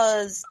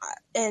was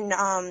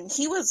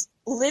he was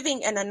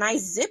living in a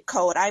nice zip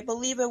code. I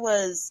believe it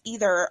was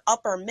either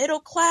upper middle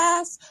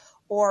class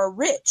or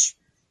rich,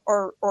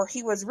 or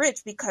he was rich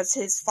because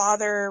his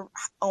father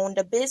owned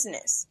a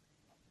business.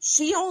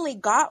 She only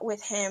got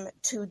with him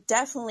to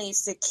definitely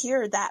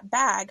secure that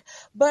bag,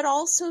 but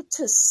also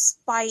to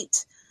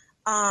spite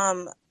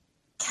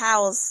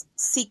Cal's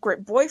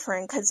secret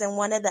boyfriend, because in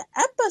one of the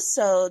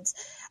episodes,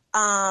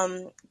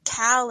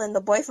 Cal and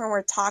the boyfriend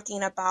were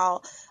talking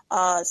about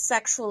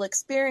sexual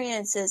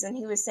experiences, and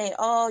he was saying,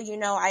 oh,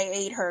 I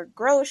ate her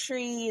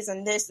groceries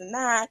and this and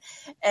that,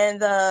 and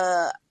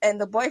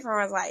the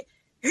boyfriend was like,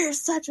 you're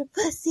such a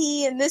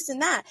pussy and this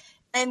and that.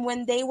 And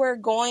when they were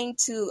going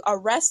to a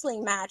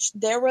wrestling match,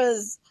 there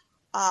was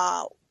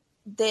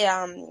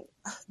the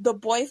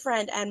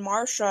boyfriend and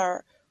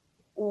Marsha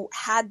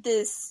had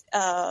this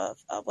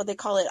what they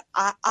call it,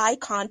 eye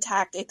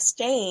contact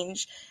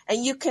exchange,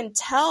 and you can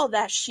tell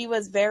that she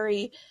was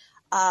very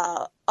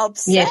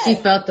upset. Yeah, she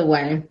felt the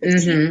way. Mm-hmm.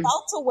 She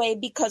felt a way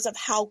because of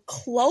how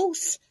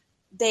close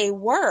they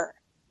were.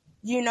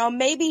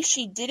 Maybe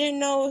she didn't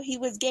know he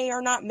was gay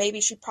or not.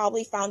 Maybe she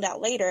probably found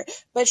out later.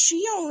 But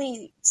she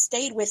only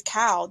stayed with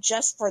Cal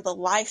just for the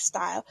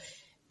lifestyle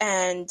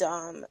and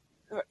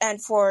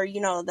for,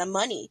 the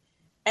money.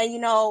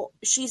 And,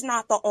 she's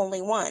not the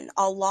only one.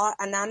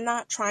 And I'm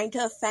not trying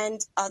to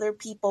offend other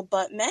people,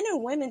 but men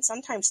and women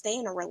sometimes stay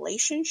in a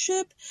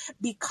relationship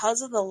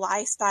because of the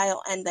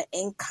lifestyle and the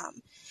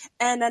income.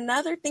 And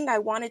another thing I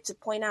wanted to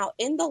point out,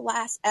 in the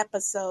last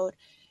episode,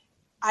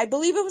 I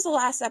believe it was the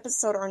last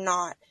episode or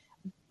not,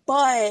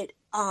 but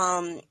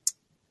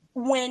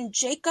when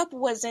Jacob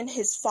was in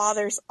his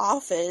father's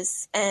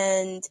office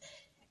and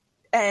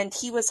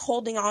he was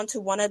holding on to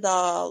one of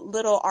the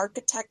little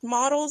architect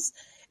models,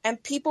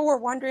 and people were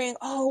wondering,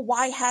 oh,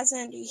 why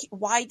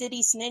did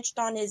he snitched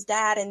on his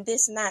dad and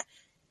this and that?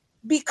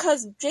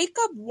 Because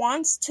Jacob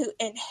wants to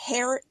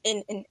inherit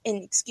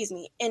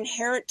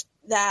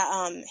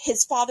that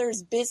his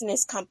father's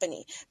business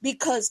company,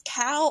 because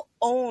Cal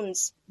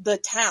owns the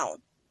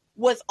town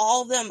with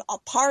all them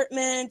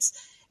apartments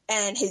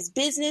and his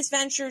business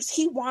ventures.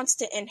 He wants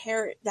to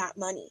inherit that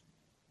money.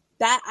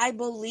 That, I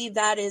believe,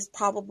 that is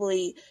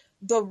probably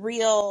the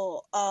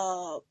real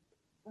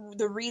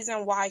the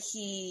reason why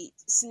he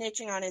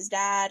snitching on his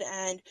dad,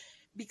 and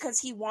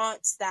because he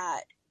wants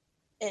that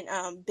in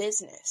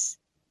business.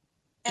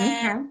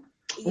 And,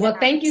 okay. Well,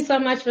 thank you so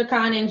much for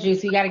calling in,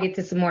 Juice. We got to get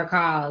to some more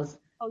calls.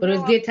 But it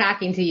was good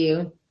talking to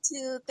you.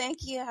 Too. Thank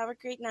you. Have a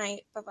great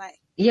night. Bye-bye.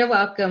 You're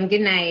welcome.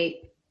 Good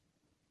night.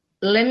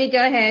 Let me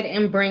go ahead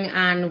and bring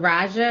on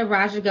Raja.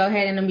 Raja, go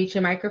ahead and unmute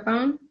your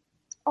microphone.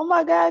 Oh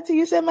my God, T,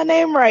 you said my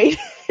name right.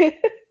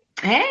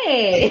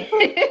 Hey.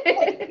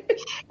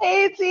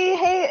 Hey T,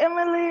 hey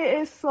Emily.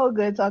 It's so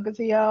good talking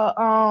to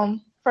y'all.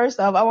 First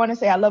off, I want to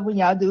say I love when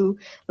y'all do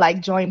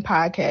like joint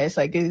podcasts.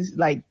 Like, it's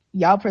like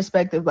y'all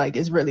perspective like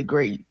is really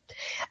great.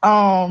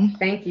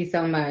 Thank you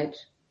so much.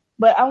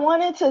 But I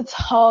wanted to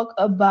talk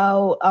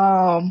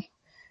about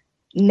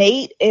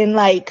Nate and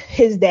like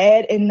his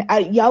dad,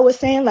 and y'all was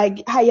saying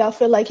like how y'all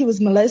feel like he was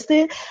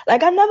molested.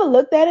 Like, I never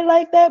looked at it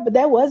like that, but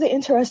that was an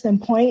interesting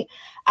point.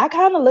 I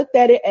kind of looked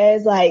at it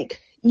as like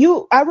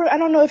I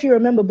don't know if you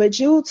remember, but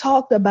you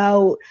talked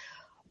about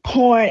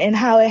porn and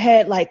how it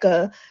had like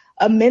a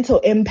mental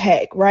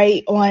impact,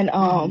 right,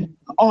 on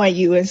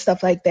you and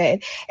stuff like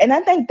that. And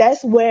I think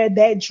that's where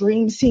that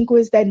dream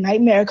sequence, that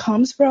nightmare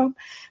comes from,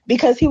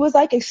 because he was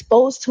like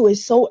exposed to it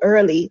so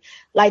early,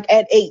 like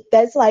at 8.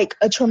 That's like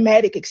a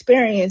traumatic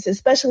experience,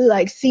 especially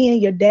like seeing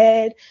your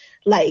dad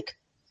like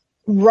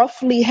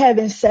roughly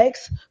having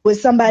sex with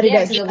somebody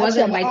that's because it not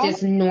wasn't your like mom.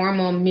 just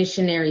normal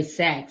missionary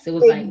sex. It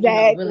was like, you know,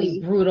 Exactly. really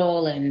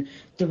brutal and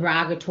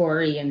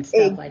derogatory and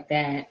stuff like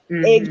that.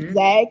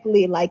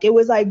 Exactly. Like it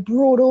was like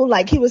brutal.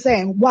 Like he was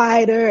saying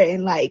wider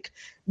and like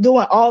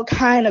doing all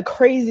kind of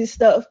crazy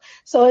stuff.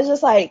 So it's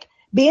just like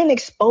being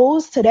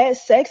exposed to that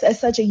sex at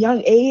such a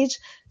young age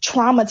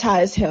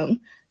traumatized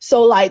him.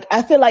 So like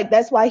I feel like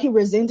that's why he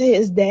resented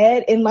his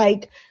dad, and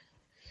like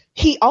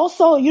he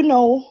also, you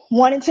know,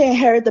 wanted to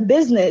inherit the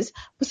business.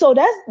 So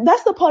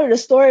that's the part of the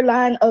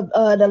storyline of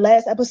the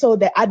last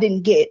episode that I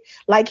didn't get.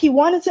 Like he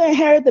wanted to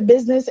inherit the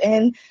business,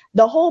 and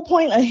the whole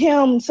point of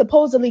him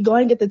supposedly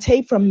going to get the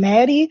tape from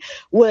Maddie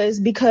was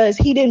because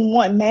he didn't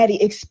want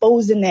Maddie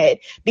exposing that,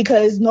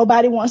 because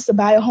nobody wants to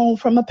buy a home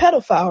from a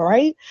pedophile,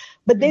 right?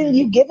 But then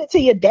you give it to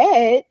your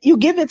dad, you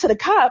give it to the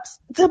cops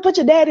to put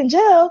your dad in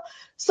jail.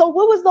 So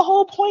what was the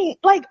whole point?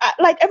 Like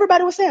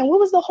everybody was saying, what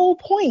was the whole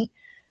point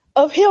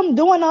of him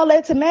doing all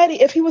that to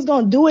Maddie if he was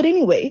going to do it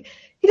anyway?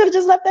 He could have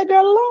just left that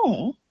girl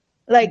alone.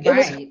 Like, it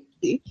was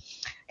crazy.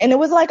 And it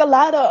was like a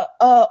lot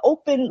of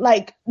open,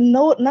 like,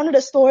 none of the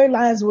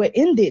storylines were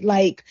ended.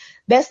 Like,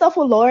 that stuff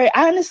with Lori,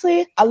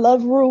 honestly, I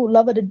love Rue,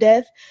 love her to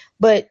death,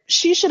 but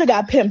she should have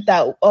got pimped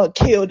out or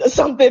killed or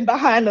something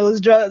behind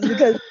those drugs,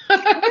 because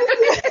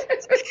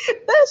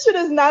that shit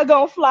is not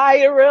going to fly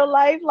in real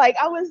life. Like,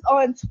 I was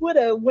on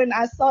Twitter when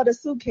I saw the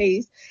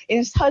suitcase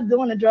and her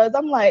doing the drugs.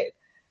 I'm like,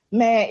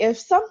 man, if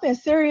something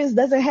serious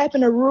doesn't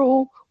happen to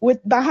Rue with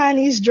behind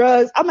these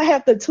drugs, I'm gonna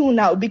have to tune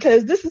out,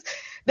 because this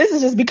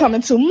is just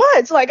becoming too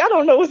much. Like, I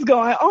don't know what's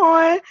going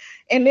on.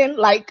 And then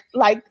like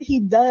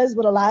he does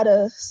with a lot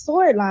of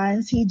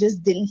storylines, he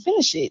just didn't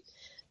finish it.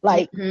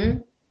 Like,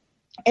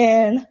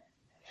 and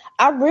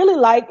I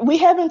really we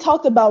haven't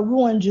talked about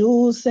Rue and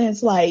Jules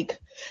since, like,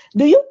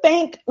 do you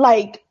think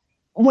like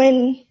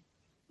when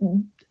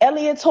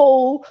Elliot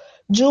told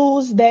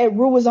Jules that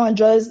Rue was on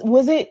drugs,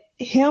 was it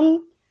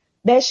him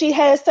that she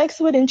had sex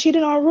with and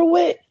cheated on Rue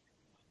with?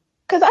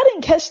 Because I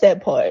didn't catch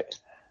that part.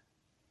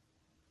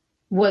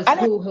 Was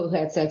who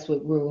had sex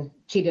with Rue,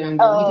 cheated on Rue? You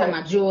talking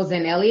about Jules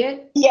and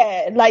Elliot?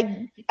 Yeah, like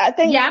I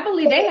think. Yeah, I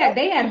believe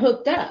they had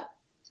hooked up.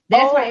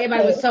 That's why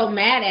everybody was so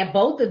mad at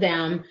both of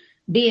them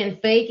being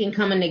fake and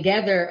coming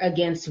together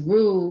against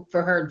Rue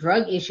for her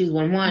drug issues.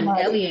 When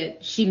Elliot,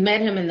 she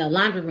met him in the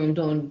laundry room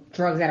doing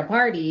drugs at a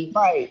party.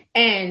 Right.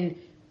 And,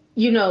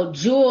 you know,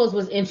 Jules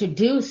was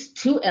introduced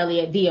to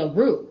Elliot via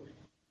Rue.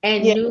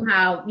 And knew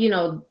how, you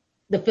know,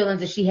 the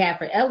feelings that she had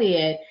for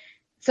Elliot.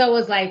 So it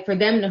was like, for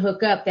them to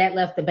hook up, that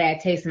left a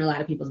bad taste in a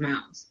lot of people's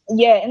mouths.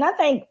 Yeah, and I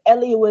think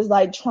Elliot was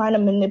like trying to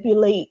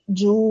manipulate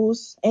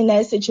Jules in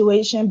that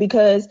situation,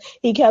 because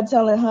he kept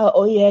telling her,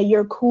 oh yeah,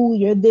 you're cool,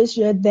 you're this,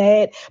 you're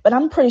that. But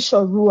I'm pretty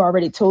sure Rue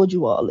already told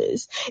you all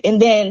this.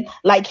 And then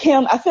like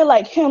I feel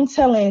like him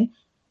telling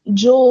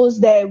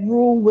Jules that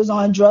Rue was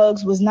on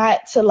drugs was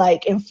not to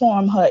like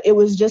inform her. It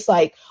was just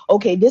like,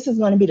 okay, this is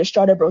going to be the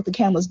straw that broke the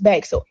camel's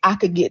back so I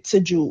could get to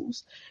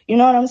Jules. You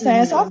know what I'm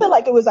saying? So I feel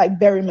like it was like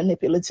very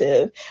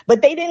manipulative,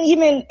 but they didn't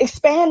even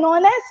expand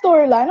on that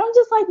storyline. I'm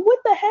just like, what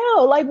the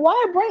hell? Like,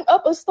 why bring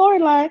up a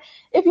storyline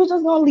if you're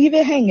just going to leave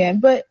it hanging?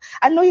 But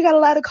I know you got a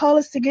lot of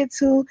callers to get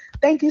to.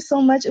 Thank you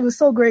so much. It was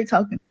so great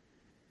talking.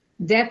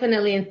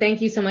 Definitely. And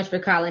thank you so much for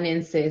calling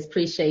in, sis.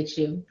 Appreciate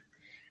you.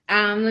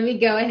 Let me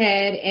go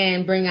ahead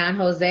and bring on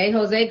Jose.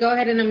 Jose, go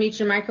ahead and unmute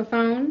your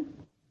microphone.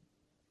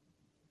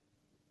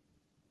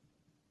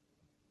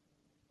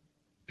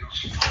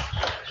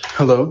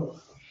 Hello.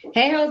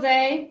 Hey,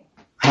 Jose.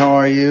 How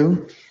are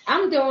you?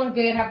 I'm doing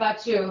good. How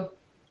about you?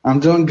 I'm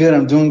doing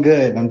good.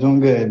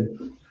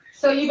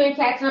 So you've been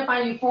catching up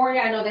on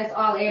Euphoria. I know that's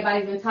all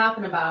everybody's been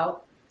talking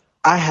about.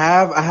 I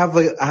have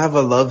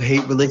a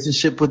love-hate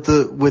relationship with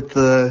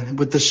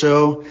the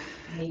show.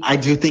 I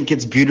do think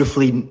it's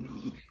beautifully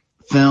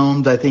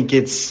filmed. I think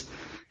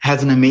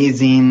has an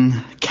amazing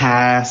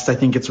cast. I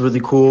think it's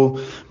really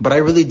cool. But I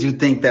really do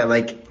think that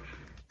like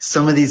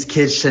some of these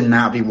kids should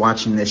not be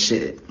watching this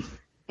shit.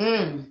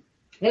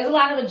 There's a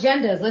lot of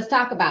agendas. Let's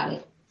talk about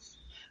it.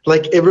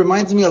 Like, it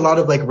reminds me a lot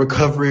of like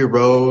Recovery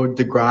Road,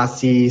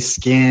 Degrassi,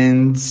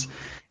 Skins.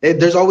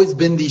 There's always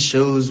been these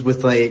shows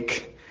with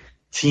like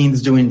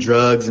teens doing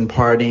drugs and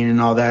partying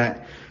and all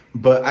that.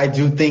 But I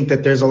do think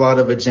that there's a lot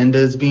of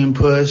agendas being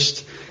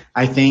pushed.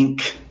 I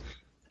think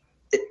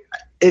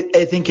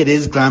it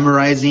is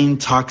glamorizing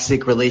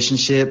toxic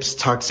relationships,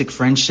 toxic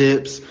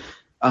friendships,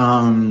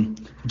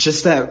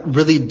 just that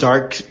really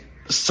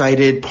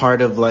dark-sided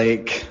part of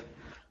like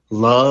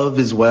love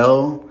as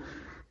well.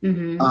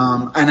 And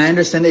I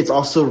understand it's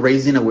also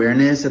raising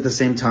awareness at the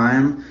same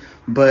time,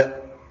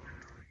 but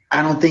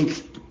I don't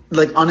think,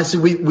 like,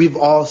 honestly, we've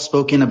all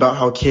spoken about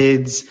how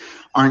kids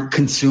aren't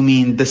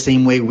consuming the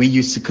same way we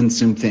used to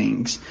consume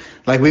things.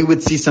 Like, we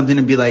would see something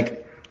and be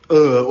like,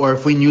 ugh, or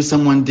if we knew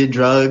someone did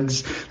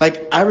drugs.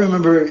 Like, I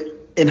remember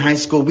in high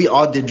school, we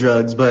all did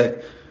drugs,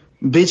 but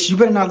bitch, you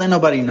better not let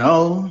nobody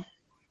know.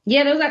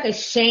 Yeah, there was like a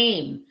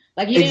shame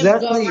Like, you didn't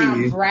Exactly. go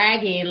around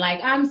bragging, like,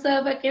 I'm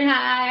so fucking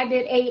high, I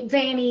did 8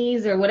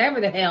 Xannies, or whatever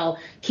the hell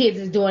kids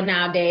is doing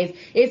nowadays.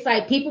 It's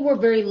like people were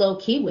very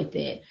low-key with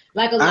it.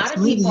 Like, a lot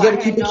Absolutely. of people, You I gotta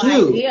had keep it no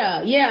cute.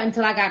 idea. Yeah,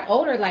 until I got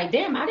older, like,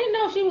 damn, I didn't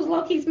know she was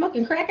low-key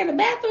smoking crack in the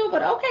bathroom,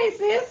 but okay,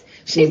 sis.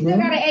 She still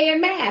got an A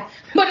in math.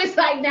 But it's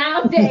like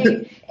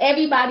nowadays,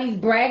 everybody's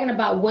bragging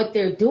about what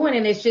they're doing,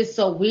 and it's just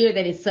so weird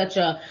that it's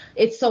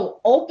so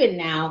open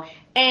now.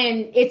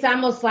 And it's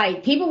almost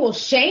like people will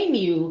shame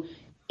you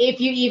if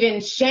you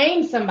even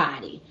shame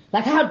somebody.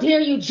 Like, how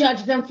dare you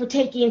judge them for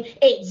taking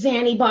 8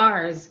 Xanny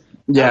bars?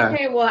 Yeah.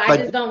 Okay, well, I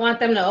just don't want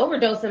them to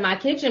overdose in my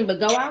kitchen,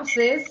 but go out,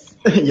 sis.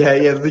 Yeah,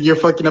 you're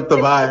fucking up the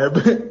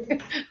vibe.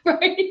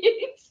 Right?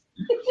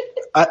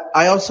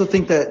 I also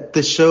think that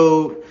the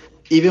show,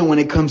 even when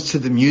it comes to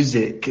the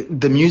music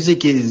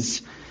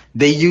is,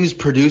 they use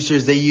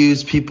producers, they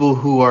use people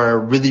who are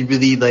really,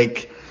 really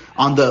like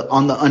on the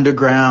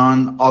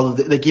underground, all of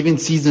the, like even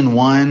season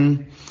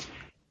 1,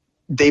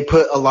 they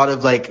put a lot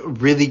of like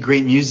really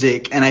great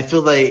music, and I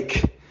feel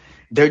like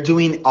they're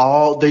using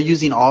all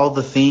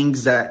the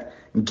things that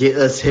get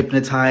us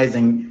hypnotized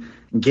and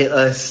get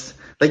us,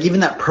 like even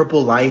that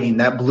purple lighting,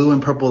 that blue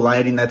and purple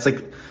lighting that's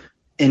like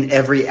in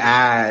every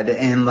ad,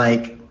 and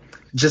like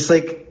just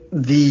like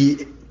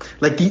these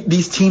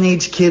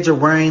teenage kids are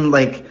wearing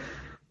like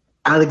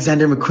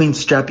Alexander McQueen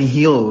strappy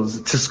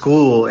heels to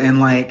school, and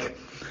like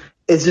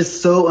it's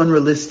just so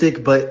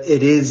unrealistic, but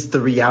it is the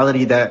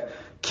reality that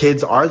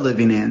kids are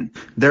living in.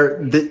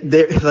 They're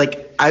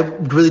like, I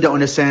really don't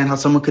understand how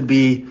someone could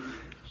be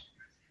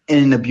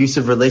in an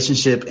abusive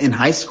relationship in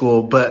high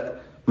school,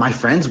 but my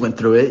friends went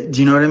through it.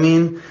 Do you know what I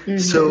mean? Mm-hmm.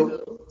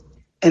 So,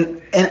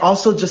 and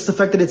also just the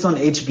fact that it's on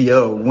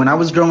HBO. When I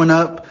was growing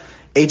up,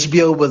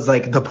 HBO was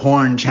like the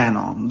porn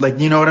channel. Like,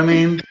 you know what I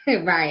mean?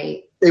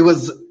 Right. It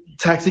was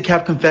Taxi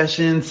Cab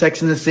Confessions,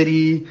 Sex and the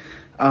City,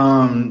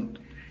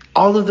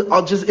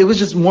 it was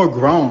just more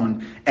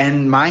grown.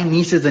 And my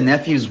nieces and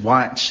nephews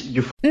watch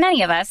Euphoria.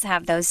 Many of us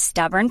have those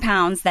stubborn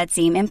pounds that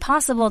seem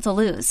impossible to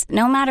lose,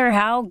 no matter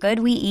how good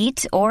we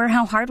eat or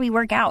how hard we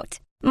work out.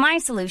 My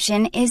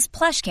solution is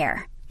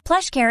PlushCare.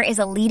 PlushCare is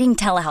a leading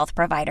telehealth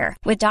provider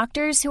with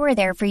doctors who are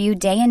there for you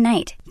day and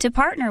night to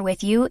partner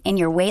with you in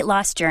your weight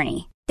loss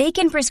journey. They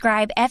can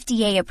prescribe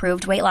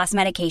FDA-approved weight loss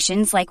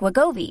medications like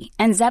Wegovy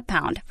and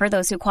Zepbound for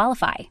those who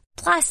qualify.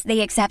 Plus,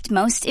 they accept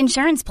most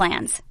insurance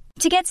plans.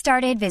 To get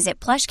started, visit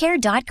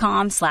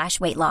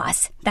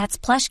plushcare.com/weightloss. That's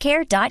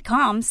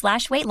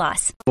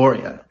plushcare.com/weightloss.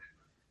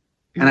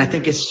 And I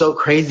think it's so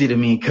crazy to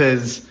me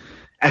because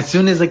as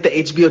soon as like the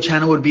HBO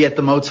channel would be at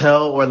the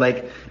motel, or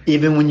like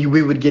even when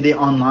we would get it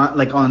online,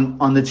 like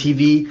on the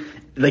TV,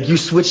 like you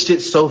switched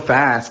it so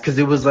fast because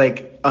it was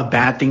like a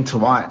bad thing to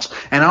watch.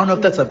 And I don't know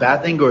if that's a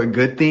bad thing or a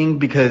good thing,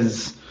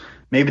 because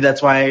maybe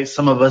that's why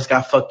some of us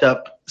got fucked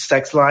up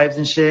sex lives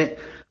and shit.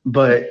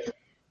 But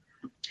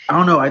I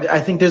don't know.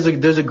 I think there's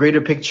a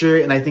greater picture,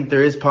 and I think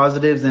there is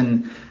positives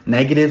and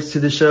negatives to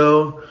the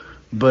show,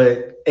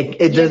 but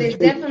there's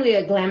definitely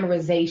a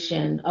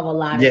glamorization of a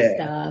lot of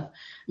stuff.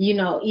 You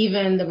know,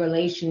 even the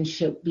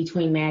relationship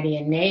between Maddie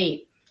and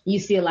Nate, you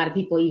see a lot of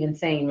people even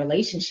saying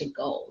relationship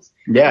goals.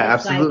 Yeah,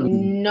 it's absolutely.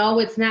 Like, no,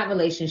 it's not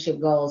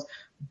relationship goals.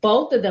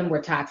 Both of them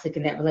were toxic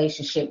in that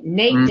relationship.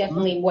 Nate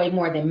definitely way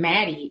more than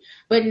Maddie,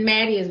 but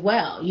Maddie as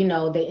well. You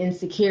know, the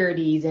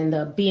insecurities and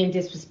the being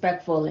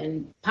disrespectful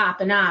and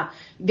popping off.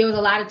 There was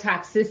a lot of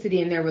toxicity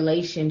in their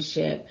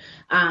relationship.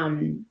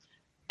 And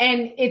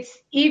it's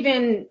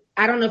even,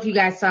 I don't know if you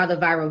guys saw the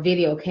viral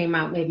video came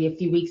out maybe a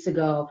few weeks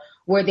ago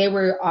where they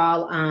were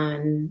all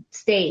on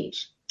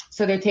stage.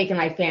 So they're taking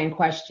like fan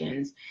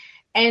questions.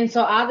 And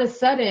so all of a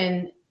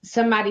sudden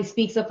somebody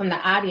speaks up from the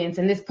audience,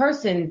 and this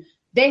person,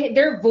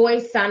 their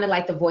voice sounded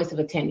like the voice of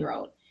a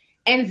 10-year-old.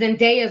 And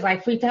Zendaya's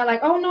like freaked out, like,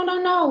 oh,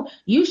 no,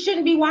 you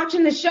shouldn't be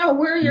watching the show.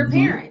 Where are your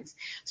parents?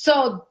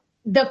 So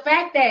the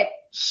fact that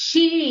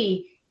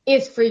she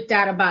is freaked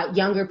out about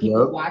younger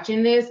people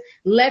watching this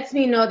lets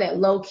me know that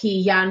low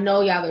key, y'all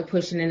know y'all are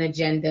pushing an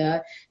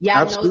agenda.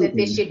 Y'all know that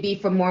this should be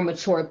for more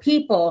mature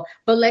people,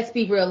 but let's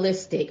be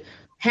realistic.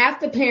 Half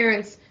the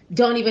parents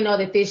don't even know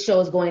that this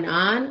show is going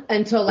on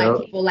until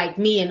people like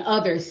me and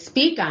others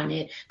speak on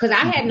it. Because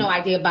I had no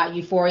idea about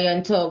Euphoria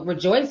until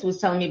Rejoice was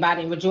telling me about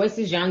it. And Rejoice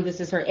is young.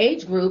 This is her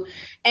age group.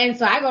 And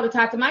so I go to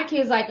talk to my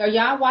kids like, are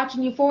y'all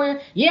watching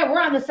Euphoria? Yeah,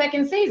 we're on the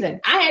 2nd season.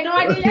 I had no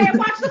idea they had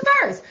watched the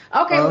first.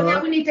 Okay, well,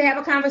 now we need to have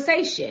a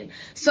conversation.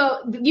 So,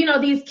 you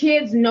know, these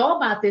kids know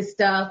about this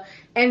stuff.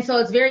 And so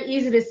it's very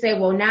easy to say,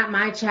 well, not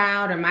my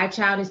child, or my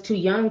child is too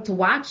young to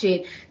watch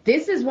it.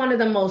 This is one of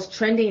the most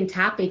trending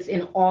topics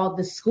in all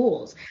the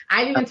schools.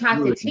 I've even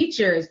talked to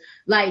teachers,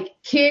 like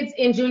kids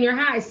in junior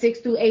high,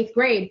 6th through 8th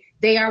grade,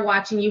 they are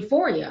watching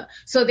Euphoria.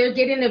 So they're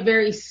getting a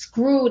very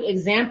screwed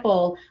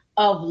example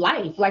of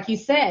life. Like you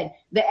said,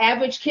 the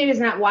average kid is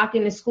not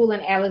walking to school in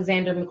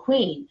Alexander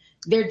McQueen.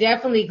 They're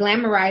definitely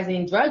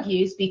glamorizing drug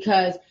use,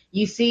 because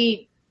you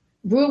see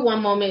Rue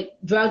one moment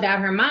drugged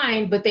out her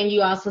mind, but then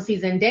you also see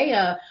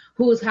Zendaya,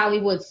 who is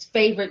Hollywood's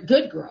favorite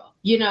good girl,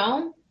 you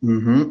know?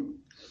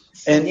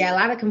 And yeah, a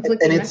lot of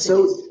conflicting and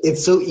messages.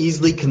 it's so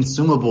easily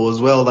consumable as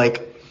well.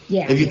 Like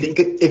Yeah.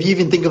 if you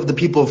even think of the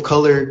people of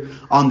color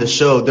on the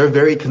show, they're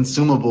very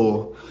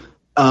consumable.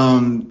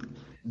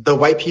 The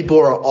white people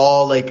are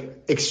all like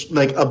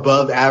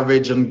above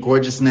average on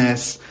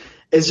gorgeousness.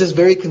 It's just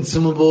very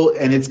consumable,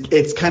 and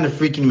it's kind of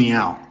freaking me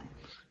out.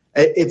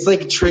 It's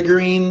like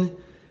triggering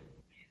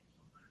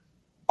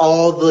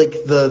all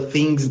the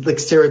things like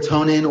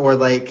serotonin, or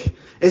like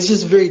it's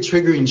just a very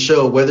triggering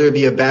show, whether it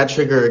be a bad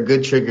trigger or a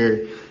good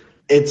trigger.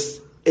 It's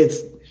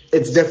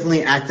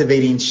definitely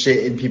activating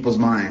shit in people's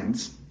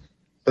minds.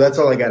 But that's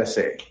all I gotta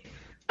say.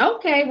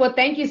 Okay, well,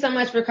 thank you so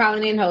much for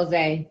calling in,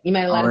 Jose. You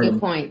made a lot of good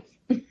points.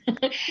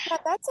 Yeah,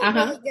 that's a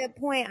really good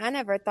point. I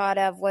never thought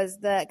of was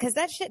because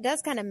that shit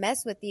does kind of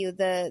mess with you.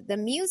 The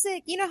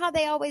music, you know how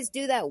they always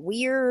do that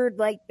weird,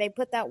 like they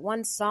put that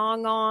one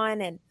song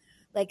on and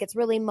like it's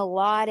really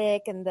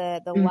melodic and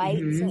the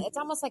lights, and it's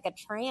almost like a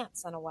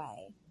trance in a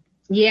way.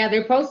 Yeah,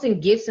 they're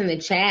posting gifs in the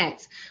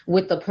chats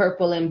with the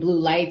purple and blue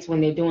lights when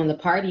they're doing the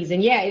parties.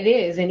 And yeah, it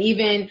is. And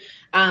even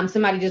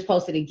somebody just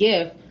posted a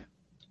gif.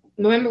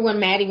 Remember when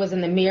Maddie was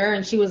in the mirror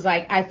and she was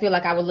like, I feel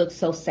like I would look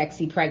so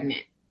sexy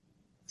pregnant.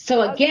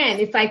 So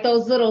again, it's like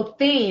those little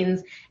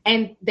things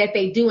and that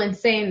they do and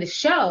say in the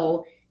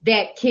show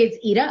that kids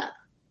eat up.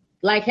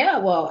 Like,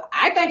 hell, well,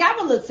 I think I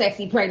would look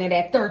sexy pregnant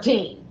at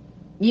 13,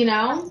 you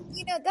know?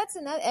 You know, that's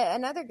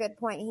another good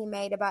point he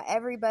made about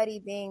everybody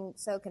being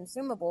so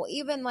consumable.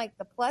 Even like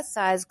the plus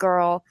size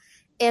girl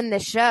in the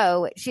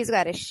show, she's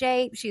got a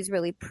shape. She's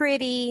really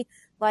pretty.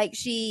 Like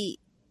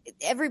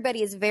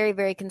everybody is very,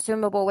 very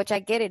consumable, which I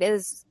get it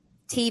is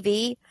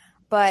TV.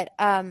 But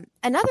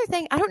another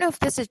thing, I don't know if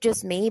this is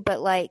just me, but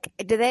like,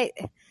 do they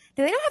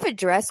not have a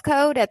dress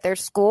code at their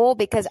school?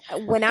 Because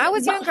when I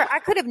was younger, I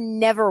could have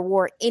never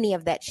wore any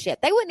of that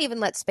shit. They wouldn't even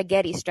let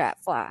spaghetti strap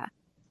fly.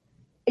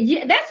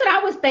 Yeah, that's what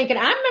I was thinking.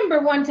 I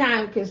remember one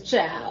time, because,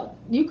 child,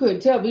 you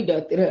couldn't tell me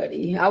nothing,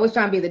 honey. I was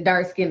trying to be the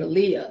dark-skinned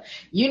Aaliyah.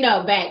 You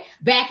know,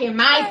 back in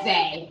my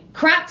day,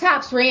 crop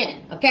tops were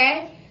in,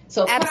 okay?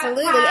 So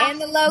absolutely, tops,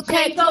 and the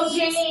low-cut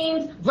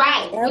jeans,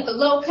 right, with the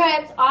low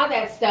cuts, all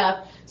that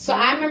stuff. So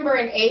I remember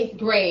in 8th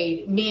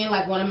grade, me and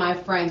like one of my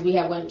friends, we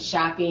had went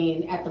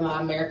shopping at the Mall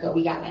of America.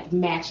 We got like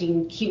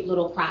matching cute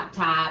little crop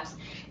tops,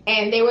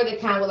 and they were the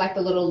kind with like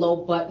the little low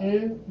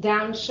button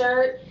down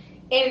shirt.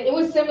 And it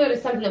was similar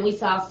to something that we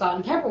saw Salt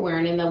and Pepper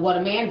wearing in the What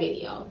a Man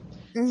video.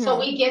 Mm-hmm. So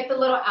we get the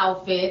little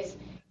outfits.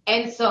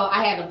 And so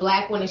I had a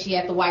black one and she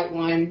had the white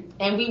one.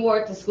 And we wore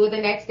it to school the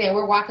next day.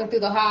 We're walking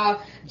through the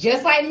hall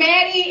just like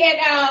Maddie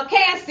and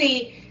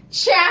Cassie.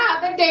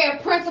 Child, the damn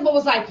principal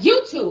was like,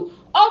 you two,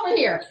 over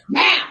here,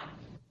 now.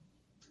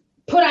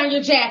 Put on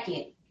your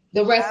jacket.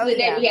 The rest of the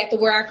day we had to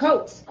wear our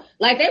coats.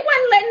 Like, they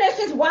wasn't letting us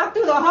just walk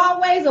through the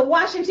hallways of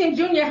Washington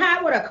Junior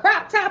High with a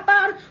crop top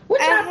on.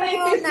 What y'all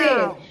think this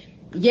is?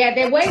 Yeah,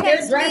 they weigh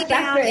their dress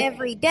down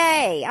every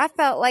day. I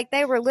felt like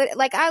they were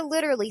like I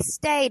literally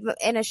stayed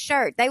in a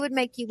shirt. They would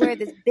make you wear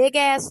this big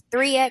ass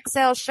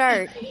 3XL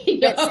shirt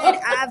that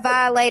said I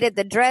violated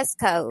the dress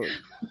code.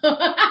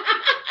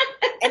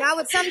 And I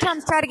would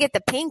sometimes try to get the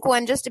pink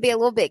one just to be a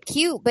little bit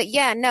cute. But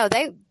yeah, no,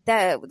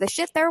 the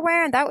shit they're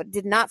wearing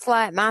did not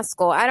fly at my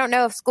school. I don't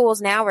know if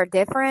schools now are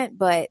different,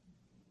 but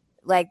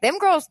like them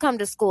girls come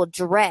to school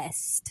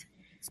dressed,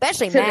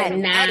 especially Maddie.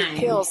 Maddie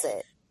kills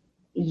it.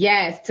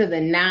 Yes, to the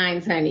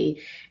nines,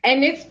 honey.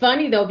 And it's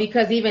funny though,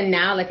 because even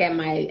now, like at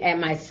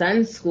my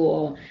son's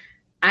school,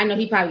 I know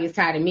he probably gets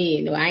tired of me.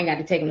 You know, I ain't got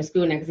to take him to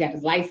school now because he got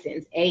his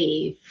license,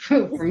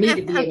 for me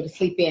to be able to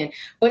sleep in.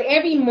 But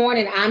every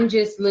morning, I'm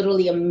just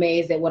literally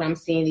amazed at what I'm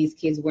seeing these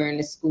kids wearing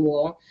to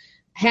school.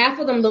 Half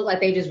of them look like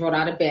they just rolled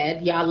out of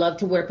bed. Y'all love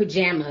to wear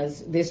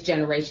pajamas, this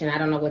generation. I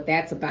don't know what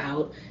that's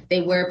about.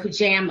 They wear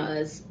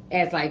pajamas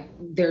as like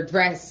their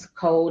dress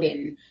code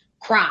and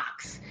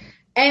Crocs.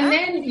 And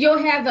then you'll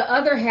have the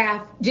other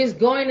half just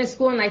going to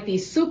school in like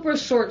these super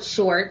short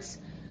shorts,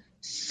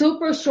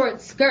 super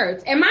short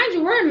skirts. And mind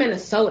you, we're in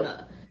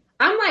Minnesota.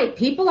 I'm like,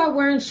 people are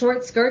wearing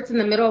short skirts in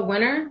the middle of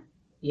winter?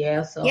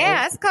 Yeah, so.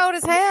 Yeah, it's cold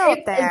as hell up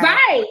there.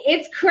 Right.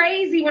 It's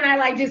crazy when I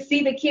like just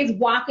see the kids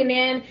walking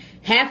in.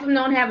 Half of them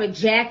don't have a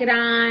jacket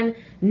on,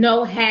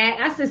 no hat.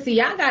 I said, see,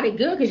 y'all got it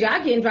good because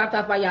y'all getting dropped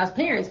off by y'all's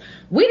parents.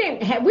 We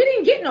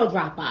didn't get no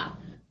drop off.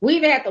 We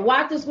either had to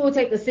walk to school or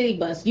take the city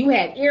bus. You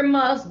had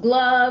earmuffs,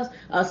 gloves,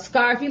 a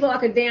scarf. You look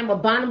like a damn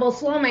abominable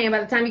slow man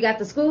by the time you got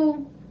to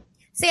school.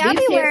 See, I'll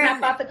be wearing.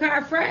 Hop out the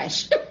car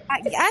fresh.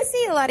 I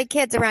see a lot of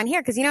kids around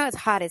here because you know it's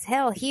hot as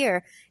hell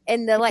here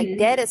in the like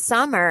dead of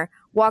summer,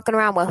 walking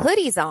around with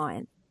hoodies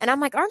on, and I'm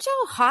like, aren't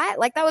y'all hot?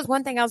 Like that was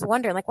one thing I was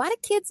wondering. Like, why do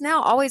kids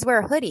now always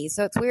wear hoodies?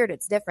 So it's weird.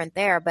 It's different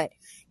there, but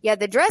yeah,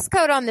 the dress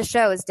code on the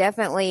show is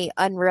definitely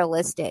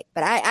unrealistic.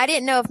 But I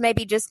didn't know if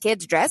maybe just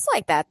kids dress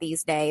like that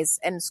these days,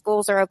 and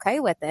schools are okay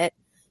with it,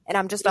 and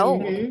I'm just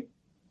old. Mm-hmm.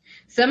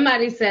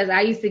 Somebody says,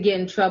 I used to get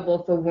in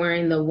trouble for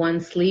wearing the one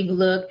sleeve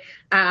look.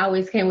 I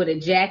always came with a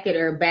jacket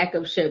or a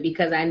backup shirt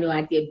because I knew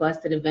I'd get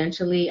busted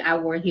eventually. I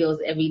wore heels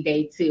every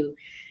day too.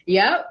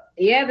 Yep.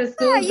 Yeah, the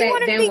schools back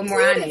then were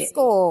more on it.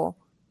 School.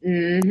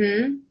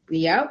 Mm-hmm.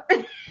 Yep.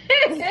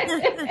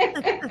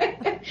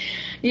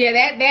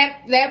 Yeah,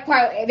 that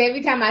part.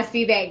 Every time I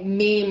see that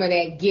meme or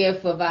that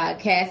gif of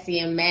Cassie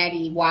and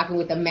Maddie walking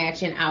with the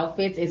matching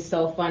outfits, it's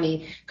so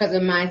funny because it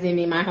reminds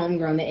me of my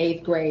homegirl in the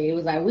 8th grade. It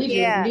was like we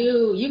just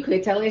knew. You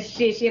could tell this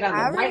shit. She had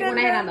on the white one,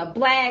 I had on the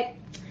black.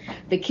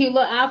 The cute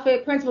little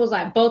outfit. Principal was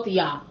like, both of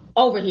y'all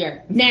over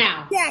here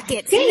now.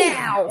 Jackets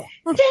now.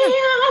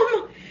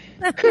 Damn.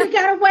 Could have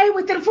got away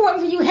with it for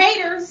you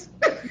haters.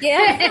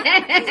 Yeah.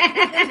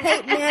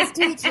 Hating ass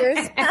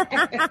teachers.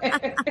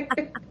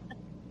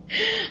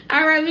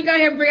 All right, let me go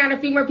ahead and bring on a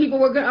few more people.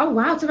 We're good. Oh,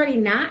 wow, it's already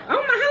not. Oh, my, how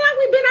long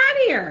we been out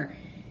here?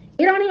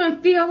 It don't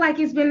even feel like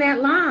it's been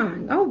that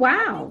long. Oh,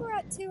 wow. We're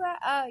at 2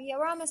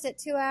 we're almost at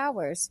 2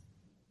 hours.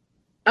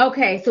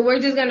 Okay, so we're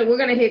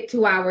gonna hit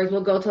 2 hours.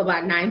 We'll go to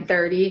about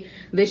 9:30.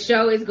 The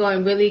show is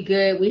going really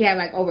good. We have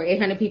like over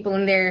 800 people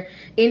in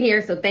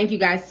here, so thank you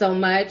guys so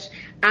much.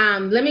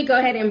 Let me go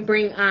ahead and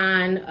bring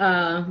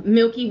on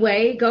Milky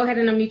Way. Go ahead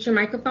and unmute your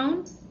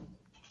microphones.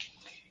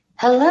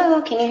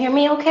 Hello, can you hear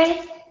me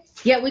okay?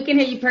 Yeah, we can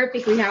hear you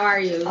perfectly. How are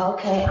you?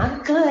 Okay,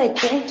 I'm good.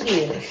 Thank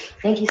you.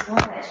 Thank you so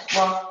much.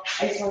 Well,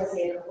 I just want to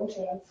say a couple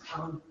things.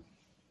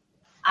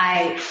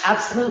 I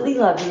absolutely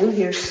love you.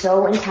 You're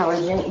so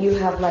intelligent. You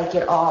have like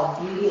it all,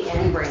 beauty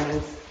and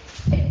brains.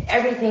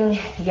 Everything,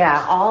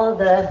 yeah, all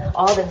the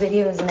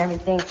videos and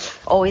everything,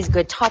 always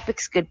good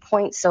topics, good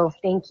points. So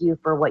thank you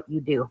for what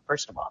you do,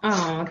 first of all.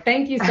 Oh,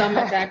 thank you so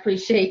much. I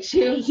appreciate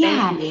you.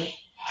 Yeah. Thank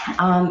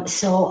you.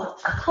 So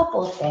a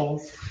couple of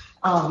things.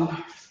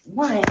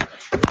 One,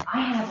 I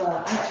have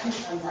two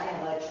sons. I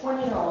have a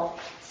 20-year-old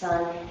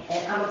son,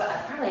 and I'm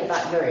probably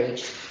about your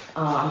age.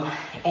 And I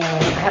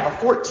have a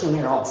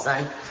 14-year-old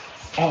son,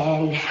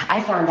 and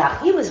I found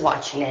out he was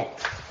watching it,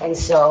 and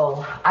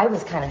so I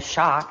was kind of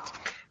shocked.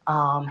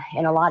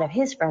 And a lot of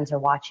his friends are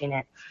watching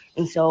it,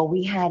 and so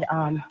we had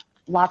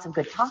lots of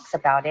good talks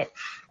about it.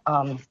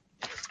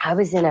 I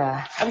was in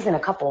a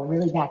couple of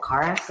really bad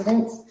car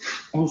accidents,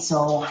 and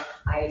so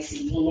I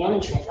see the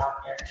management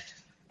doctor.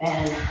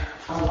 And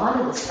a lot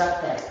of the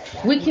stuff that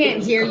we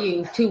can't hear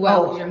you too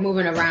well because you're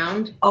moving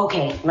around.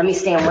 Okay, let me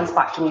stay in one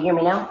spot. Can you hear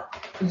me now?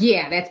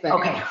 Yeah, that's better.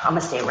 Okay, I'm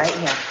gonna stay right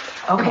here.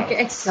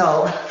 Okay.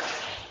 So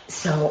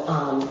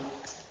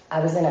I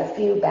was in a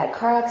few bad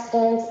car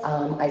accidents.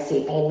 I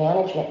see a pain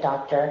management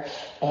doctor,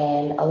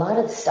 and a lot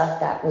of the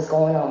stuff that was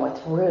going on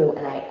with Rue,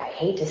 and I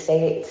hate to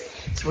say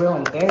it's real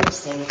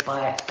embarrassing,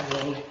 but I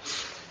mean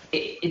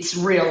it's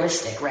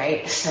realistic,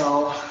 right?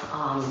 So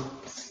I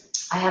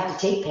have to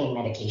take pain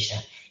medication.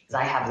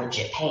 I have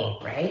legit pain,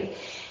 right?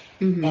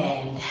 Mm-hmm.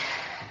 And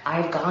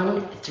I've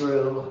gone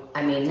through,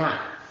 I mean,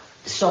 not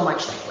so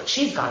much like what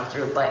she's gone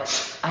through,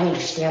 but I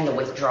understand the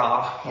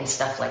withdrawal and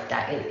stuff like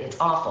that. It's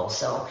awful.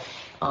 So,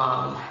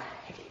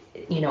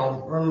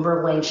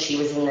 remember when she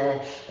was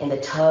in the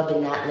tub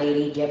and that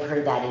lady gave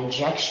her that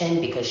injection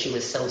because she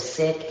was so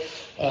sick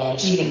and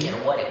she didn't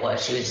care what it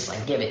was. She was just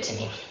like, give it to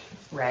me.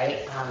 Right?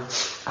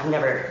 I've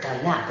never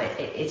done that, but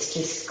it's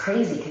just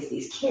crazy because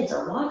these kids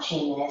are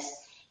watching this,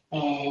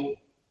 and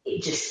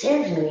it just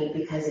scares me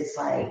because it's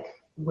like,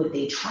 would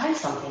they try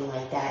something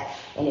like that?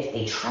 And if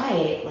they try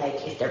it,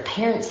 like if their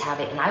parents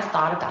have it, and I've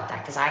thought about that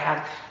because I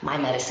have my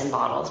medicine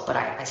bottles, but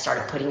I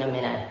started putting them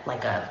in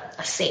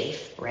a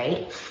safe,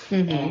 right?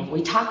 Mm-hmm. And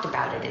we talked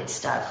about it and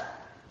stuff.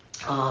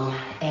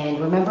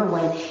 And remember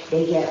when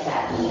they get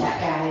that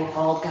guy,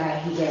 bald guy,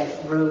 he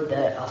gave Rue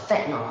the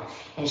fentanyl,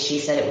 and she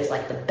said it was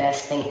like the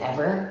best thing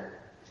ever.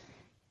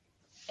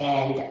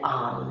 And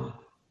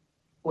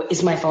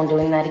is my phone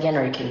doing that again,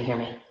 or can you hear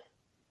me?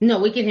 No,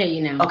 we can hear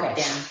you now. Okay.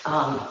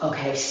 Yeah.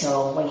 Okay,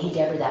 so when he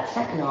gave her that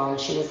fentanyl, and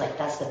she was like,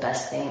 that's the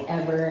best thing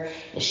ever,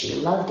 and she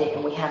loved it,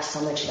 and we have so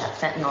much of that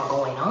fentanyl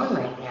going on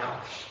right now.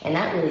 And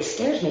that really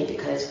scares me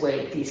because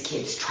these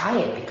kids try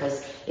it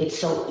because it's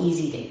so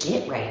easy to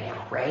get right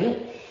now,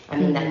 right? I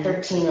mean, that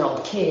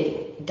 13-year-old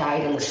kid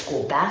died in the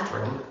school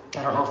bathroom.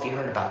 I don't know if you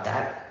heard about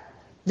that.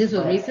 This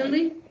was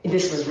recently?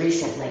 This was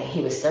recently.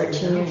 He was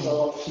 13 years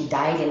old. He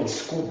died in the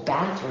school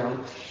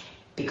bathroom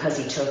because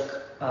he took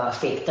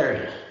fake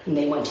 30. And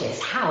they went to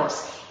his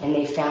house and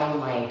they found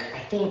like, I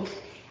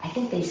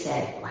think they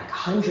said like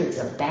hundreds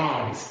of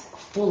bags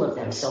full of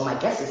them. So my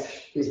guess is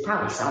he was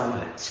probably selling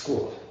them at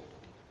school.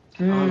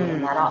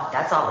 And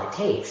that's all it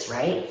takes,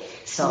 right?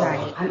 So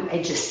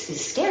it just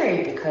is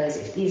scary because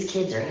if these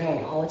kids are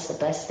hearing, oh, it's the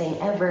best thing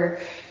ever,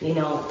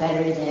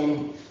 better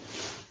than,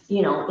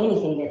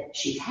 anything that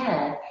she's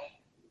had,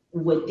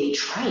 would they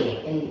try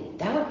it? And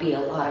that would be a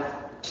lot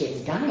of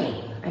kids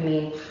dying. I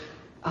mean,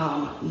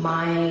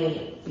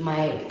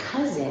 my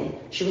cousin,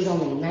 she was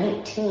only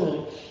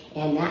 19,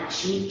 and that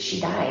she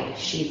died.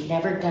 She'd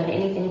never done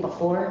anything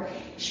before.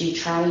 She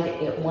tried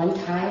it one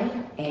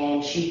time,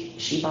 and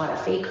she bought a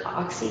fake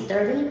Oxy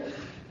 30,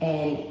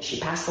 and she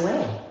passed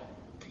away.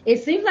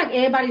 It seems like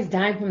everybody's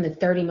dying from the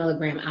 30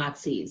 milligram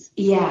Oxys.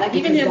 Yeah. Like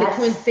even in the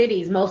Twin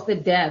Cities, most of the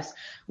deaths,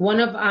 one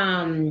of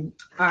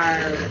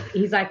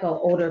he's like an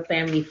older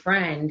family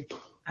friend.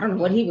 I don't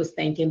know what he was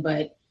thinking,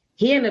 but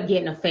he ended up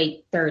getting a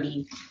fake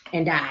 30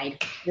 and died.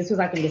 This was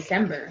like in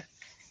December.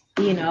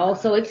 you know,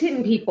 so it's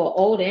hitting people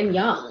old and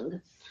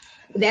young.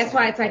 That's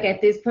why it's like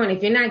at this point,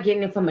 if you're not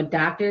getting it from a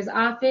doctor's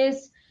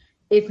office,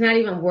 it's not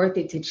even worth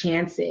it to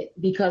chance it,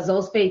 because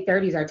those fake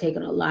 30s are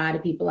taking a lot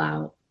of people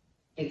out.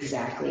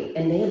 Exactly.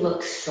 And they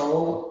look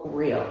so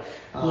real.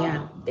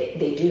 Yeah.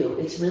 They do.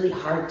 It's really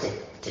hard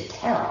to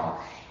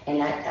tell. And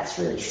that's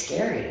really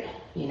scary,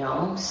 you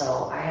know?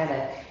 So I had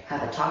to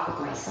have a talk with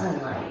my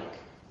son, like,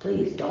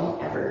 please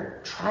don't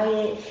ever try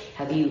it.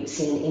 Have you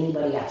seen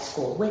anybody at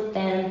school with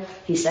them?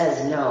 He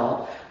says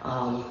no.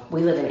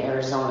 We live in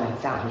Arizona and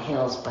Fountain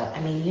Hills, but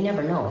I mean, you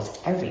never know. It's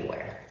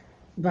everywhere.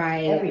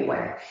 Right.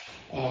 Everywhere.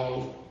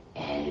 And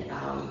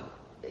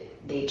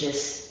they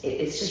just,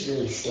 it's just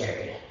really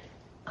scary.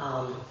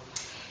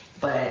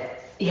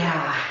 But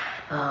yeah,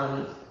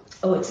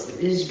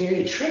 it's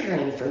very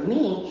triggering for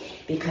me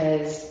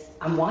because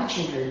I'm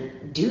watching her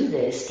do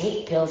this,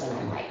 take pills, and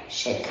I'm like,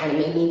 shit, kind of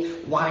made me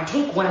want to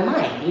take one of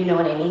mine. You know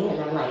what I mean?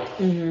 And I'm like,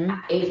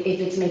 if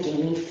it's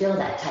making me feel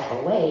that type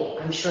of way,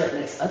 I'm sure it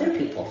makes other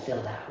people feel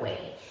that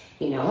way.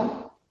 You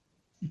know?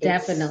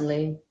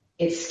 Definitely.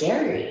 It's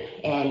scary,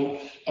 and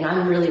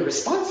I'm really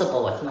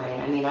responsible with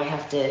mine. I mean, I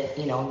have to,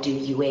 you know, do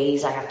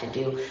UAs. I have to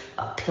do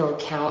a pill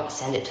count,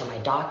 send it to my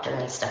doctor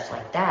and stuff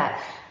like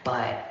that.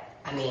 But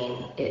I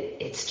mean,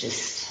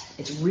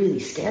 it's really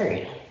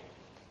scary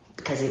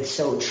because it's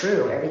so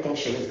true. Everything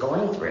she was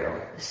going through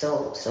is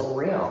so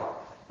real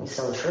and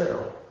so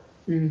true.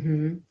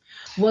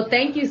 Well,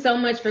 thank you so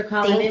much for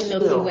calling in,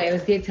 Milky Way. It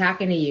was good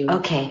talking to you.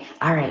 Okay.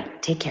 All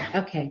right. Take care.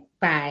 Okay.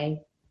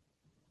 Bye.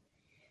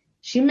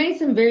 She made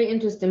some very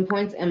interesting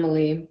points,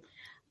 Emily.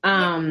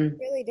 It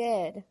really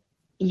did.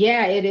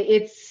 Yeah,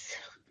 it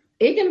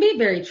can be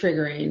very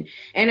triggering.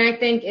 And I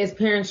think as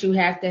parents, you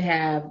have to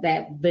have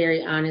that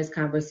very honest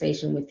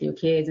conversation with your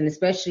kids, and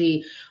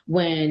especially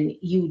when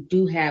you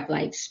do have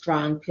like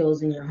strong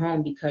pills in your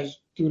home because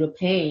due to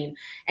pain.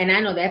 And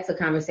I know that's a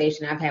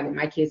conversation I've had with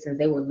my kids since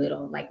they were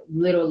little, like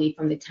literally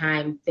from the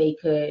time they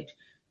could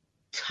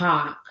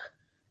talk.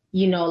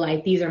 You know,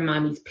 like, these are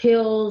mommy's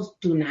pills.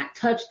 Do not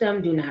touch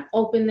them. Do not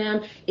open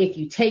them. If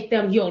you take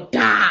them, you'll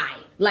die.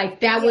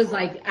 Like, that was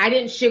like, I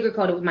didn't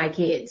sugarcoat it with my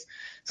kids.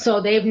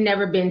 So they've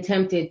never been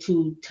tempted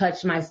to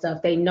touch my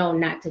stuff. They know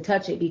not to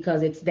touch it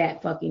because it's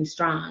that fucking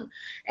strong.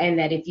 And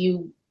that if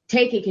you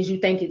take it because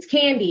you think it's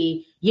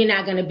candy, you're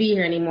not going to be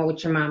here anymore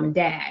with your mom and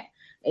dad.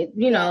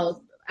 You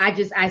know,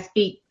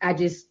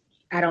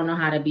 I don't know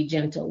how to be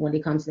gentle when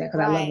it comes to that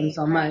because I love them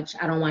so much.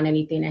 I don't want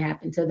anything to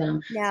happen to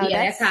them. No, so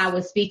yeah, that's how I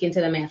was speaking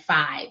to them at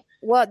 5.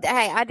 Well,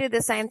 hey, I do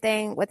the same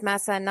thing with my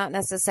son, not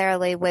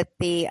necessarily with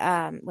the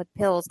with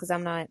pills because I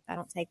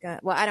don't take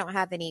I don't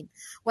have any.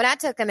 When I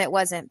took them, it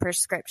wasn't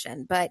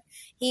prescription, but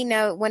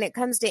when it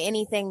comes to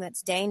anything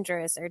that's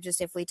dangerous, or just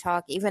if we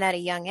talk even at a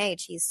young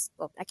age,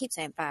 I keep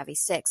saying 5,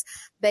 he's 6,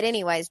 but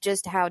anyways,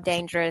 just how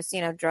dangerous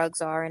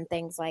drugs are and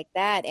things like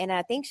that. And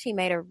I think she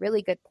made a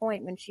really good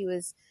point when she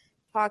was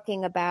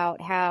talking about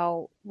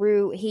how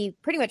he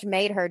pretty much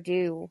made her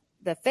do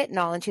the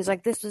fentanyl, and she's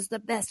like, this was the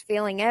best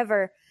feeling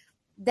ever.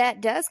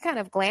 That does kind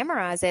of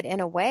glamorize it in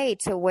a way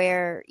to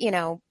where,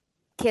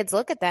 kids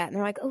look at that and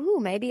they're like, oh,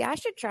 maybe I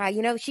should try,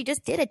 she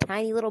just did a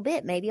tiny little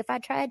bit. Maybe if I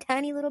try a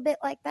tiny little bit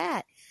like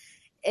that,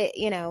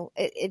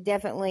 it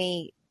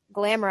definitely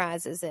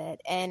glamorizes it.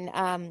 And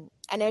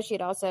I know she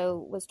had also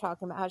was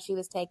talking about how she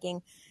was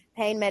taking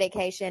pain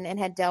medication and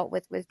had dealt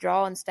with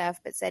withdrawal and stuff,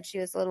 but said she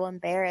was a little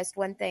embarrassed.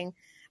 One thing,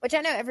 which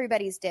I know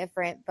everybody's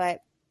different, but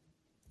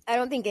I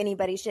don't think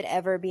anybody should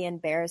ever be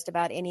embarrassed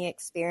about any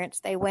experience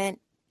they went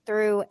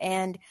through.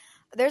 And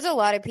there's a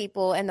lot of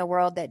people in the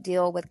world that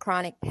deal with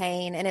chronic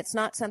pain, and it's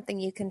not something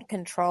you can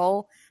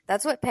control.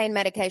 That's what pain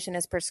medication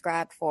is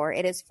prescribed for.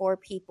 It is for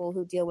people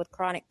who deal with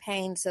chronic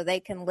pain so they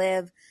can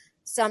live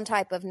some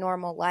type of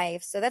normal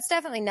life. So that's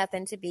definitely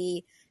nothing to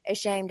be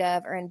ashamed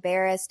of or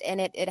embarrassed. And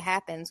it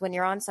happens when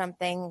you're on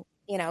something,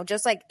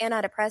 just like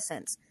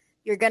antidepressants.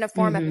 You're going to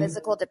form a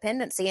physical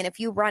dependency. And if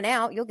you run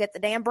out, you'll get the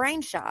damn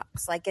brain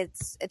shocks. Like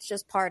it's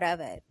just part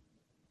of it.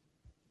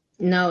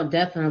 No,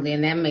 definitely.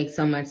 And that makes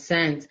so much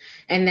sense.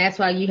 And that's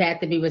why you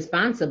have to be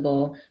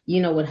responsible,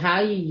 with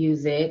how you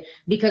use it.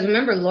 Because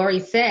remember,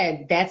 Lori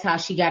said that's how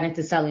she got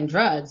into selling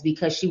drugs,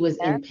 because she was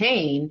in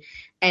pain.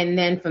 And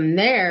then from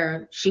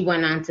there, she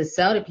went on to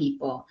sell to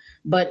people.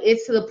 But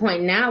it's to the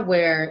point now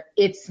where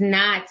it's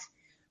not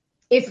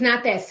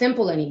that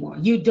simple anymore.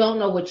 You don't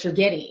know what you're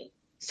getting.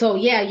 So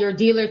yeah, your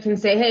dealer can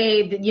say,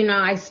 hey,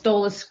 I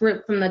stole a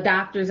script from the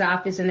doctor's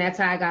office and that's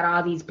how I got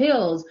all these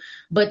pills.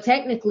 But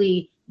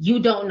technically, you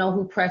don't know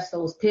who pressed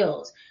those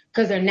pills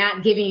because they're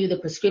not giving you the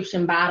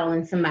prescription bottle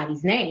in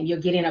somebody's name. You're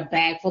getting a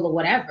bag full of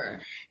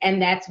whatever.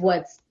 And that's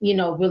what's,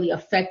 really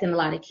affecting a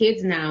lot of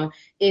kids now,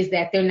 is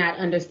that they're not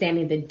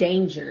understanding the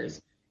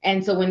dangers.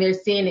 And so when they're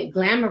seeing it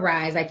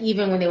glamorized, like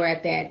even when they were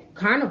at that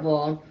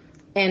carnival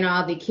and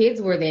all the kids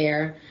were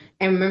there,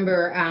 and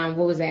remember,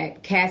 what was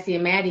that? Cassie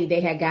and Maddie, they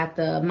had got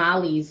the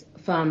Mollies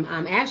from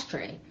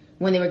Ashtray.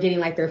 when they were getting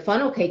like their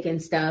funnel cake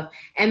and stuff.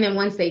 And then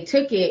once they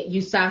took it,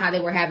 you saw how they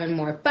were having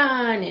more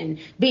fun and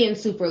being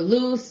super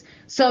loose.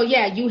 So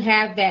yeah, you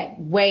have that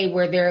way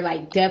where they're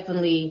like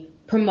definitely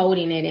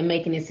promoting it and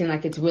making it seem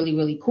like it's really,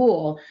 really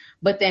cool,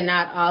 but they're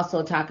not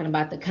also talking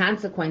about the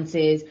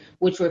consequences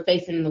which we're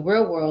facing in the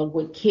real world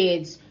with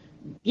kids.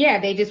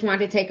 Yeah, they just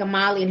wanted to take a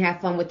Molly and have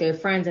fun with their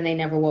friends and they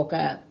never woke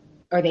up,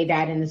 or they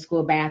died in the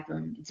school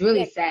bathroom. It's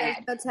really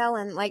sad. There's no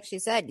telling, like she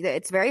said,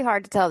 it's very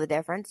hard to tell the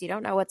difference. You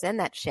don't know what's in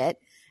that shit.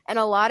 And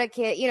a lot of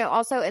kids,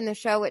 also in the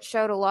show, it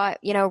showed a lot,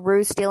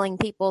 Rue stealing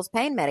people's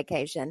pain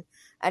medication.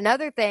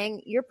 Another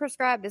thing, you're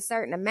prescribed a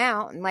certain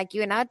amount. And like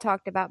you and I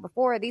talked about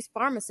before, these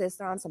pharmacists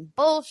are on some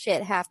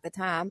bullshit half the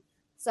time.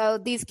 So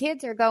these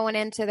kids are going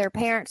into their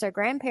parents' or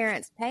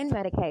grandparents' pain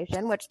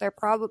medication, which they're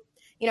probably,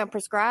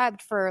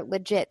 prescribed for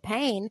legit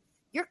pain.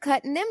 You're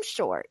cutting them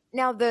short.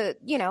 Now,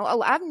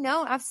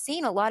 I've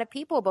seen a lot of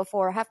people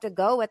before have to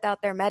go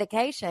without their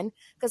medication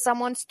because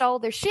someone stole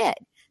their shit.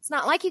 It's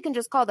not like you can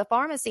just call the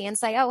pharmacy and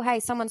say, oh, hey,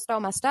 someone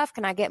stole my stuff.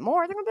 Can I get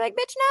more? They're going to be like,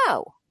 bitch,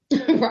 no.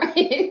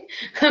 Right.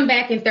 Come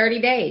back in 30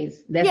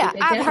 days. That's yeah,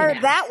 I've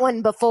heard that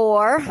one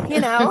before,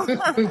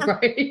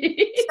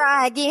 Right.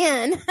 Try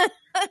again.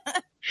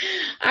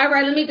 All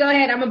right, let me go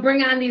ahead. I'm going to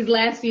bring on these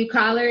last few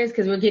callers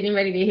because we're getting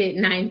ready to hit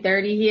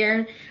 9:30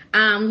 here.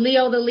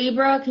 Leo the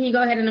Libra, can you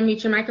go ahead and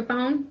unmute your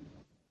microphone?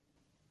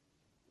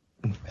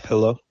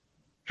 Hello.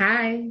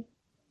 Hi.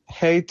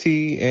 Hey,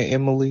 T and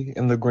Emily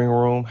in the green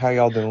room. How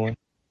y'all doing?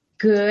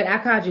 Good. I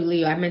called you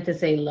Leo. I meant to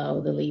say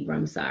Lo the Libra.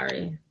 I'm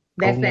sorry.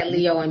 That's that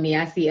Leo in me.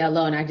 I see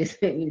Lo and I just,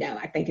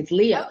 I think it's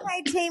Leo.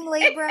 Okay, Team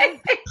Libra.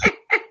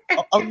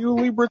 Are you a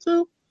Libra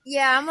too?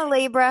 Yeah, I'm a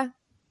Libra.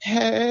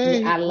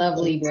 Hey. I love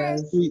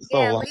Libras.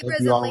 Yeah,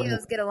 Libras and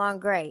Leos get along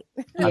great.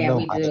 Yeah,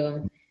 we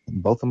do.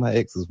 Both of my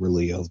exes were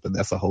Leos, but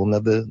that's a whole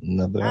nother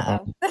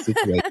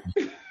situation.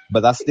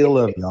 But I still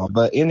love y'all.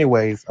 But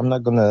anyways, I'm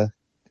not gonna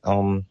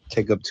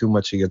take up too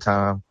much of your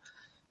time.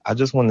 I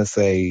just want to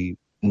say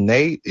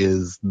Nate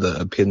is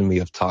the epitome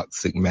of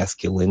toxic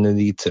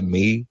masculinity to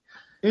me.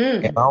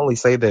 And I only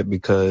say that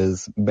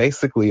because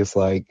basically it's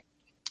like,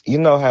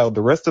 how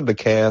the rest of the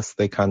cast,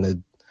 they kind of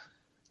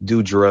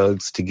do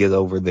drugs to get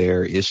over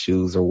their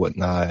issues or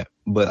whatnot.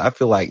 But I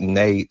feel like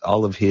Nate,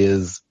 all of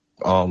his,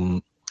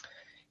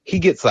 he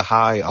gets a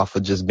high off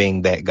of just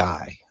being that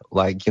guy.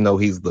 Like,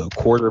 he's the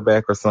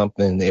quarterback or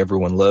something.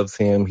 Everyone loves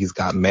him. He's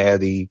got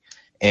Maddie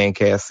and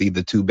Cassie,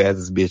 the two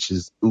baddest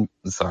bitches.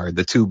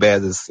 The two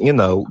baddest,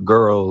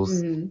 girls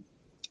in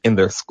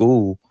their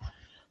school.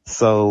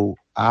 So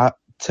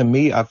to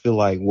me, I feel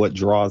like what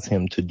draws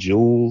him to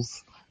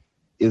Jules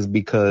is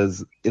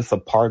because it's a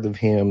part of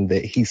him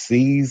that he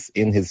sees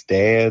in his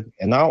dad.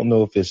 And I don't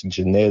know if it's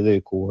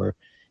genetic or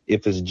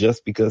if it's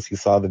just because he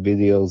saw the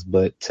videos,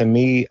 but to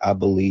me, I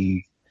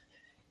believe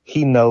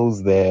he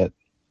knows that.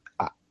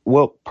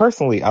 Well,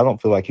 personally, I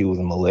don't feel like he was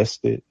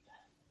molested,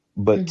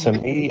 but to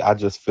me, I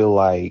just feel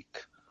like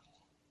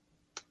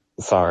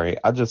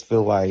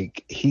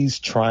he's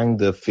trying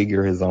to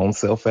figure his own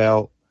self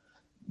out,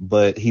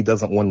 but he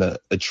doesn't want to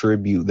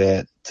attribute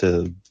that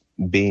to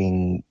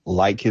being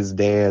like his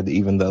dad,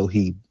 even though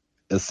he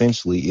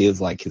essentially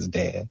is like his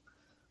dad,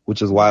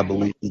 which is why I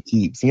believe he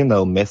keeps,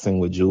 messing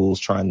with Jules,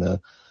 trying to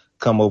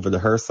come over to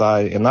her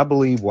side. And I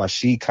believe why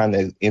she kind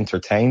of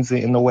entertains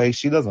it in a way.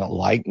 She doesn't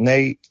like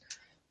Nate,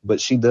 but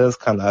she does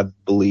kind of, I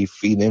believe,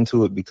 feed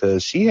into it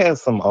because she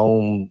has some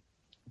own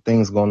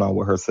things going on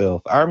with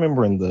herself. I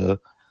remember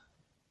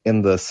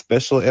in the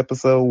special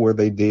episode where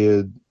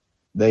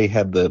they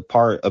had the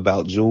part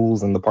about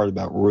Jules and the part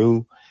about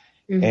Rue.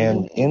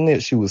 And in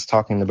it, she was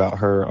talking about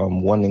her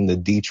wanting to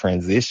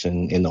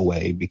detransition in a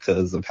way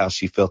because of how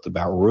she felt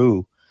about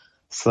Rue.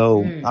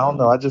 So I don't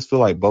know. I just feel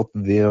like both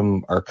of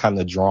them are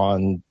kind of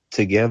drawn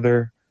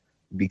together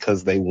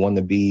because they want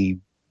to be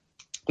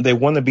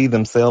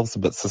themselves,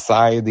 but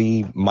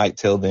society might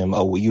tell them,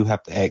 oh, well, you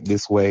have to act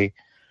this way.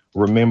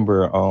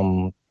 Remember,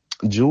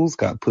 Jules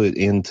got put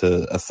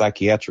into a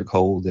psychiatric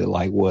hold at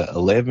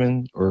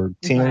 11 or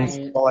 10,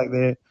 something like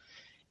that.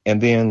 And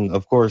then,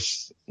 of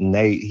course,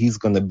 Nate, he's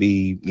going to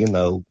be,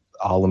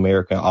 all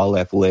American, all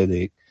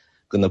athletic,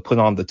 going to put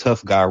on the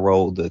tough guy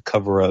role to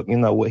cover up,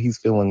 what he's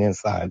feeling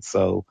inside.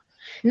 So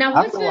now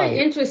what's very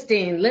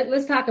interesting,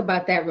 let's talk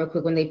about that real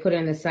quick. When they put her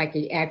in the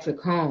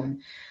psychiatric home,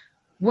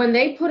 when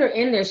they put her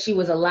in there, she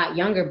was a lot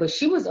younger, but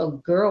she was a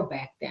girl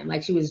back then.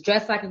 Like, she was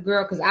dressed like a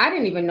girl, because I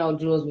didn't even know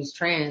Jules was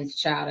trans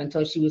child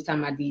until she was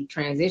talking about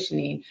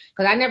detransitioning,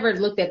 because I never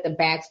looked at the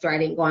backstory. I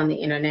didn't go on the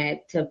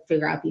internet to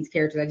figure out these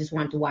characters. I just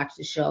wanted to watch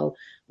the show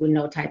with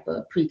no type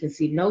of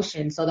preconceived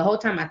notion. So the whole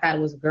time I thought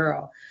it was a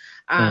girl,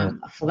 a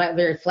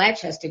very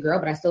flat-chested girl,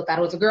 but I still thought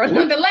it was a girl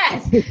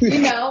nonetheless,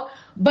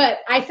 But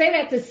I say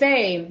that to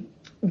say,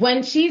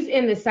 when she's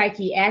in the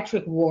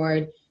psychiatric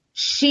ward,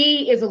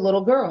 she is a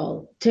little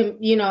girl.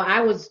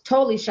 I was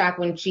totally shocked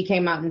when she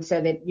came out and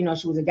said that,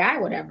 she was a guy,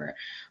 whatever.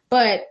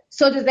 But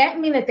so does that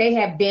mean that they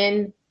have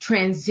been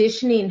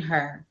transitioning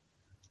her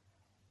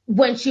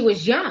when she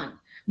was young?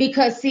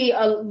 Because see,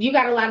 you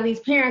got a lot of these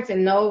parents,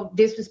 and no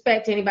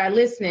disrespect to anybody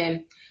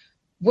listening,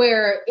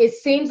 where it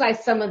seems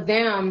like some of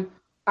them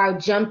are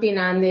jumping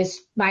on this,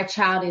 my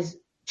child is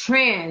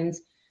trans,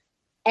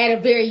 at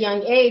a very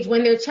young age,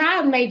 when their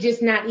child may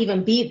just not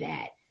even be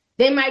that.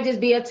 They might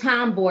just be a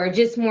tomboy,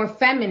 just more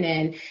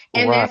feminine.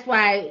 And Right. that's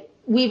why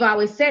we've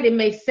always said it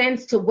makes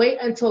sense to wait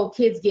until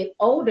kids get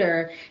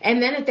older.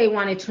 And then if they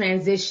want to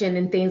transition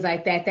and things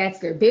like that, that's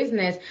their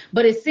business.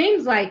 But it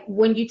seems like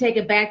when you take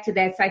it back to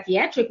that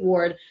psychiatric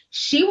ward,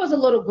 she was a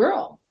little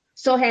girl.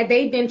 So had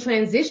they been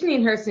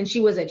transitioning her since she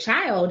was a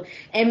child,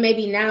 and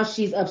maybe now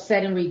she's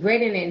upset and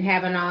regretting it and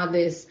having all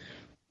this,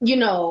 you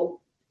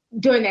know,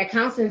 during that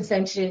counseling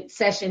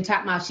session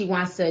talking about she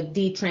wants to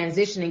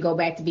detransition and go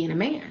back to being a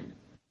man.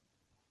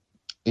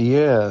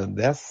 Yeah,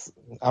 that's,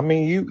 I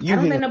mean, you I don't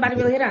hit think it. nobody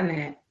really hit on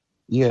that.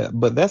 Yeah,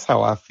 but that's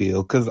how I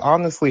feel. Because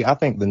honestly, I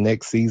think the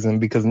next season,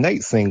 because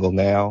Nate's single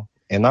now,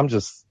 and I'm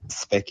just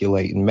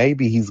speculating,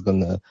 maybe he's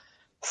going to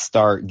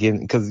start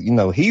getting, because, you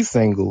know, he's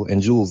single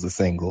and Jules is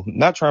single.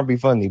 Not trying to be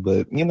funny,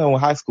 but, you know, in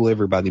high school,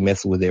 everybody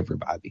messing with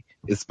everybody,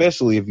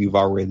 especially if you've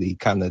already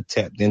kind of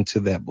tapped into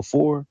that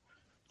before.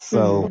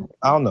 So,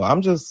 I don't know.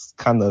 I'm just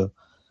kind of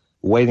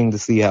waiting to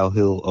see how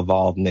he'll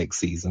evolve next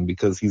season,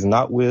 because he's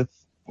not with,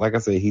 like I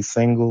said, he's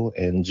single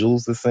and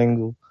Jules is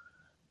single.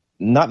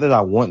 Not that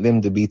I want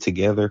them to be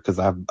together, because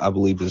I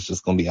believe it's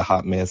just going to be a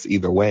hot mess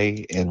either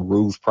way. And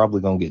Rue's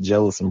probably going to get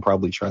jealous and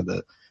probably try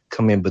to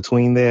come in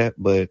between that.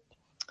 But,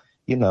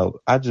 you know,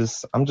 I'm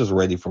just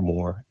ready for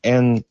more.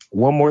 And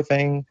one more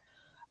thing,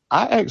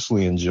 I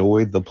actually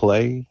enjoyed the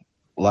play.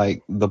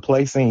 Like, the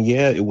play scene,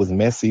 yeah, it was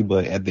messy,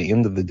 but at the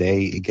end of the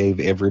day, it gave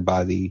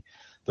everybody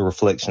the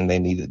reflection they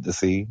needed to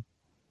see.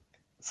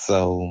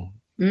 So,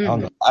 I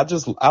don't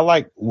know. I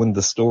like when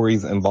the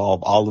stories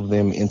involve all of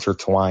them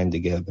intertwined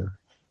together.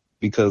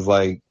 Because,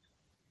 like,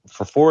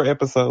 for 4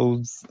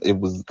 episodes, it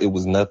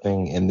was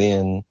nothing, and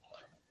then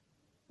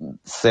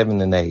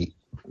 7 and 8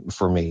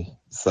 for me.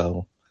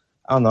 So,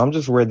 I don't know. I'm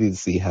just ready to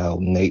see how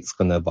Nate's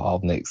going to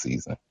evolve next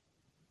season.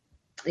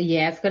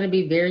 Yeah, it's going to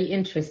be very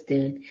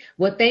interesting.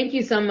 Well, thank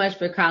you so much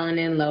for calling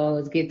in, Lo.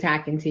 It was good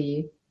talking to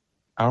you.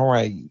 All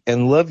right.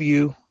 And love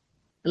you.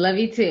 Love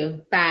you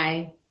too.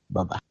 Bye.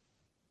 Bye-bye.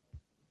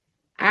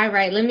 All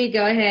right, let me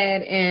go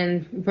ahead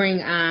and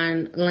bring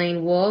on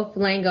Lane Wolf.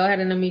 Lane, go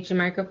ahead and unmute your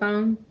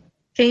microphone.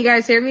 Can you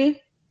guys hear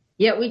me?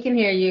 Yep, we can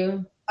hear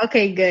you.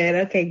 Okay,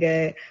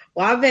 good.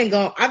 Well,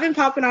 I've been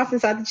popping off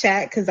inside the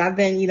chat because I've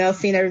been, you know,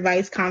 seeing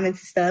everybody's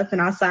comments and stuff,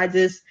 and also I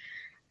just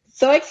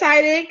so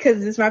excited because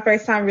this is my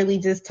first time really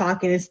just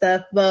talking and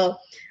stuff. But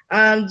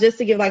just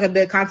to give like a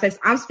bit of context,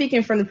 I'm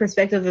speaking from the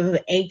perspective of an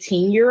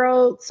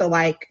 18-year-old, so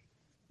like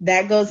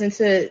that goes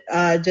into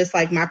just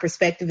like my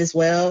perspective as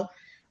well.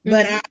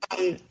 But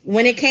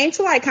when it came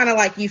to like kind of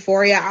like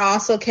Euphoria, I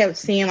also kept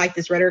seeing like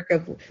this rhetoric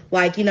of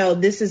like, you know,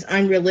 this is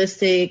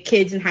unrealistic.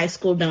 Kids in high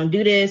school don't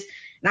do this.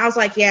 And I was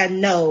like, yeah,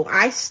 no.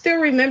 I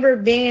still remember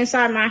being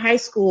inside my high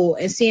school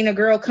and seeing a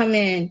girl come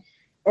in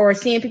or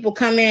seeing people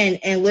come in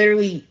and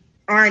literally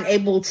aren't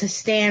able to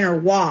stand or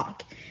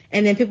walk.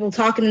 And then people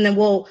talking to them,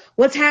 well,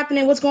 what's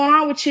happening? What's going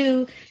on with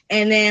you?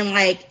 And then,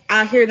 like,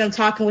 I hear them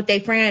talking with their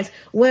friends.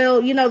 Well,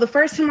 you know, the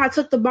first time I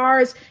took the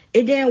bars,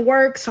 it didn't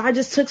work. So I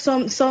just took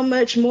so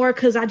much more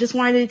because I just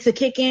wanted it to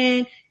kick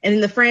in. And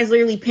then the friends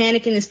literally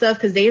panicking and stuff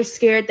because they're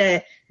scared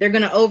that they're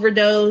going to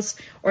overdose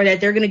or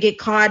that they're going to get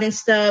caught and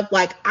stuff.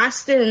 Like, I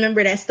still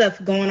remember that stuff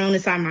going on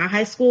inside my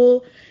high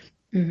school.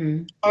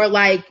 Or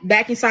like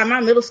back inside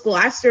my middle school,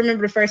 I still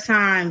remember the first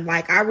time,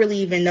 like, I really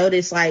even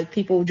noticed like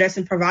people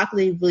dressing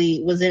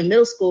provocatively was in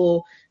middle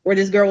school where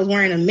this girl was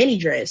wearing a mini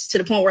dress to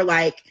the point where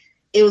like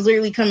it was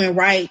literally coming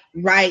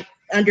right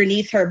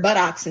underneath her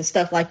buttocks and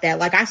stuff like that.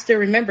 Like, I still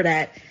remember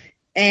that.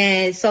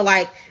 And so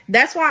like,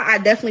 that's why I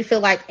definitely feel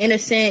like in a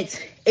sense,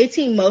 it's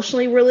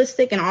emotionally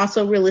realistic and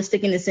also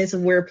realistic in the sense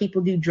of where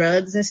people do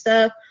drugs and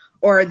stuff,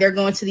 or they're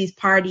going to these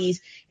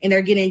parties and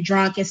they're getting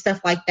drunk and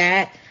stuff like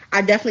that.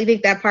 I definitely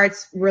think that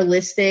part's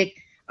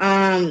realistic.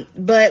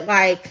 But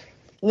like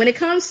when it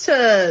comes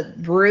to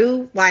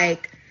Rue,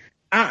 like,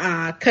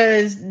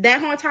 cause that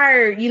whole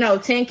entire, you know,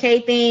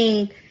 10K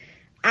thing,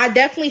 I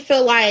definitely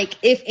feel like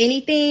if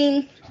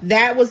anything,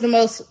 that was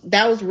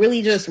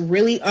really just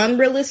really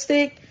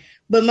unrealistic.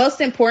 But most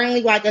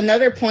importantly, like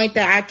another point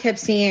that I kept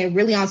seeing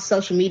really on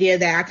social media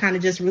that I kind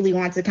of just really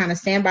wanted to kind of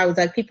stand by was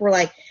like, people were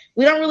like,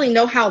 we don't really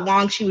know how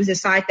long she was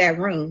inside that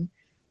room.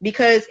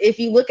 Because if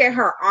you look at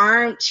her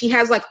arm, she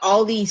has like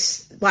all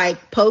these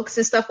like pokes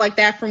and stuff like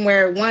that from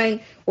where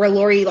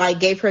Lori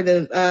like gave her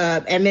the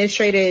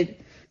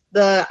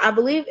I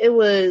believe it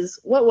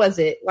was, what was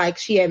it? Like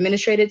she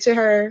administrated to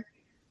her.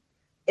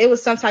 It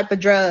was some type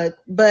of drug,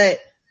 but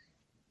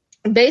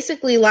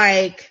basically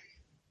like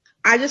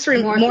I just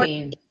remember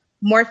morphine.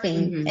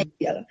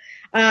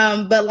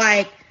 But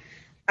like,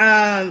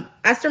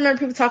 I still remember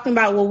people talking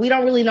about, well, we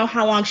don't really know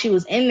how long she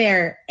was in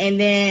there. And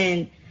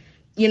then,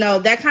 you know,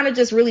 that kind of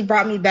just really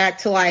brought me back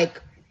to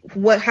like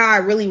how I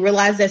really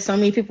realized that so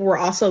many people were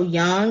also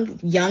young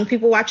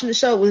people watching the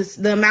show was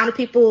the amount of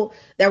people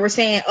that were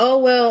saying, oh,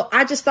 well,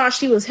 I just thought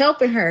she was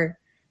helping her.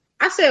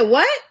 I said,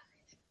 what?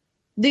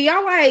 Do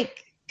y'all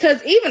like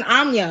because even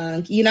I'm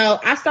young, you know,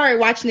 I started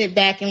watching it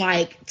back in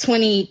like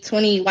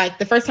 2020, like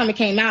the first time it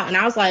came out, and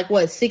I was like,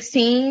 what,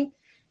 16?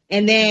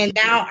 And then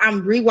now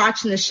I'm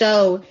rewatching the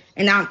show,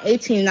 and now I'm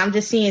 18, and I'm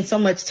just seeing so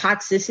much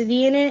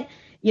toxicity in it,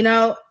 you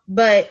know.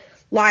 But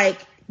like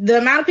the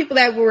amount of people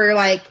that were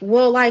like,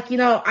 well, like, you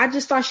know, I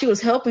just thought she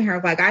was helping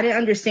her. Like, I didn't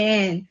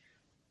understand,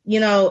 you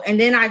know. And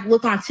then I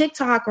look on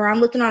TikTok or I'm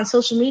looking on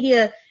social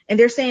media, and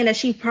they're saying that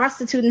she's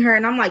prostituting her.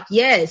 And I'm like,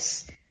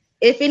 yes.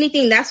 If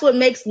anything, that's what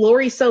makes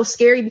Lori so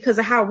scary, because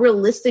of how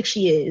realistic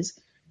she is.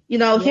 You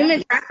know,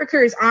 human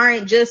traffickers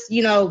aren't just,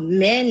 you know,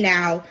 men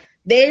now.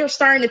 They are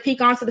starting to peek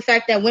onto the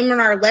fact that women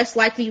are less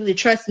likely to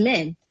trust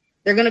men.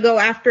 They're going to go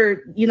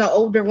after, you know,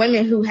 older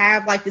women who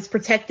have like this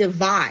protective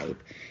vibe.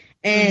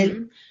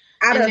 And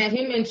that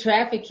human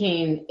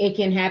trafficking, it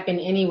can happen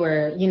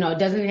anywhere. You know, it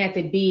doesn't have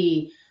to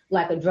be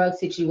like a drug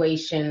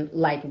situation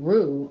like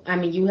Rue. I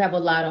mean, you have a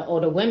lot of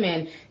older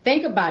women.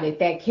 Think about it.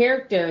 That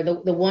character,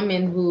 the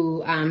woman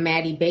who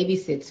Maddie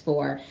babysits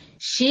for,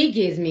 she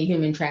gives me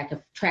human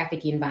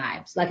trafficking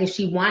vibes, like if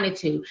she wanted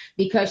to,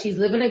 because she's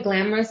living a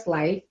glamorous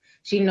life.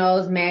 She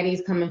knows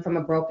Maddie's coming from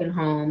a broken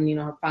home. You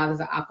know, her father's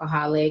an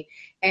alcoholic,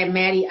 and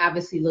Maddie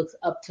obviously looks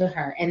up to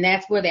her. And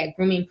that's where that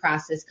grooming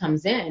process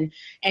comes in.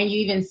 And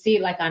you even see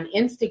it like on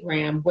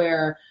Instagram,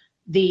 where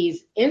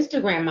these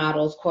Instagram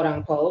models, quote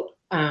unquote,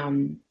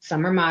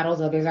 some are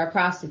models, others are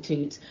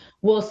prostitutes,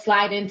 will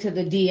slide into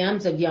the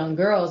DMs of young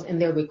girls,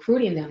 and they're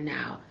recruiting them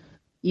now.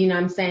 You know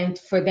what I'm saying?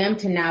 For them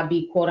to now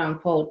be quote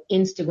unquote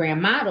Instagram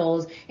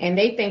models, and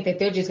they think that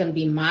they're just going to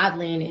be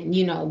modeling and,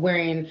 you know,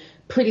 wearing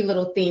Pretty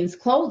Little Things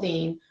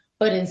clothing,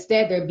 but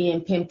instead they're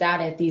being pimped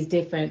out at these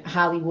different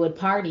Hollywood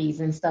parties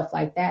and stuff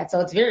like that. So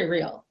it's very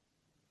real.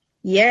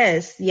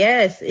 Yes,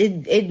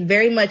 it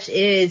very much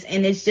is.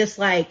 And it's just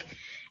like,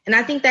 and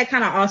I think that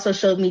kind of also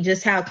showed me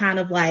just how kind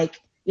of like,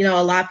 you know,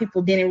 a lot of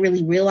people didn't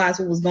really realize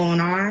what was going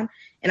on.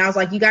 And I was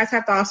like, you guys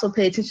have to also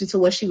pay attention to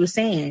what she was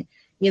saying,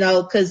 you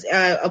know, because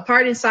a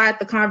part inside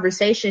the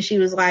conversation, she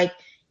was like,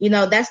 you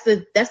know, that's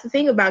the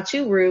thing about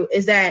you, Rue,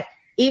 is that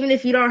even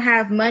if you don't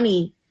have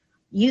money,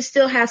 you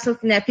still have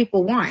something that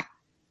people want,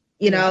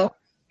 you know.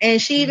 And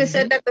she even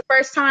said that the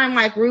first time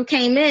like Rue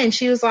came in,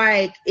 she was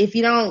like, if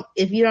you don't,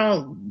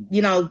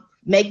 you know,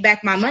 make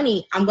back my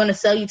money, I'm going to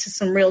sell you to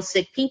some real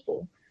sick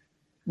people.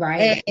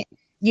 Right. And,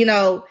 you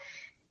know,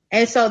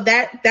 and so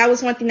that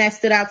was one thing that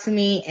stood out to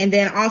me. And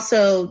then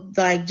also,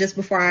 like, just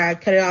before I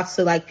cut it off,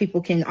 so like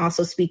people can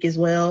also speak as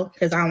well,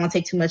 because I don't want to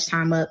take too much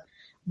time up.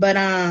 But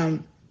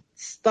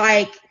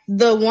like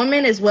the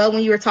woman as well,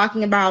 when you were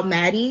talking about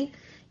Maddie,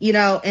 you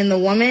know, and the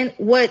woman,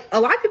 what a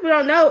lot of people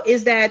don't know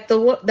is that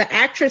the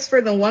actress for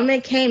the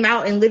woman came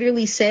out and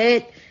literally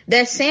said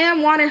that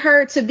Sam wanted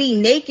her to be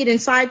naked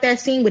inside that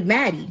scene with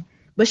Maddie,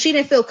 but she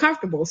didn't feel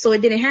comfortable, so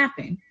it didn't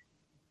happen.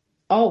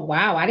 Oh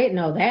wow, I didn't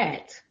know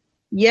that.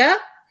 Yeah.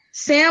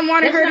 Sam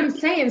wanted her. That's what I'm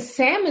saying.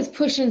 Sam is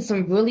pushing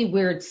some really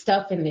weird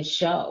stuff in this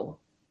show.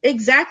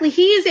 Exactly.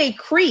 He is a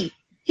creep.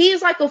 He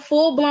is like a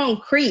full-blown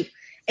creep.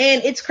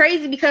 And it's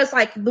crazy because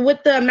like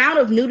with the amount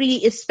of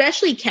nudity,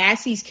 especially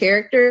Cassie's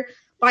character,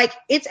 like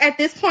it's at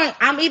this point,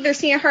 I'm either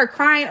seeing her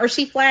crying or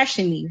she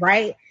flashing me,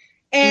 right?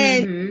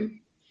 And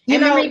you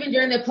know, even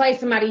during the play,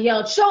 somebody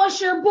yelled, "Show us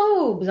your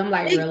boobs." I'm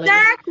like, really?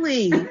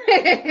 Exactly.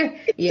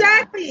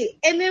 Exactly.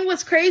 And then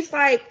what's crazy,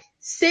 like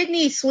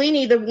Sydney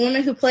Sweeney, the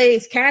woman who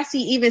plays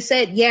Cassie, even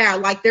said, yeah,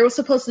 like there was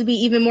supposed to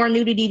be even more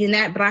nudity than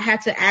that, but I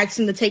had to ask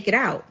him to take it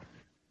out.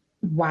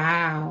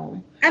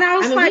 Wow. And I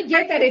was like, we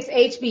get that it's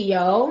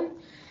HBO.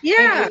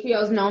 Yeah. And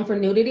HBO is known for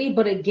nudity,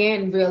 but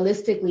again,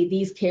 realistically,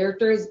 these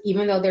characters,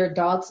 even though they're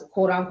adults,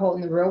 quote unquote,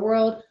 in the real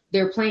world,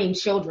 they're playing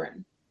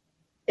children.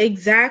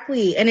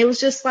 Exactly. And it was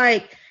just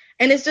like,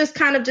 and it's just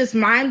kind of just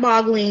mind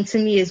boggling to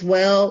me as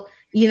well,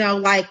 you know,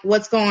 like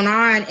what's going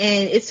on.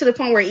 And it's to the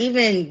point where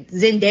even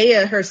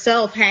Zendaya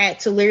herself had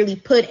to literally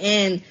put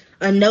in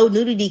a no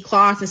nudity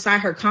clause inside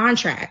her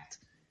contract.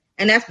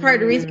 And that's part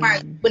of the reason why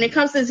when it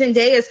comes to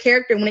Zendaya's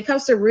character, when it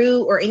comes to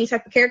Rue or any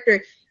type of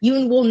character,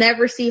 you will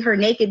never see her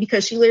naked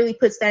because she literally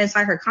puts that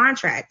inside her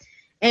contract.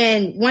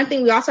 And one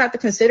thing we also have to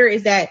consider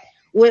is that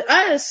with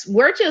us,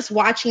 we're just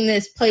watching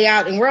this play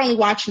out and we're only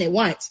watching it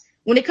once.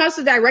 When it comes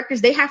to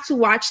directors, they have to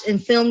watch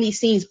and film these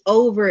scenes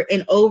over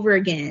and over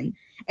again.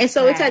 And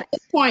so it's at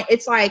this point,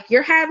 it's like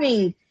you're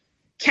having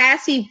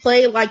Cassie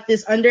play like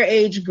this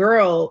underage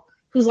girl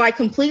who's like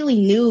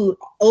completely nude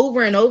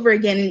over and over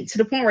again, to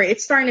the point where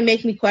it's starting to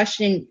make me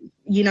question,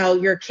 you know,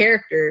 your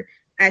character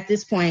at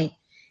this point.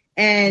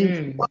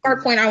 And one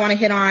more point I want to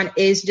hit on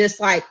is just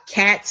like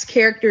Kat's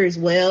character as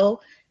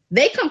well.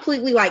 They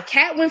completely, like,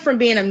 Kat went from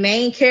being a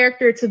main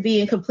character to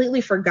being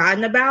completely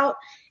forgotten about.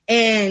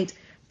 And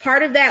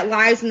part of that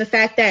lies in the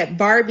fact that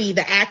Barbie,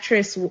 the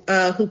actress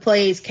who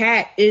plays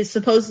Kat, is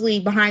supposedly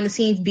behind the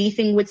scenes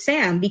beefing with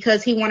Sam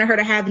because he wanted her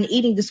to have an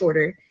eating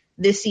disorder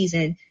this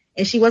season.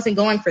 And she wasn't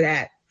going for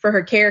that for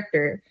her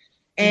character.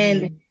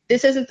 And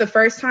this isn't the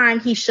first time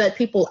he shut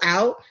people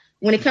out.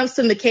 When it comes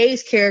to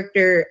McKay's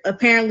character,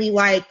 apparently,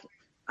 like,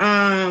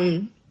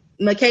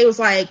 McKay was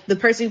like, the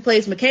person who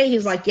plays McKay, he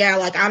was like, yeah,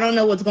 like, I don't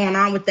know what's going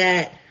on with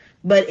that.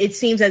 but it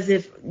seems as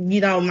if,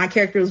 my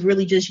character was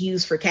really just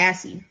used for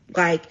Cassie.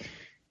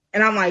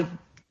 And I'm like,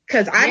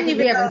 because I didn't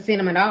even haven't seen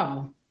him at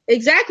all.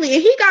 Exactly.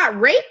 And he got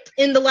raped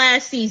in the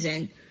last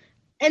season.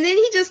 And then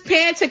he just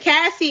panned to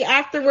Cassie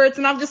afterwards.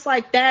 And I'm just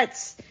like,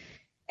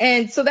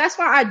 and so that's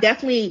why I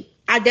definitely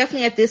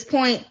at this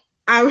point,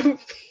 I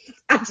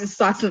just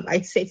saw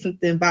somebody say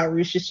something about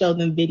Ru should show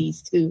them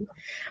biddies too.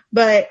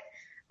 But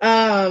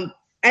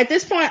at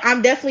this point,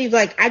 I'm definitely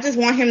I just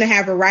want him to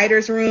have a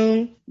writer's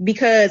room,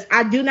 because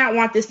I do not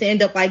want this to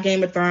end up like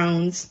Game of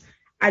Thrones.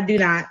 I do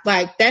not.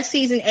 That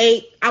season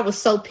 8, I was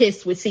so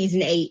pissed with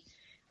season 8.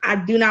 I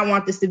do not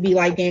want this to be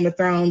like Game of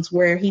Thrones,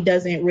 where he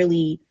doesn't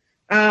really,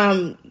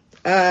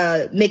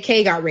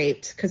 McKay got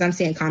raped, because I'm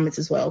seeing comments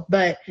as well.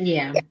 But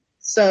yeah.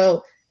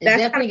 So it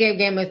definitely gave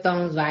Game of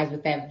Thrones vibes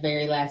with that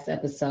very last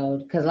episode,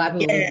 because a lot of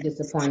people were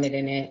disappointed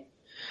in it.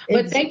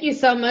 But thank you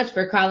so much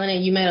for calling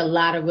in. You made a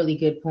lot of really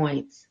good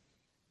points.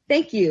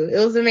 Thank you. It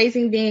was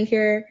amazing being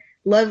here.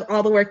 Love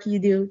all the work you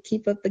do.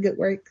 Keep up the good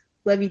work.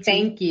 Love you too.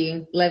 Thank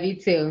you. Love you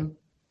too.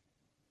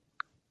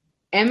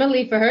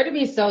 Emily, for her to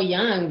be so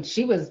young,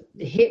 she was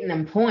hitting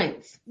them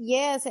points.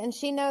 Yes, and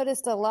she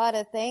noticed a lot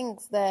of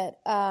things that,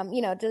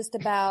 just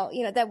about,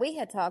 that we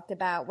had talked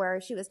about, where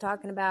she was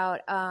talking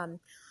about,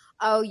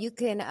 you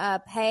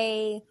can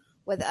pay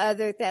with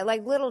other things,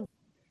 little,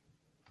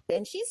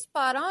 and she's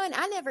spot on.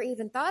 I never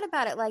even thought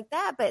about it like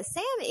that, but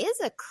Sam is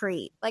a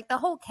creep. The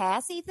whole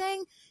Cassie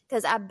thing,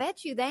 because I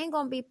bet you they ain't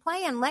going to be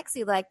playing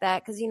Lexi like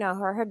that, because,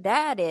 her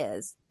dad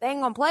is. They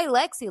ain't going to play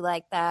Lexi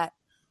like that.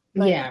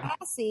 But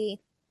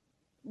Cassie...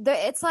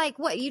 it's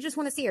what, you just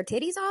want to see her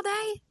titties all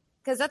day?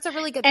 Because that's a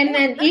really good point.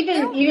 And then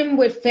even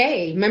with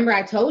Faye, remember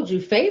I told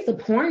you, Faye's a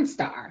porn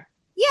star.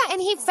 Yeah,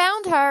 and he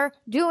found her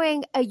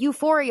doing a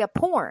Euphoria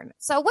porn.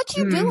 So what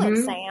you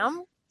doing,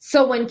 Sam?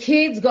 So when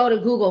kids go to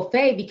Google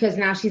Faye, because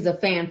now she's a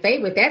fan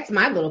favorite, that's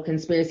my little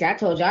conspiracy. I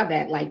told y'all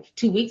that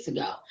 2 weeks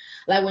ago.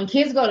 When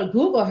kids go to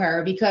Google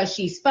her, because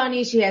she's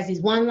funny, she has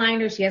these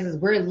one-liners, she has this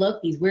weird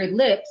look, these weird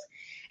lips,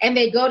 and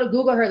they go to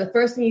Google her, the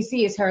first thing you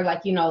see is her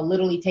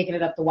literally taking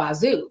it up the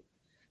wazoo.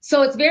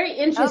 So it's very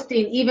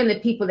interesting, even the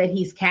people that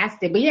he's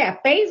casted. But yeah,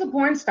 Faye's a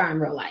porn star in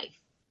real life.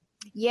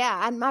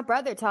 Yeah, my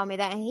brother told me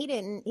that, and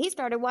he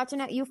started watching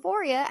that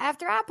Euphoria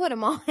after I put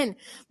him on.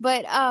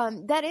 But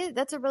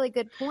that's a really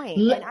good point.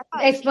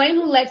 Explain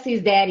who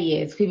Lexi's daddy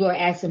is. People are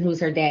asking who's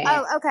her dad.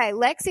 Oh, okay.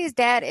 Lexi's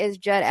dad is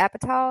Judd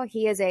Apatow.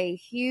 He is a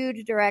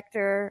huge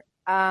director.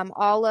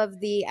 All of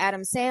the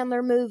Adam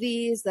Sandler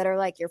movies that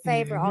are your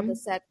favorite, all the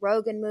Seth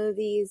Rogen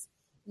movies.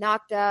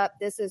 Knocked Up,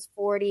 This Is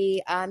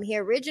 40. He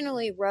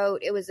originally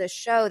wrote, it was a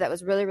show that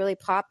was really, really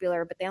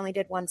popular, but they only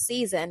did one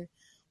season,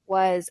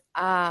 was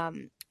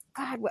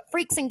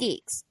Freaks and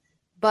Geeks.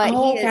 But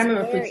I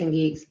remember Freaks and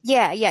Geeks.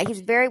 Yeah,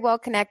 he's very well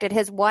connected.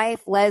 His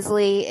wife,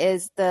 Leslie,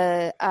 is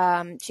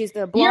she's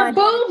the blonde. Your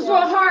boobs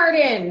will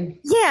harden.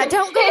 Yeah,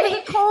 don't go to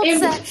the cold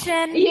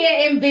section.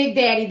 Yeah, in Big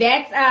Daddy.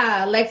 That's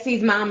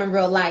Lexi's mom in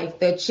real life,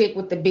 the chick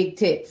with the big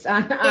tits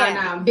on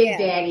Big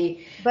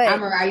Daddy. But I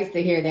remember I used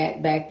to hear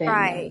that back then.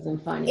 Right. It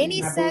wasn't funny.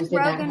 Any Seth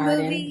Rogen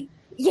movie.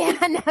 Yeah,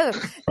 I know.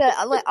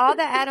 All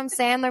the Adam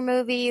Sandler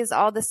movies,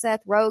 all the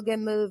Seth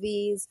Rogen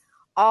movies,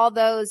 all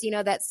those,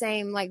 that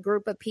same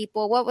group of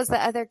people. What was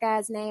the other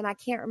guy's name? I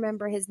can't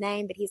remember his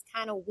name, but he's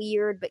kind of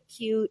weird but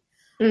cute.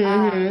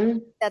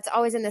 That's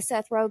always in the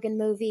Seth Rogen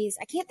movies.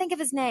 I can't think of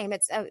his name.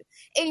 It's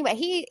anyway.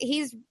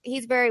 He's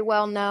very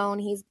well known.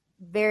 He's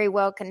very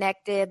well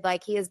connected.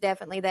 He is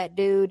definitely that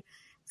dude.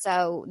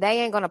 So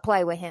they ain't gonna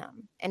play with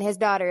him. And his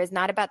daughter is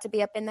not about to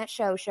be up in that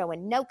show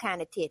showing no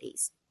kind of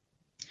titties.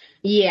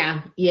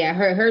 Yeah.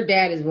 Her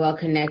dad is well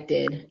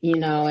connected,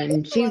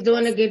 and she's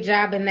doing a good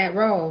job in that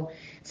role.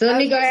 So let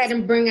me go ahead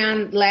and bring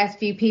on the last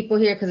few people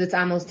here, because it's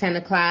almost 10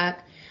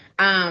 o'clock.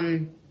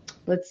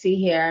 Let's see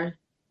here.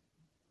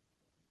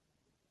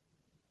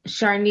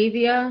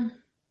 Sharnivia.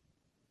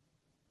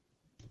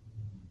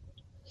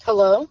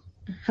 Hello.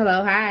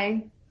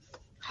 Hi.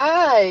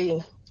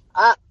 Hi.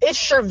 It's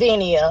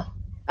Sharvinia.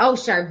 Oh,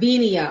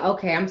 Sharvinia.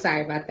 Okay, I'm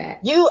sorry about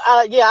that.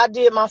 I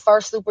did my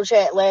first super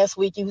chat last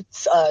week. You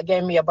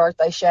gave me a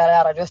birthday shout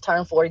out. I just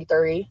turned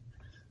 43.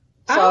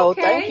 So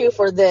Thank you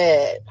for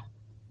that.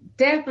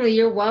 Definitely,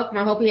 you're welcome.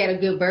 I hope you had a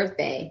good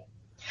birthday.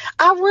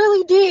 I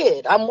really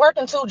did. I'm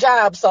working 2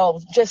 jobs,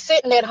 so just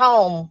sitting at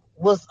home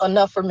was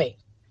enough for me.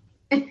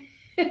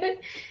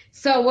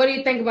 So what do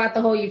you think about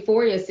the whole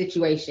Euphoria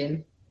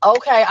situation?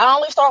 Okay, I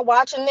only started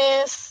watching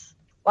this.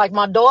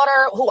 My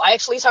daughter, who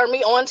actually turned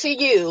me on to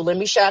you, let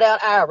me shout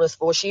out Iris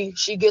before she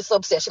gets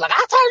upset. She's like,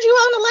 I turned you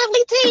on to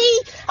Lovely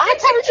T. I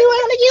turned you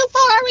on to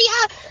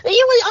Euphoria.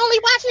 You were only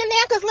watching it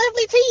now because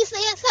Lovely T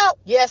said so.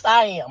 Yes,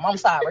 I am. I'm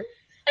sorry.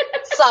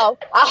 So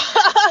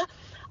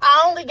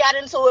I only got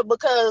into it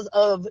because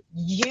of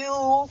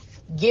you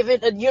giving,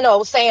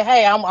 saying,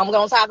 hey, I'm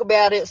going to talk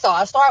about it. So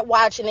I started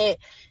watching it,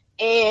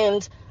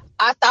 and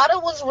I thought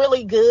it was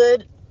really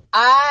good.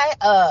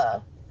 I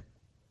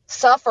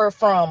suffer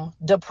from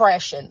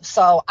depression,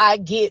 so I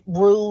get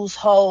Rue's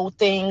whole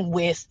thing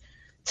with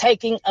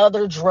taking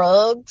other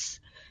drugs.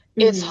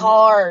 It's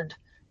hard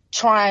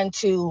trying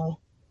to,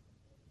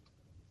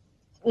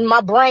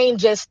 my brain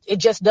just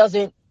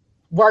doesn't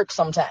work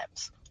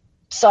sometimes.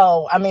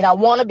 So, I mean, I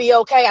want to be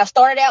okay. I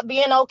started out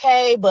being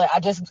okay, but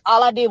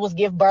all I did was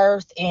give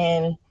birth,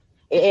 and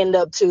it ended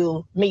up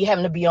to me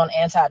having to be on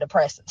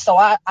antidepressants. So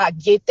I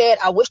get that.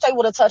 I wish they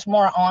would have touched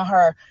more on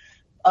her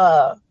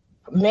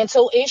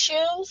mental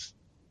issues.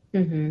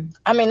 Mm-hmm.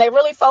 I mean, they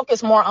really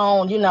focus more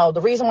on,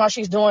 the reason why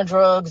she's doing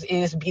drugs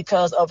is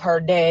because of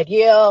her dad.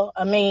 Yeah,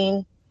 I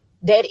mean,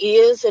 that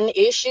is an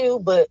issue,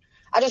 but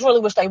I just really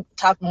wish they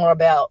talked more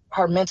about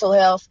her mental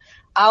health.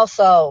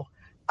 Also,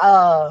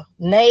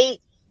 Nate,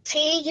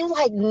 T, you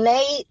like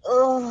Nate?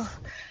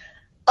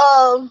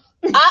 I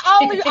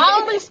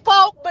only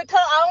spoke because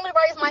I only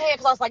raised my hand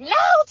because I was like, no,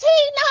 T,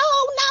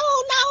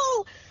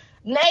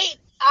 no. Nate,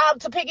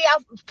 to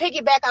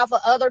piggyback off of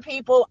other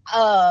people,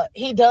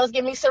 he does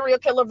give me serial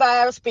killer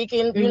vibes.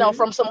 Speaking,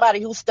 from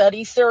somebody who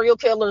studies serial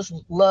killers,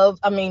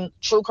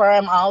 true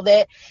crime, all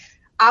that.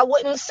 I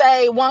wouldn't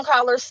say, one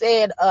caller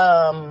said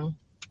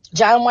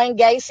John Wayne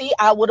Gacy.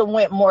 I would have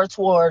went more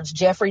towards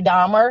Jeffrey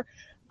Dahmer,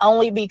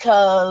 only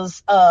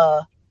because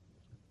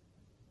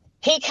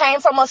he came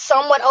from a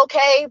somewhat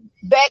okay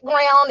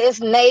background as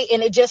Nate,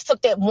 and it just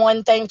took that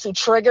one thing to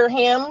trigger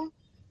him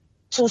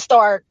to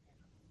start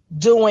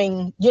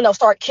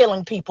start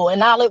killing people.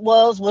 And all it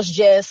was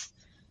just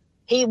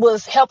he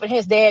was helping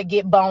his dad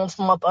get bones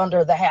from up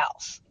under the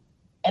house.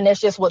 And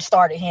that's just what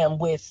started him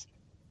with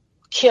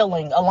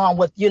killing, along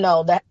with,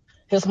 that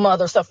his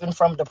mother suffering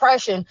from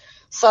depression.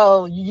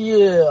 So,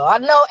 yeah, I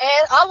know.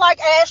 And I like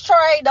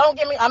Ashtray. Don't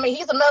get me. I mean,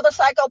 he's another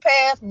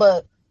psychopath,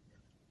 but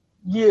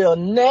yeah,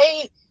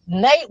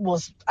 Nate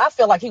was, I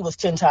feel like he was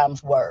 10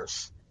 times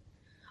worse.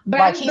 But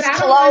I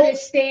don't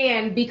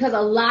understand, because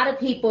a lot of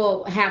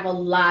people have a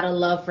lot of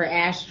love for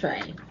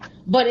Ashtray.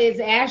 But is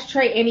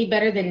Ashtray any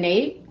better than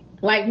Nate?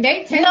 Like,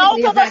 Nate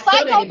technically has not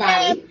killed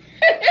anybody.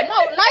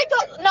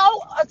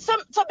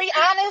 To be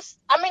honest,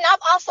 I mean, I've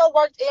also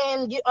worked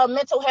in a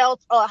mental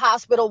health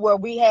hospital where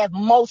we have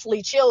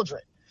mostly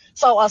children.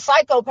 So a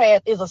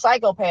psychopath is a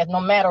psychopath no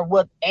matter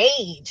what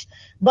age.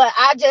 But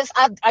I guess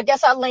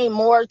I lean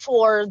more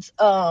towards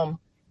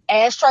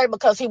Ashtray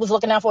because he was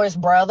looking out for his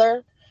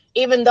brother.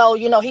 Even though,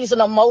 he's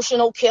an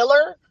emotional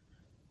killer,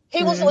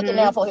 he was looking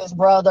out for his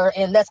brother,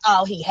 and that's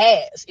all he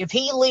has. If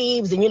he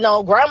leaves and,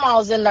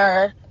 grandma's in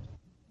there,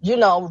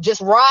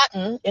 just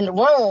rotting in the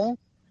room,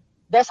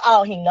 that's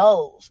all he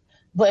knows.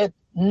 But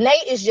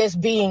Nate is just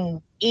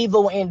being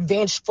evil and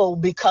vengeful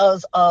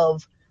because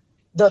of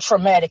the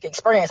traumatic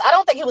experience. I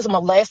don't think he was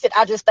molested.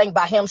 I just think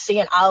by him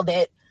seeing all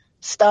that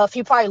stuff,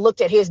 he probably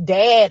looked at his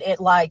dad at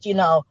like,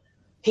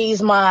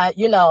 he's my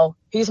dad,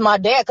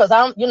 because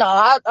I'm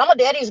a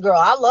daddy's girl.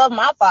 I love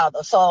my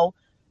father. So,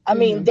 I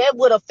mean, that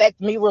would affect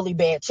me really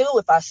bad too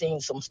if I seen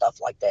some stuff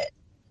like that.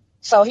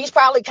 So he's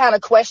probably kind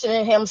of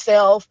questioning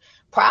himself,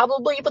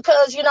 probably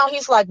because,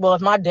 he's like, well,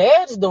 if my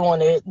dad's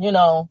doing it,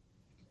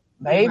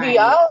 maybe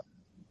I'll,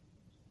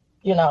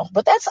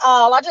 but that's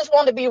all. I just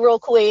want to be real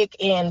quick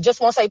and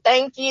just want to say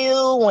thank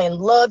you and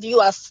love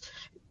you. I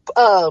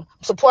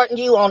supporting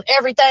you on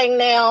everything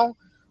now.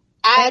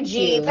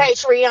 IG,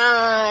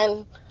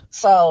 Patreon.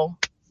 So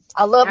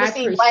I love to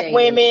see Black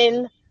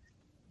women,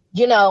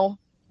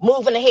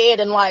 moving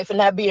ahead in life and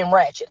not being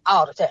ratchet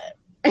all the time.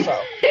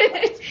 So.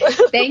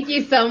 Thank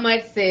you so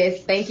much,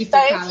 sis. Thank you for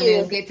calling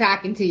in. Good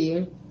talking to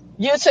you.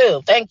 You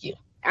too. Thank you.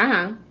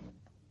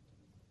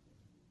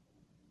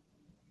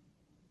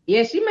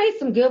 Yeah, she made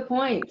some good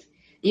points.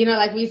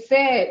 Like we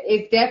said,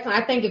 it's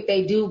definitely, I think if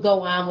they do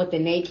go on with the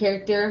Nate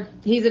character,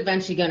 he's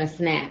eventually going to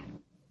snap.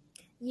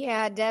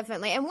 Yeah,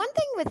 definitely. And one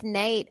thing with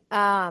Nate,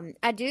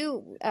 I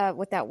do,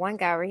 with that one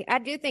guy, I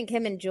do think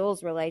him and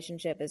Jules'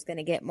 relationship is going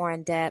to get more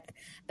in depth.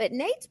 But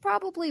Nate's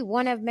probably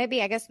one of, maybe,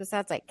 I guess,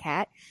 besides like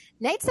Kat,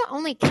 Nate's the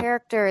only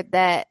character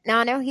that, now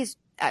I know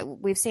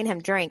we've seen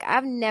him drink.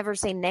 I've never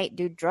seen Nate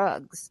do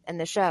drugs in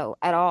the show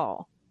at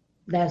all.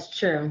 That's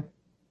true.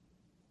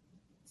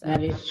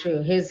 That is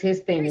true. His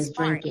thing is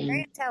smart, drinking.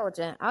 Very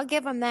intelligent. I'll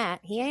give him that.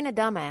 He ain't a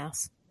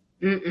dumbass.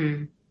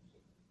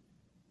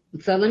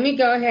 So let me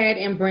go ahead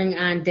and bring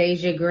on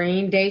Deja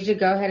Green. Deja,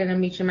 go ahead and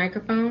unmute your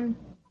microphone.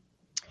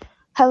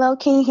 Hello,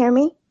 can you hear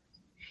me?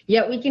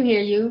 Yep, we can hear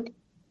you.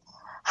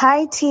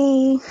 Hi,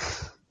 T.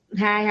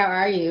 Hi, how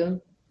are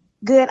you?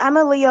 Good. I'm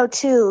a Leo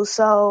too,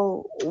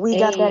 so we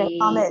got that in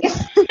common.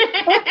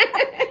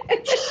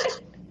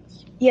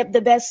 Yep,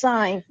 the best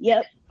sign.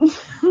 Yep.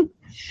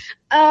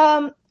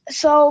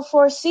 So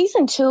for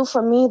season 2,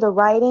 for me, the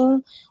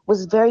writing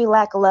was very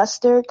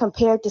lackluster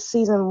compared to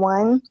season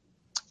 1.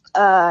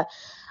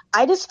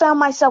 I just found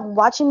myself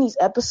watching these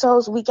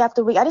episodes week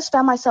after week. I just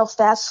found myself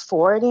fast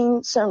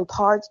forwarding certain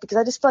parts because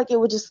I just feel like it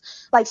would just,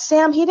 like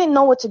Sam, he didn't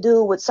know what to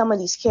do with some of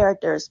these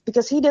characters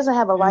because he doesn't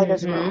have a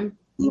writer's room.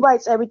 He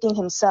writes everything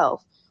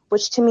himself,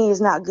 which to me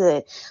is not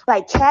good.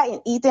 Like Kat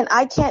and Ethan,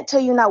 I can't tell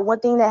you not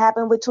one thing that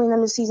happened between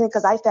them this season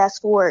because I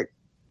fast forward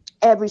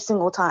every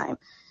single time.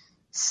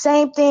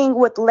 Same thing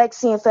with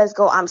Lexi and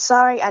Fesco. I'm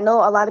sorry. I know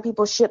a lot of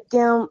people ship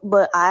them,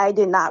 but I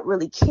did not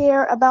really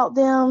care about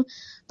them.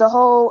 The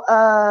whole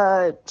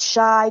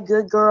shy,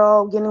 good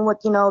girl getting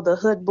with, the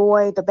hood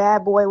boy, the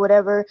bad boy,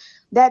 whatever.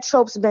 That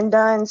trope's been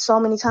done so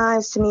many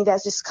times. To me,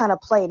 that's just kind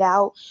of played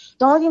out.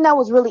 The only thing that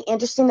was really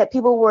interesting that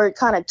people were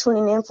kind of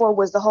tuning in for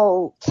was the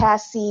whole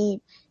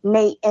Cassie,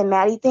 Nate, and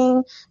Maddie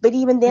thing. But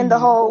even then, the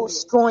whole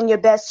screwing your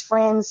best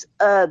friend's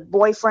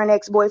boyfriend,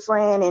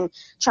 ex-boyfriend, and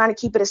trying to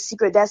keep it a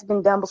secret, that's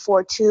been done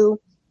before too.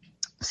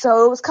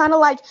 So it was kind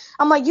of like,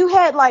 I'm like, you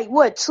had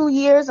 2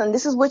 years, and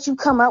this is what you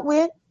come up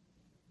with,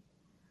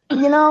 and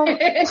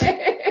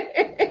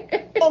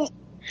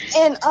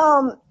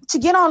to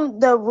get on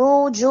the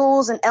Rue,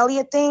 Jules, and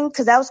Elliot thing,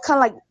 because that was kind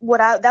of like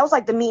that was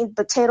like the meat and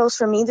potatoes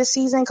for me this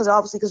season,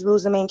 because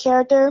Rue's the main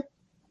character.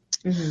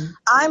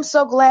 I'm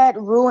so glad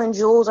Rue and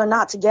Jules are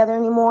not together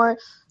anymore.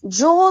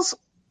 Jules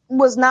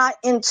was not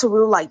into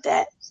Rue like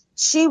that.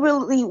 She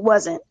really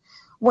wasn't.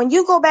 When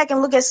you go back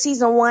and look at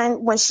season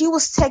 1, when she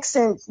was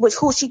texting with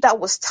who she thought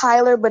was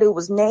Tyler, but it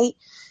was Nate,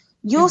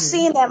 you'll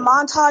see in that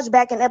montage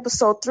back in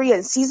episode 3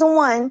 in season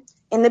 1,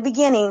 in the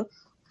beginning,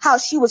 how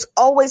she was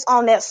always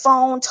on that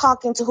phone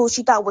talking to who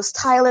she thought was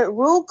Tyler.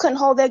 Rue couldn't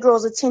hold that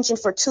girl's attention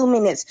for 2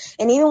 minutes.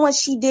 And even when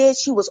she did,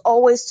 she was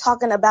always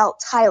talking about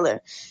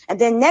Tyler. And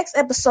then next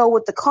episode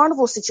with the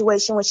carnival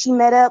situation, when she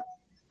met up,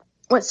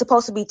 when it's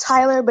supposed to be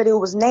Tyler, but it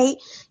was Nate,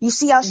 you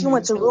see how she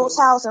went to Rue's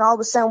house and all of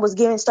a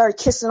sudden started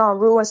kissing on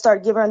Rue and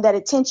started giving her that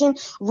attention.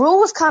 Rue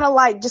was kind of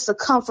like just a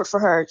comfort for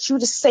her. She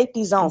was just a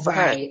safety zone for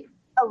her, a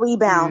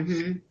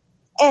rebound.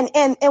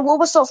 And what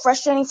was so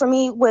frustrating for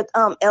me with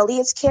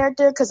Elliot's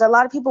character, because a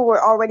lot of people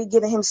were already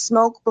giving him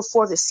smoke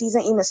before the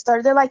season even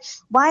started. They're like,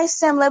 why is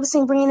Sam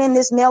Levinson bringing in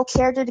this male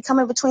character to come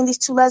in between these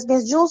two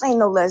lesbians? Jules ain't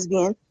no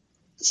lesbian.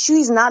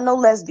 She's not no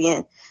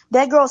lesbian.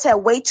 That girl's had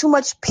way too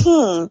much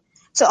peen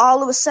to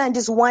all of a sudden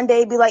just one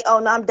day be like, oh,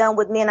 no, I'm done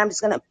with men. I'm just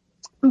going to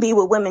be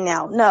with women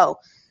now. No.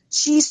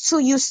 She's too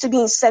used to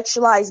being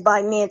sexualized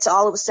by men to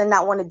all of a sudden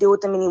not want to deal with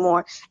them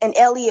anymore. And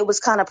Elliot was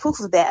kind of proof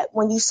of that.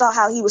 When you saw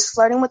how he was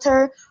flirting with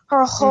her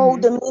whole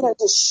demeanor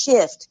just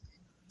shift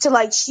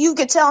to you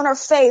could tell on her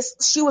face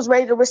she was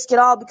ready to risk it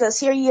all, because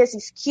here he is,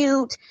 he's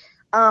cute,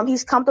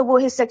 he's comfortable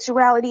with his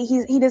sexuality,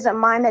 he doesn't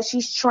mind that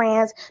she's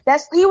trans.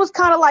 He was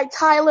kind of like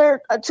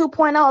Tyler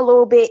 2.0 a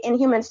little bit in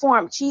human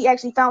form. She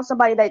actually found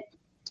somebody that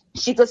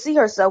she could see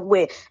herself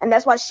with, and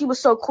that's why she was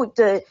so quick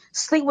to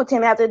sleep with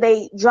him after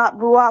they dropped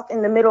Rue off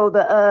in the middle of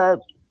the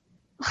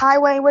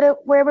highway,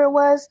 wherever it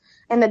was,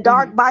 in the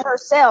dark by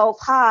herself.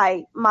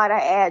 High, might I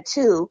add,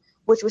 too,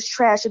 which was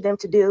trash of them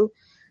to do.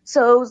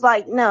 So it was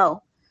like,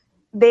 no,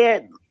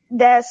 they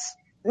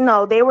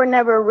were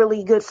never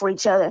really good for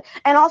each other.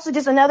 And also,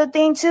 just another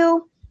thing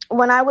too,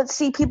 when I would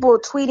see people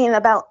tweeting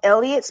about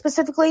Elliot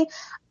specifically,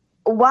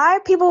 why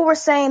people were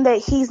saying that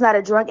he's not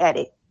a drug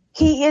addict.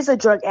 He is a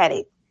drug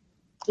addict.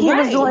 He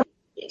was doing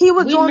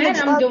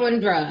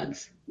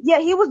drugs. Yeah,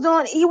 he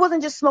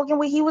wasn't just smoking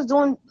weed. He was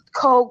doing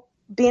coke,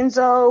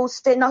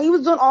 benzos, fentanyl. He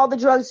was doing all the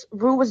drugs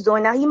Rue was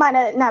doing. Now, he might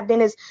not have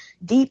been as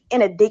deep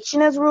in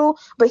addiction as Rue,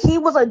 but he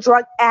was a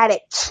drug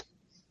addict.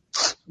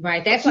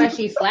 Right. That's why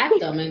she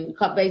slapped him and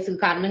basically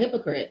called him a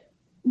hypocrite.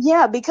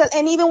 Yeah, because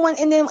even when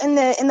in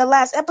the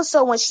last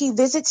episode when she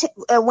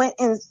went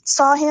and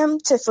saw him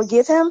to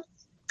forgive him,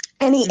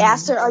 and he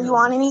asked her, "Are you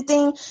on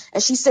anything?"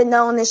 and she said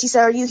no, and then she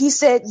said, "Are you?" He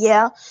said,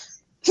 "Yeah."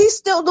 He's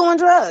still doing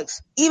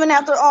drugs even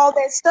after all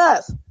that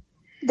stuff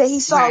that he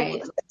saw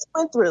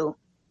went through.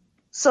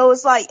 So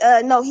it's like,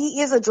 no, he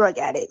is a drug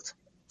addict.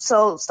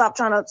 So stop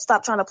trying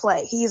to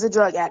play. He is a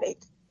drug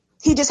addict.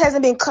 He just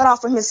hasn't been cut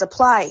off from his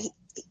supply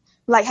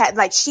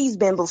like she's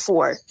been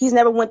before. He's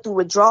never went through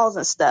withdrawals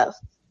and stuff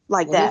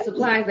that. His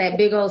supply is that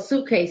big old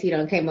suitcase he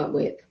done came up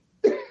with.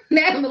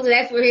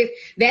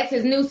 That's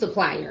his new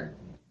supplier,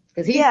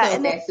 because he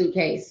sold that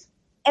suitcase.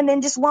 And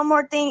then just one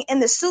more thing in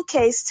the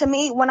suitcase, to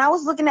me, when I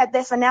was looking at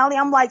that finale,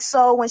 I'm like,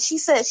 so when she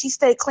said she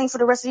stayed clean for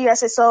the rest of the year, I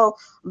said, so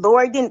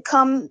Lori didn't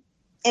come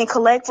and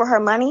collect for her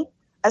money?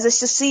 I said,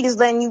 so she just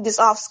letting you just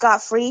off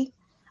scot-free?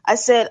 I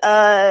said,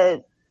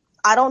 I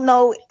don't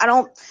know.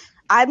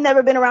 I've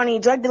never been around any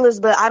drug dealers,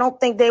 but I don't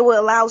think they would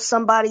allow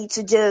somebody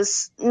to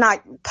just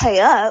not pay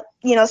up,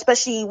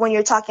 especially when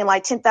you're talking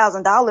like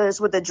 $10,000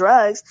 with the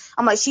drugs.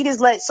 I'm like, she just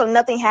so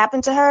nothing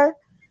happened to her.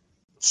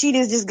 She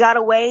just got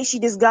away. She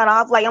just got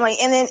off. I'm like,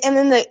 and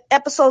then the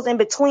episodes in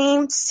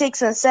between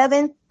 6 and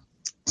 7,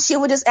 she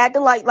would just act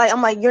like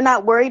I'm like, you're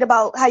not worried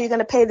about how you're going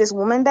to pay this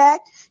woman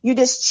back. You're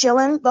just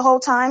chilling the whole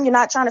time. You're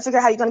not trying to figure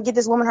out how you're going to get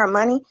this woman her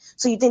money.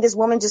 So you think this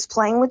woman just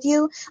playing with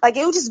you?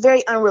 It was just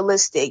very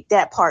unrealistic.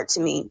 That part to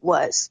me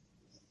was.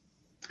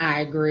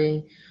 I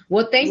agree.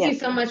 Well, thank you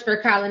so much for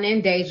calling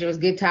in, Deja. It was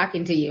good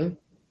talking to you.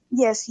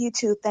 Yes, you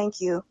too. Thank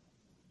you.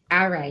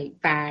 All right.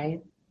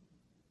 Bye.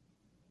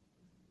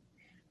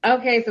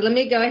 Okay, so let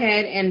me go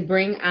ahead and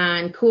bring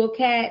on Cool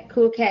Cat.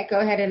 Cool Cat, go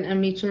ahead and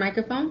unmute your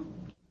microphone.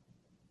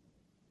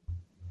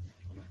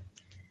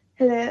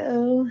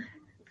 Hello.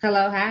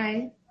 Hello,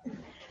 hi.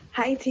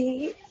 Hi,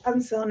 T. I'm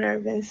so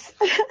nervous.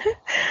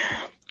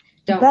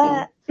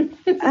 Don't be.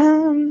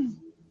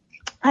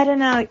 I don't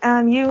know.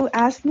 You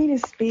asked me to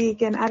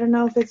speak, and I don't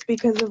know if it's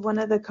because of one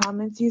of the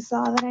comments you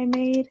saw that I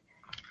made.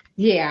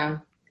 Yeah.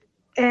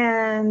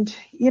 And,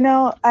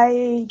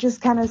 I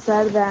just kind of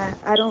said that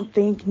I don't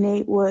think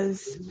Nate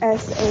was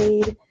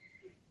SA'd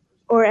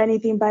or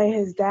anything by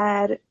his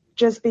dad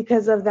just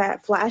because of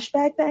that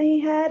flashback that he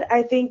had.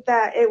 I think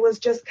that it was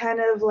just kind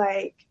of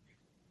like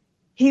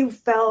he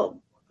felt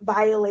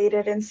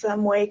violated in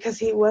some way because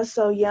he was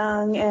so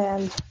young,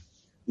 and,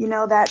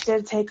 that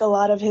did take a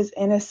lot of his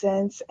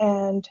innocence,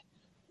 and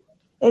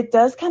it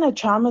does kind of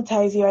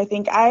traumatize you. I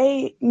think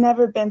I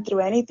never been through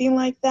anything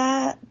like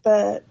that,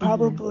 but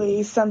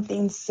probably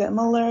something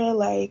similar,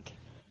 like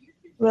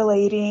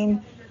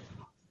relating,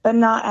 but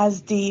not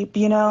as deep,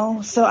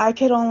 So I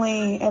could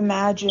only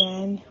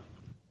imagine.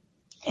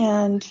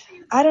 And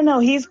I don't know,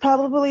 he's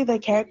probably the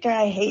character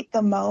I hate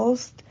the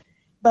most,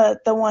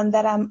 but the one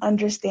that I'm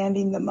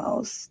understanding the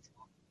most.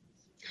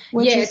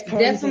 Which is it's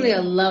crazy. definitely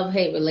a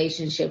love-hate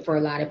relationship for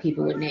a lot of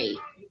people with Nate.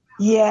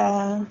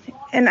 Yeah,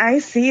 and I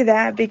see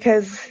that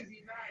because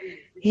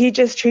he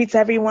just treats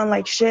everyone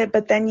like shit,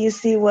 but then you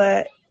see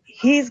what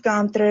he's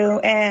gone through,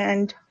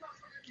 and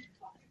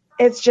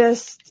it's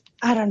just,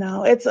 I don't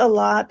know, it's a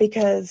lot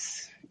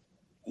because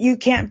you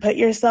can't put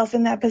yourself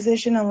in that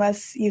position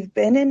unless you've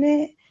been in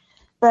it,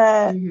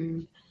 but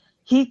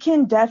he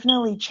can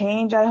definitely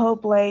change. I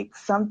hope like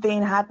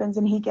something happens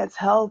and he gets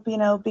help,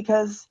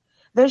 because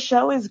this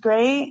show is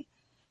great,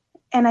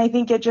 and I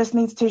think it just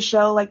needs to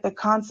show like the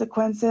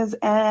consequences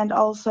and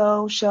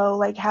also show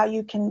like how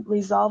you can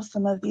resolve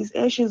some of these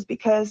issues,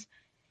 because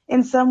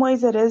in some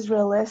ways it is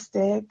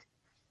realistic.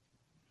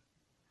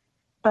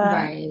 But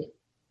right.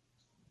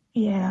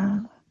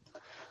 Yeah.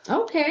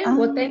 Okay.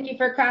 Well, thank you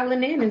for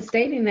calling in and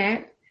stating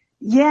that.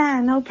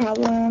 Yeah, no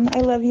problem.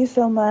 I love you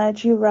so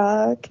much. You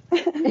rock.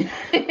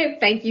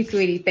 Thank you,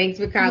 sweetie. Thanks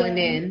for calling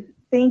in.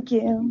 Thank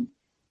you.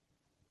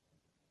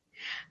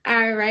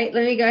 All right.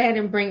 Let me go ahead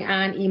and bring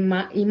on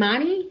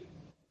Imani.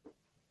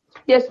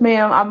 Yes,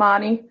 ma'am.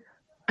 Amani.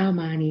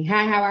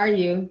 Hi, how are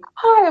you?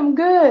 Hi, I'm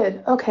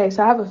good. Okay,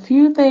 so I have a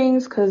few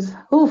things because,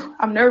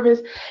 I'm nervous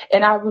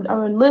and I've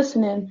been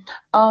listening.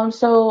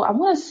 So I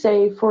want to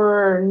say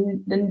for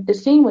the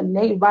scene with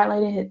Nate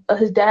violating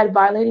his dad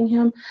violating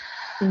him,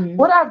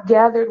 what I've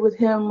gathered with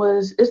him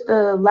was it's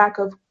the lack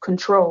of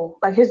control.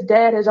 Like his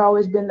dad has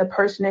always been the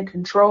person in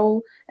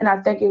control, and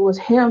I think it was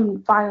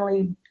him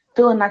finally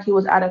feeling like he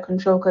was out of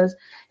control because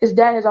his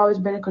dad has always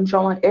been in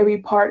control in every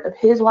part of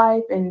his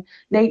life and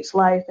Nate's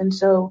life, and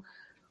so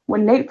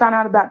when Nate found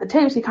out about the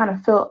tapes, he kind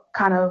of felt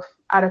kind of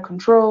out of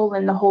control,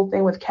 and the whole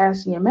thing with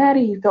Cassie and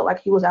Maddie, he felt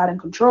like he was out of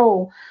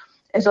control.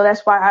 And so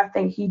that's why I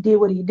think he did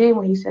what he did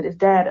when he set his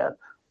dad up.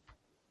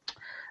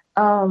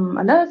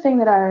 Another thing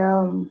that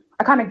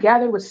I kind of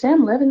gathered with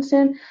Sam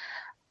Levinson,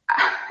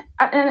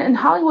 and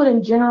Hollywood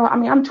in general, I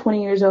mean, I'm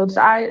 20 years old,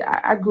 so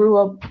I grew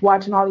up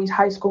watching all these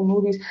high school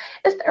movies.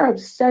 It's their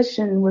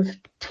obsession with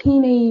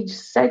teenage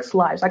sex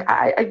lives. Like,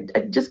 I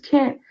just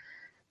can't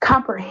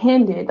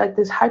comprehend it, like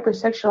this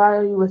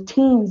hypersexuality with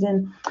teens.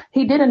 And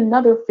he did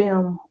another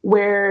film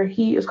where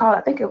it was called,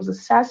 I think it was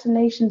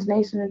Assassinations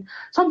Nation,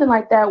 something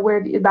like that,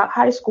 where about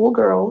high school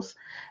girls,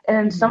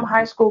 and some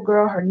high school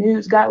girl, her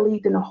nudes got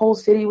leaked and the whole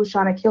city was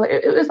trying to kill her.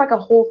 It was like a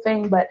whole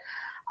thing, but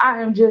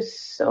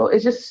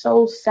it's just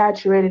so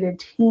saturated in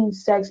teen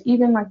sex.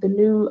 Even like the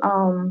new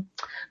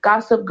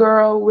Gossip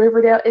Girl,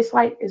 Riverdale,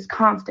 it's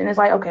constant. It's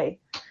like, okay,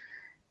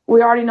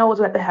 we already know what's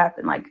about to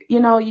happen. Like,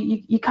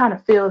 you kind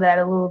of feel that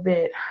a little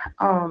bit.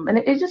 And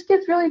it just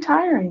gets really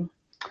tiring.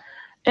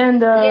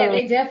 And yeah,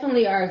 they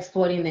definitely are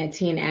exploiting that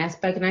teen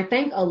aspect. And I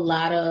think a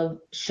lot of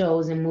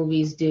shows and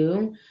movies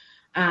do.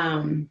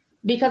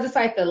 Because it's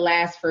like the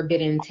last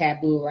forbidden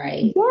taboo,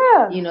 right?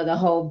 Yeah. The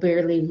whole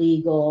barely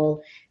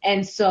legal.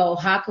 And so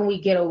how can we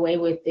get away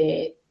with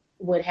it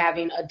with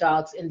having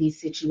adults in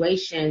these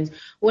situations?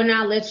 Well,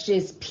 now let's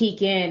just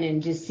peek in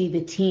and just see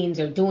the teens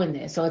are doing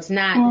this. So it's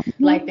not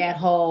like that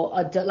whole,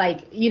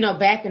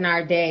 back in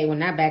our day, well,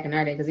 not back in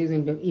our day, because he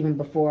was even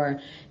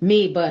before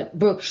me, but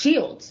Brooke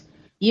Shields,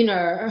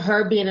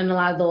 her being in a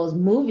lot of those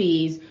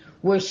movies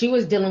where she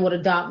was dealing with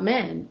adult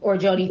men, or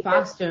Jodie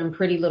Foster and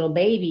Pretty Little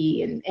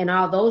Baby and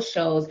all those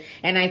shows.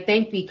 And I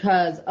think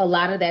because a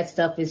lot of that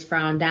stuff is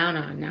frowned down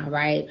on now,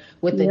 right?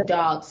 With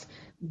adults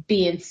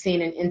being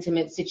seen in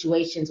intimate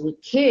situations with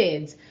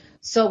kids.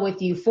 So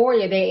with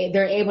Euphoria,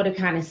 they're able to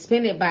kind of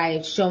spin it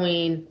by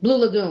showing Blue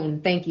Lagoon,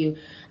 thank you,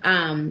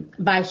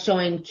 by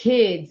showing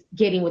kids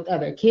getting with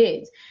other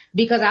kids.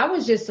 Because I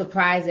was just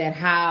surprised at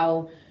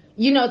how,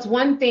 it's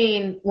one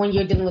thing when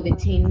you're dealing with a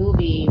teen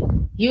movie,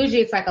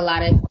 usually it's like a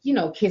lot of,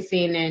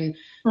 kissing and,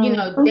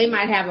 they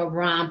might have a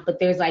romp, but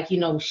there's like,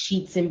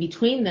 sheets in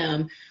between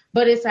them.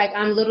 But it's like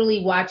I'm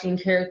literally watching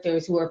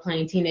characters who are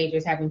playing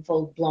teenagers having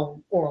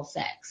full-blown oral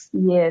sex.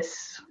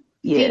 Yes.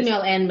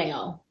 Female and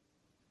male.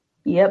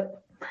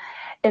 Yep.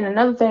 And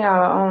another thing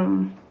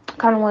I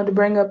kind of wanted to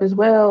bring up as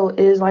well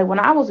is like when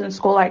I was in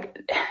school, the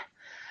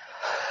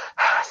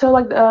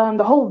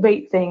whole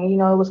vape thing, it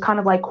was kind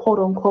of like quote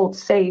unquote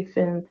safe.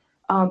 And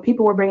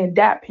people were bringing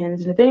dab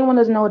pens. And if anyone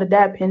doesn't know what a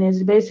dab pen is,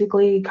 it's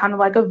basically kind of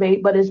like a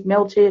vape, but it's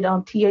melted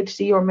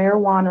THC or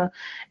marijuana.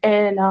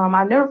 And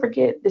I'll never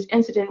forget this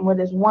incident where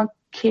this one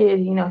kid,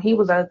 he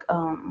was a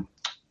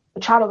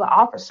child of an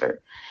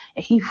officer,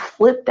 and he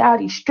flipped out.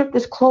 He stripped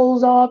his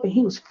clothes off, and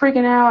he was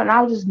freaking out. And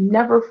I'll just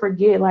never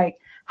forget like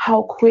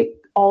how quick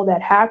all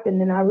that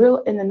happened. And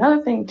and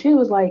another thing too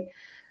is like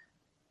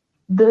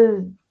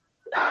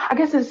I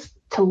guess it's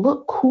to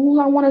look cool,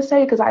 I want to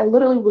say, because I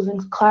literally was in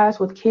class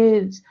with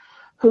kids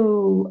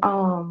who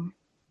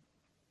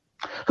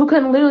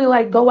couldn't literally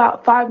like go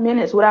out 5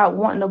 minutes without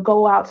wanting to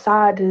go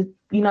outside to,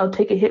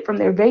 take a hit from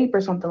their vape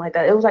or something like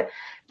that. It was like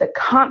the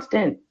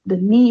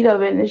need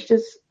of it. And it's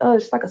just,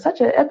 it's like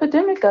such an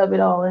epidemic of it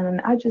all.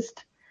 And I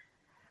just,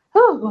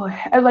 oh boy,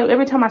 like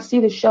every time I see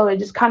the show, it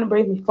just kind of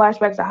brings me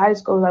flashbacks to high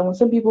school. Like when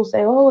some people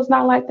say, oh, it's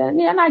not like that.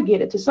 Yeah, and I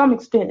get it. To some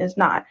extent, it's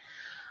not.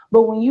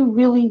 But when you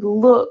really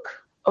look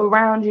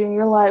around you and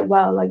you're like,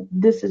 wow, like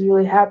this is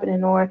really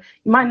happening, or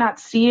you might not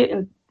see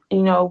it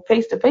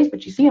face to face,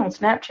 but you see it on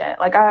Snapchat.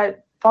 Like I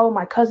follow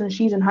my cousin,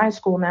 she's in high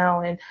school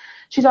now, and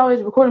she's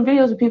always recording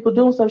videos of people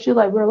doing stuff. She's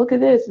like, bro, look at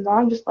this. And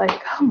I'm just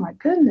like, oh my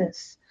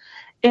goodness.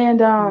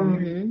 And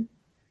I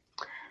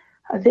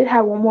did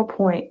have one more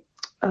point,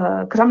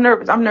 because I'm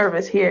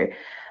nervous here.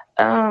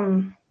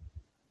 Going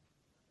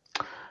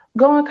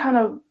kind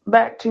of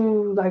back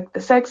to like the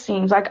sex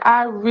scenes, like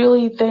I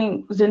really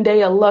think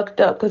Zendaya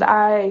lucked up, because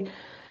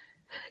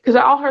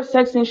all her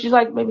sex scenes, she's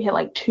like maybe had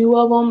like 2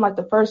 of them. Like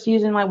the first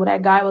season, like where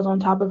that guy was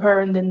on top of her,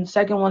 and then the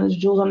second one is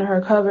Jules under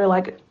her cover.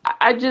 Like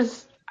I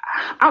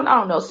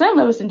don't know. Sam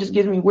Levinson just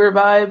gives me weird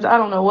vibes. I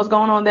don't know what's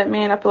going on with that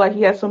man. I feel like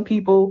he has some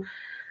people,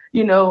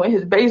 in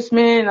his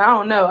basement. I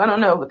don't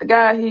know. But the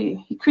guy,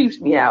 he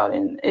creeps me out,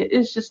 and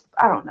it's just,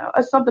 I don't know.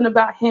 It's something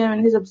about him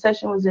and his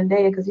obsession with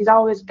Zendaya, because he's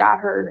always got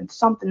her in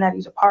something that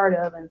he's a part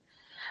of. And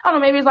I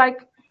don't know, maybe it's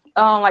like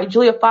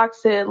Julia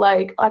Fox said,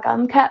 like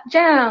I'm Cat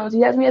Jones.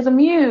 He has me as a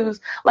muse.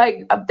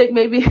 Like I think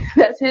maybe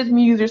that's his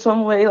muse or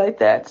some way like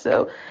that.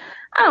 So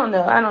I don't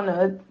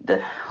know.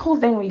 The whole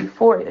thing with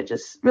Euphoria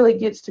just really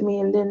gets to me.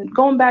 And then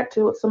going back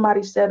to what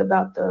somebody said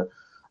about the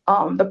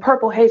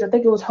purple haze, I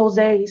think it was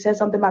Jose. He said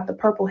something about the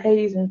purple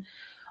haze, and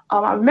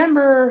I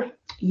remember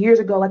years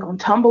ago, like on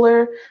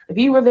Tumblr, if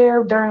you were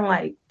there during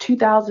like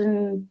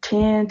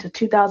 2010 to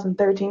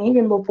 2013,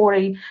 even before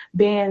they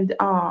banned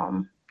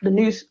the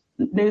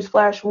news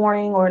flash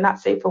warning or not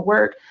safe for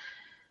work,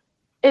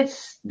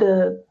 it's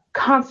the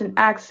constant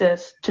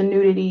access to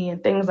nudity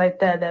and things like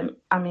that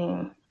I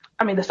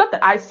mean the stuff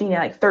that I've seen at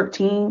like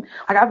 13,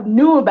 like I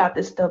knew about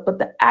this stuff, but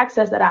the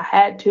access that I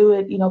had to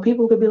it,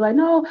 people could be like,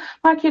 no,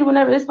 my kid would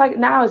never. It's like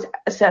now it's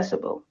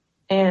accessible,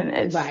 and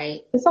it's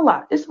a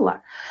lot.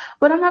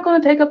 But I'm not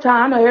going to take up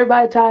time. I know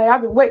everybody's tired. I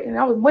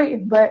was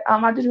waiting, but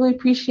I just really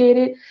appreciate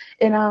it,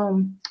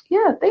 and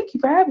yeah, thank you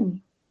for having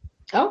me.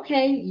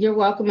 Okay, you're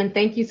welcome, and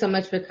thank you so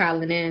much for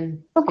calling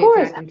in. Of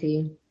course. Talking to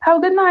you. Have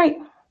a good night.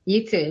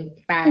 You too.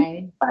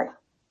 Bye. Bye.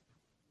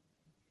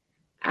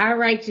 All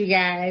right, you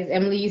guys.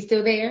 Emily, you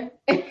still there?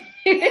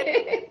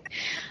 Okay,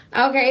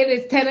 it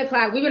is 10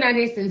 o'clock. We've been out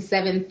here since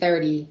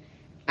 7:30.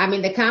 I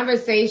mean, the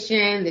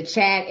conversation, the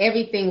chat,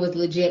 everything was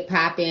legit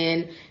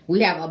popping.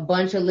 We have a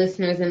bunch of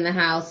listeners in the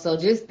house, so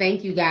just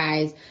thank you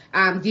guys.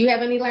 Do you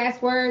have any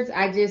last words?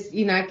 I just,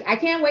 I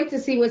can't wait to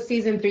see what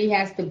season 3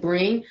 has to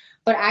bring.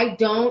 But I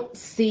don't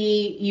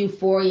see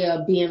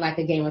Euphoria being like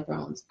a Game of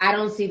Thrones. I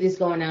don't see this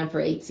going on for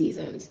 8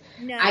 seasons.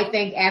 No. I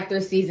think after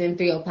season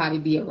 3, it'll probably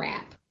be a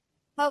wrap.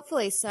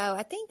 Hopefully so.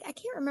 I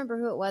can't remember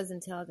who it was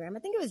in Telegram. I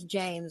think it was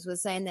James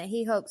was saying that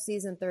he hopes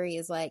season 3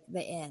 is like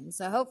the end.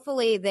 So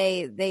hopefully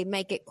they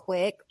make it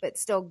quick, but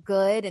still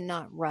good and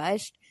not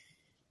rushed.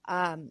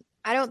 I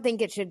don't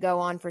think it should go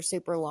on for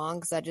super long,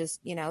 because I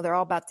just, they're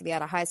all about to be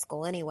out of high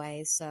school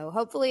anyway. So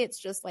hopefully it's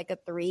just like a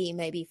 3,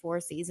 maybe 4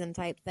 season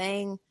type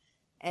thing.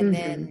 And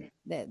then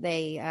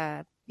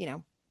they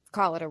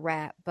call it a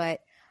wrap.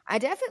 But I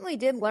definitely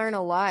did learn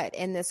a lot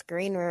in this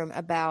green room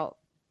about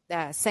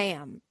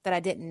Sam that I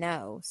didn't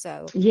know.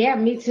 So yeah,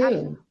 me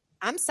too.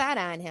 I'm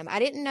side-eyeing him. I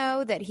didn't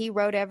know that he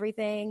wrote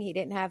everything. He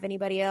didn't have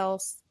anybody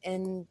else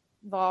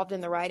involved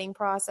in the writing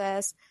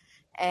process,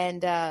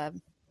 and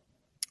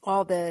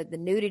all the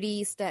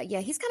nudity stuff.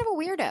 Yeah, he's kind of a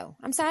weirdo.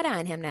 I'm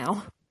side-eyeing him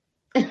now.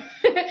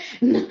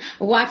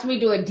 Watch me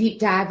do a deep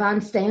dive on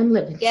Sam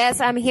Levinson.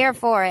 Yes, I'm here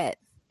for it.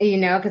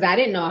 Because I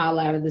didn't know a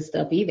lot of this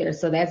stuff either.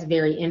 So that's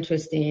very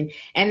interesting.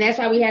 And that's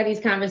why we have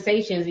these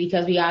conversations,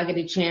 because we all get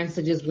a chance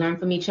to just learn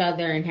from each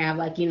other and have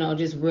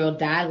just real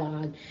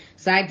dialogue.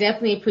 So I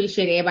definitely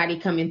appreciate everybody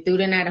coming through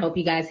tonight. I hope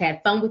you guys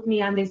had fun with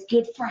me on this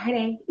Good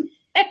Friday.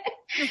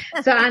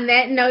 So on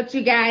that note,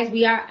 you guys,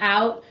 we are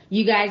out.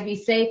 You guys be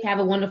safe. Have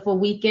a wonderful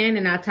weekend,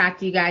 and I'll talk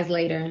to you guys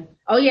later.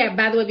 Oh, yeah,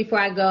 by the way, before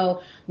I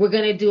go, we're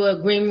going to do a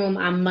green room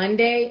on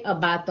Monday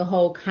about the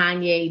whole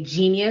Kanye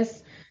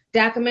Genius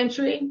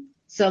documentary.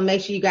 So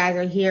make sure you guys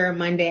are here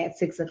Monday at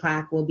 6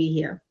 o'clock. We'll be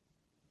here.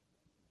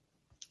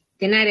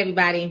 Good night,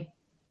 everybody.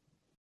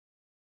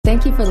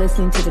 Thank you for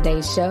listening to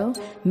today's show.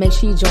 Make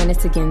sure you join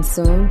us again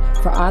soon.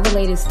 For all the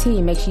latest tea,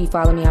 make sure you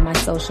follow me on my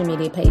social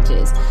media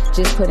pages.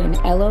 Just put in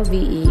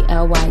LOVELYTI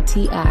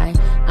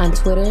on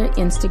Twitter,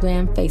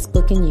 Instagram,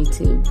 Facebook, and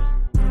YouTube.